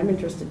 And I'm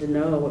interested to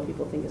know what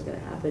people think is going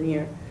to happen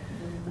here.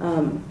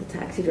 The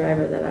taxi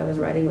driver that I was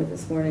riding with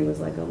this morning was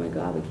like, oh my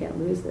God, we can't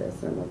lose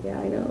this. And I'm like, yeah,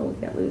 I know, we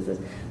can't lose this.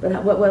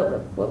 But what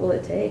will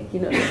it take,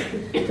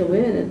 to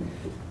win? And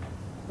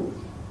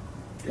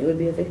it would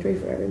be a victory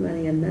for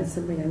everybody, and that's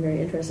something I'm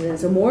very interested in.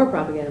 So more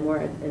propaganda, more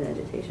in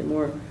agitation,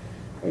 more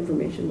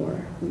information,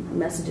 more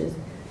messages.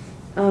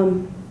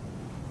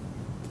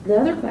 The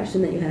other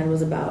question that you had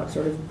was about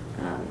sort of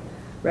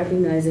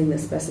recognizing the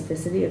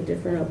specificity of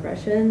different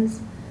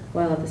oppressions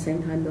while at the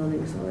same time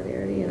building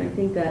solidarity. And I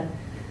think that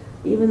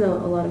even though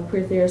a lot of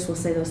queer theorists will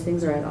say those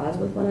things are at odds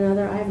with one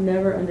another, I've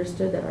never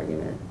understood that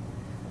argument.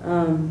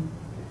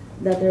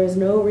 That there is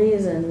no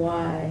reason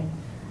why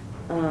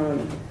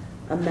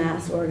a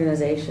mass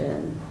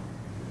organization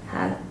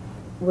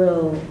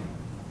will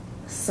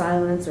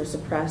silence or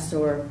suppress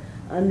or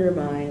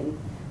undermine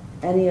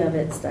any of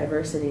its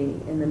diversity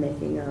in the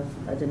making of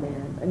a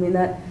demand.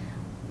 That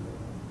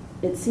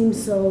it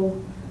seems so.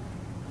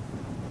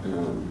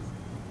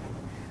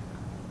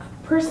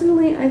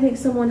 Personally, I think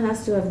someone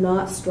has to have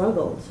not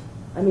struggled.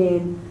 Have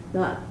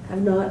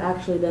not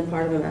actually been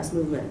part of a mass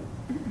movement,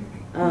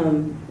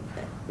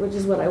 which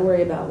is what I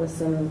worry about with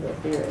some of the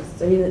theorists.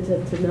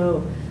 To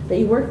know that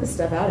you work this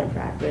stuff out in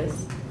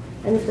practice,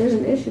 and if there's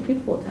an issue,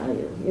 people will tell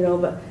you.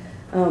 But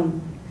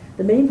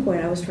the main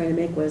point I was trying to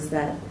make was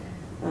that.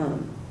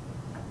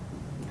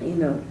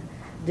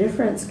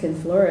 Difference can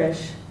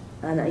flourish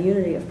and a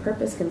unity of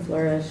purpose can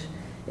flourish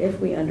if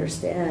we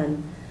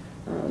understand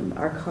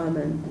our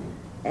common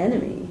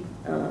enemy,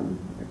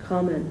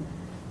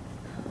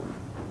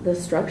 the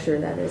structure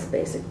that is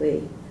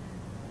basically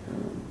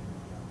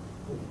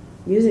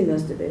using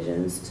those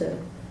divisions to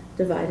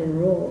divide and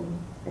rule.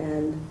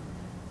 And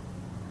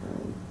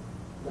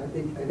I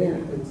think you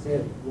can say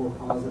it more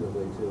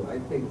positively too. I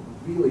think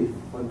really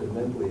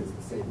fundamentally it's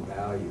the same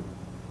value.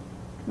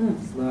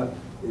 It's not.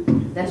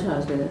 That's what I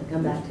was going to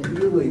come back to.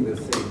 Really the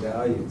same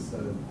values.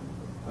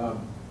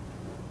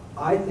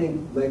 I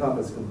think Lakoff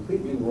is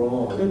completely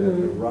wrong that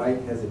the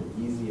right has an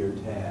easier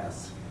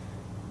task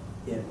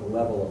at the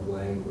level of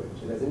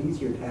language. It has an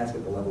easier task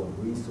at the level of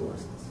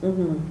resources.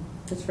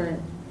 That's right.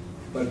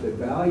 But the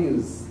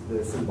values,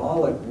 the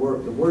symbolic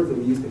work, the words that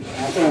we use to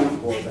capture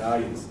core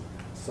values,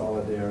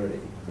 solidarity,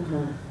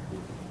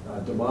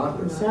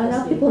 democracy. So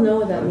now people know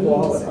what that means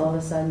Equality. all of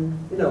a sudden.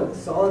 You know,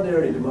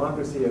 solidarity,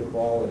 democracy,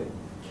 equality,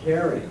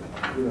 caring,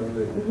 you know,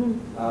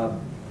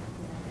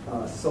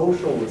 the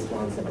social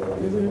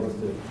responsibility as opposed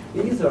to,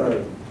 these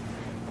are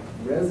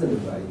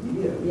resonant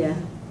ideas. Yeah.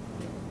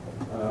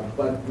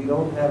 But we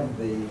don't have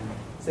the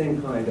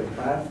same kind of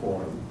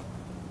platform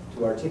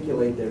to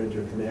articulate their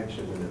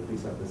interconnection and their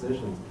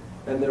presuppositions.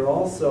 And they're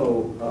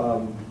also,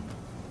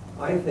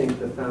 I think,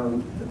 the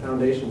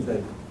foundations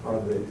that are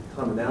the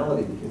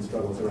commonality between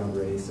struggles around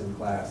race and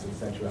class and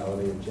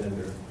sexuality and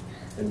gender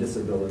and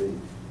disability.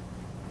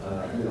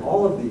 I mean,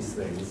 all of these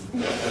things,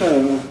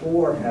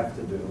 four have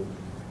to do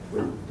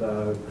with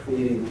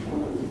creating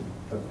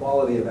a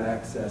quality of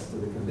access to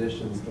the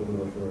conditions to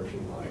live a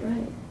flourishing life.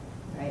 Right.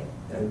 Right.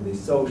 And the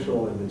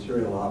social and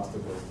material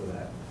obstacles to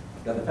that.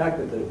 Now, the fact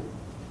that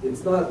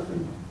it's not,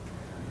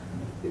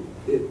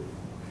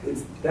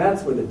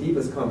 that's where the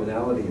deepest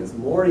commonality is,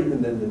 more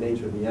even than the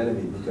nature of the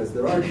enemy, because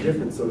there are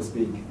different, so to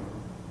speak,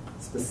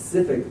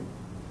 specific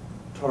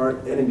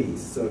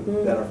enemies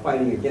that are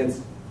fighting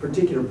against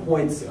particular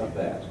points of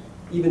that.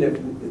 Even if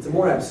it's a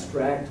more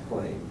abstract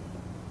claim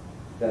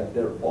that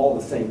they're all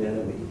the same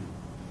enemy.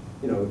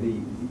 You know, the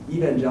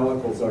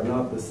evangelicals are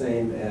not the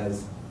same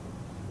as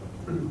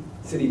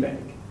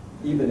Citibank,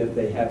 even if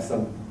they have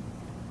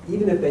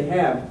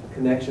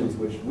connections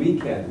which we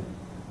can,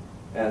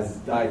 as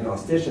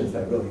diagnosticians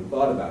that really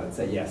thought about it,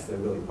 say yes, they're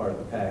really part of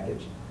the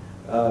package.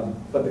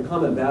 But the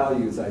common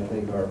values, I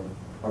think, are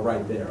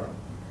right there.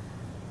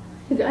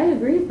 I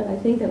agree, but I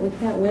think that we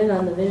can't win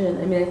on the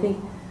vision. I mean, I think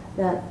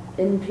that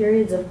in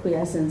periods of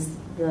quiescence,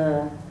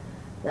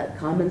 that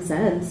common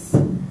sense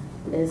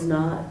is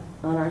not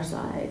on our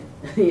side,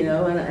 you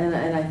know,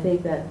 and I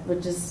think that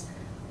would just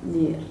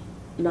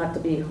not to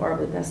be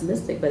horribly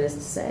pessimistic, but is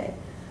to say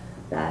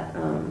that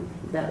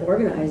that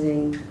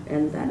organizing,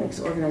 and that makes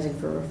organizing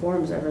for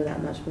reforms ever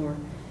that much more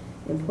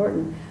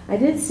important. I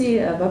did see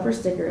a bumper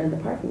sticker in the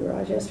parking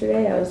garage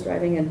yesterday. I was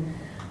driving and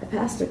I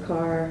passed a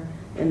car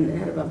and it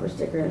had a bumper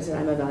sticker and it said,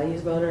 "I'm a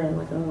values voter," and I'm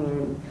like,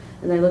 oh,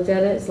 and I looked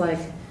at it, it's like,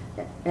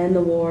 end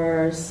the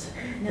wars,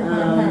 you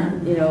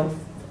know,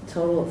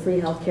 total free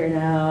healthcare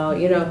now,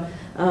 you know,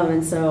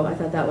 and so I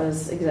thought that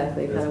was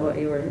exactly kind of what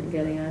you were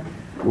getting at.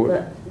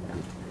 But,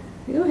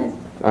 go ahead.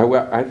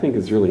 What I think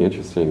is really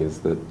interesting is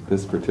that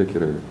this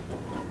particular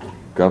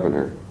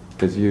governor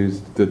has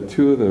used, the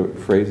two of the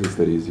phrases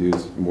that he's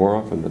used more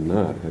often than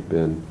not have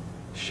been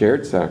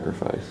shared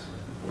sacrifice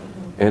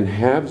and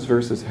haves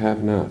versus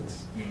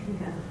have-nots.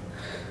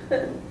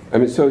 I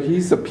mean, so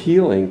he's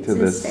appealing to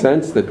the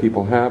sense that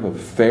people have of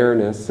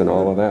fairness and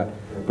all of that,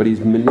 but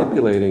he's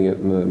manipulating it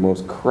in the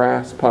most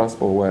crass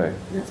possible way.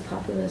 That's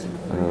populism.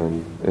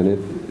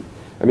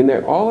 I mean,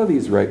 all of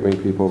these right-wing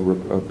people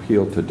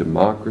appeal to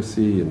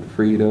democracy and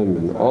freedom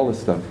and all this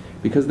stuff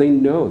because they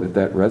know that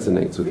that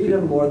resonates with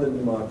Freedom people. more than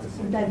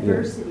democracy. And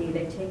diversity,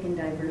 they've taken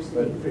diversity.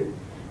 But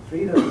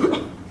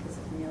freedom,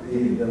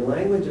 the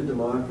language of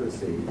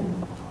democracy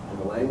and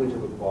the language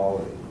of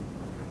equality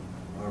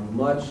are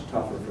much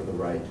tougher for the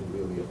right to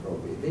really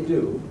appropriate. They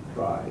do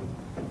try,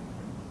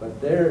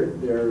 but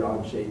they're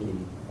on shaky.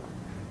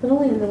 But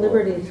only on the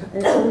liberty,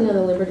 it's only on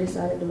the liberty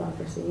side of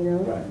democracy, you know?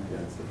 Right, yeah,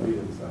 it's the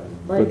freedom side.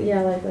 Like,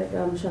 yeah, like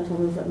Chantal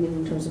Mouffe, I mean,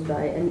 in terms of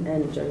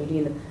and Joe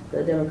Udine,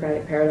 the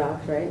democratic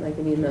paradox, right? Like,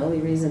 I mean, the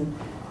only reason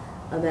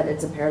that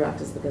it's a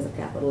paradox is because of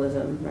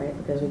capitalism, right?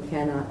 Because we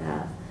cannot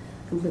have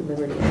complete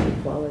liberty and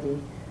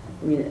equality.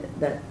 I mean,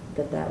 that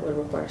would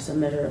require some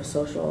measure of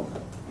social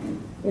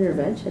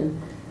intervention.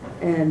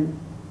 And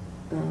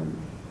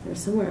there's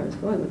somewhere I was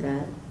going with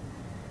that.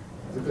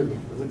 It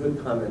was a good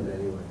comment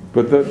anyway.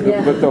 But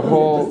the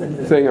whole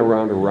thing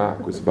around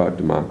Iraq was about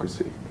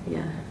democracy.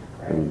 Yeah.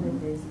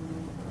 And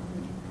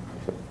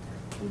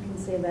You can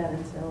say that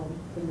until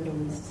the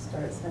Middle East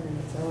starts having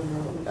its own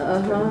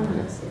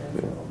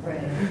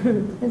Right.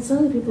 And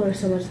suddenly people are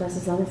so much less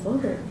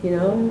Islamophobic, you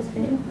know? I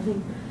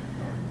mean,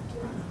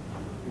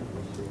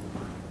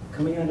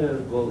 Coming out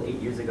of, 8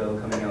 years ago,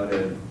 coming out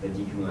of the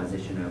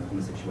decriminalization of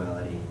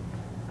homosexuality,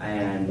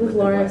 and with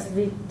Lawrence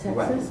v. Texas?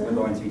 Right, with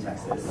Lawrence v.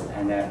 Texas,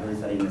 and that really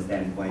studying the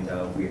standpoint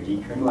of we are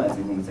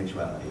decriminalizing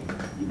homosexuality.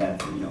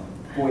 That's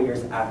 4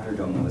 years after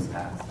DOMA was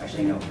passed.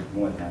 Actually, no,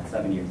 more than that,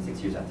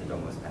 6 years after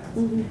DOMA was passed.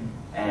 Mm-hmm.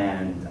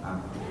 And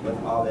with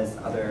all this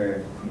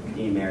other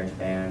gay marriage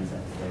bans,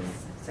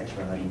 this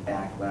sexuality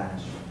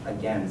backlash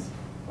against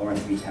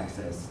Lawrence v.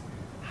 Texas,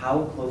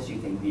 how close do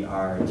you think we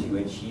are to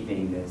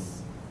achieving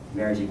this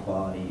marriage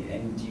equality?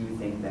 And do you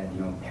think that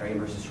Perry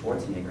versus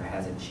Schwarzenegger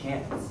has a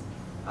chance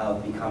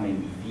of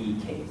becoming the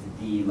case,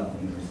 the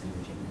Loving versus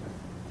Virginia?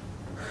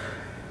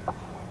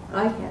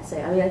 I can't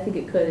say. I mean, I think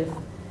it could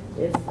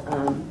if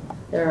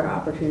there are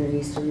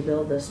opportunities to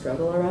rebuild the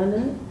struggle around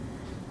it.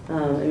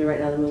 I mean, right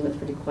now the movement's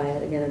pretty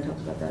quiet. Again, I'll talk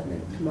about that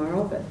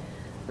tomorrow. But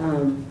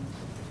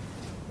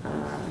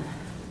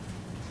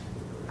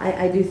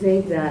I do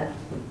think that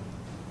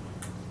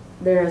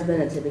there has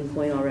been a tipping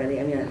point already.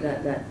 I mean,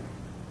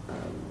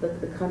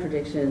 the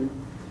contradiction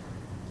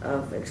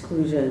of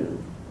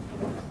exclusion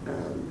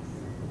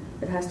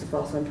it has to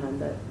fall sometime,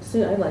 but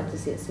soon, I'd like to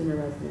see it sooner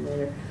rather than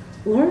later.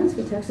 Lawrence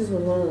v. Texas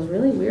was one of those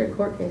really weird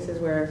court cases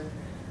where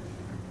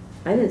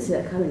I didn't see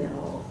that coming at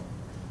all.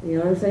 You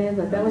know what I'm saying?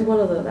 Like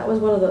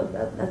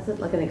that's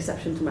like an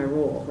exception to my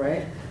rule,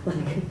 right? Like,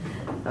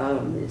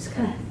 it just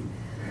kind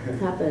of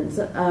happens.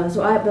 But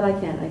I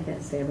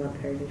can't say about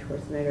Perry v.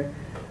 Schwarzenegger.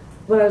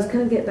 What I was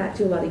kind of getting back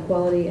to about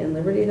equality and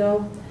liberty,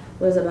 though,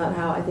 was about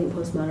how I think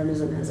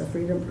postmodernism has a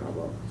freedom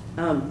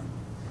problem.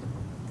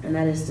 And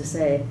that is to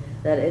say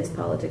that its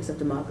politics of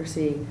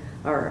democracy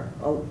are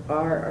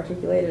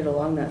articulated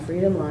along that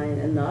freedom line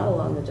and not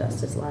along the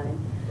justice line.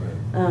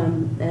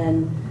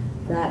 And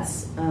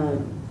that's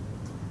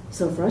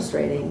so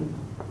frustrating.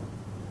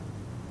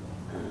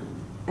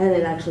 And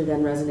it actually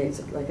then resonates,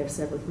 like I've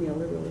said, with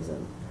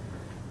neoliberalism.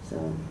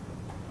 So.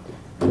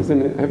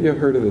 Have you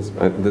heard of this?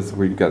 This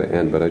we've got to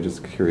end, but I'm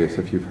just curious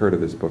if you've heard of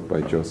this book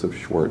by Joseph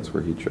Schwartz,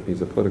 where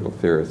he's a political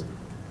theorist.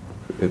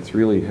 It's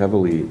really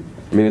heavily.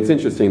 I mean, it's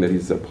interesting that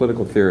he's a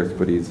political theorist,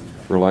 but he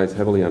relies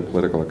heavily on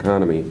political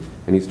economy,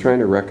 and he's trying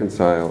to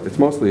reconcile. It's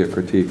mostly a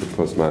critique of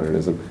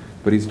postmodernism,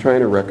 but he's trying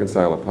to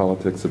reconcile a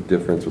politics of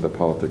difference with a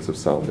politics of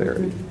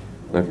solidarity.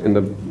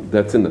 And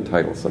that's in the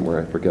title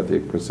somewhere. I forget the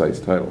precise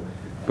title,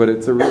 but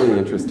it's a really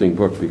interesting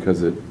book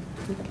because it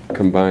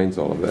combines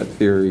all of that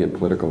theory and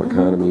political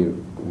economy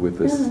with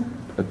this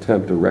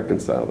attempt to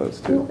reconcile those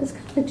two. Well, it's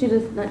kind of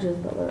like not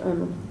Judith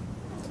Butler,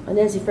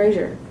 Nancy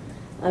Fraser.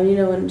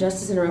 In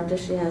Justice Interrupted,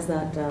 she has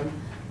that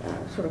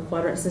sort of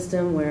quadrant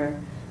system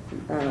where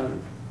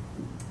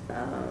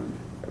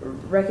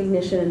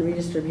recognition and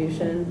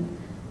redistribution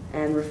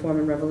and reform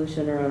and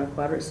revolution are on a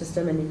quadrant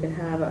system, and you can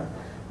have a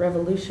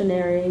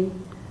revolutionary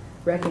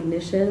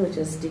recognition, which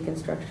is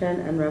deconstruction,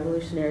 and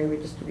revolutionary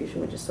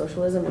redistribution, which is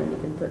socialism, and you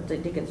can put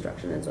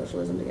deconstruction and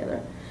socialism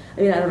together.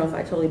 I mean, I don't know if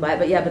I totally buy it,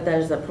 but yeah, but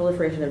there's the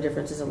proliferation of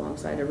differences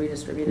alongside a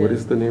redistributed. What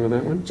is the name of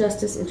that one?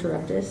 Justice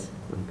Interrupted. Okay.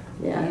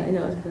 Yeah, I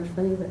know, it's kind of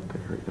funny, but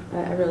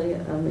I really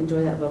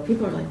enjoy that book.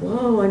 People are like,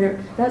 whoa,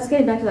 that's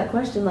getting back to that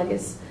question, like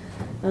it's,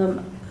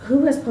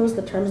 who has posed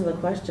the terms of the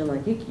question?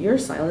 Like, you're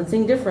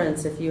silencing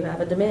difference if you have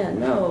a demand.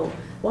 No.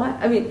 Why?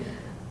 I mean,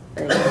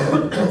 that's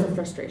a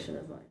frustration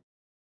of mine.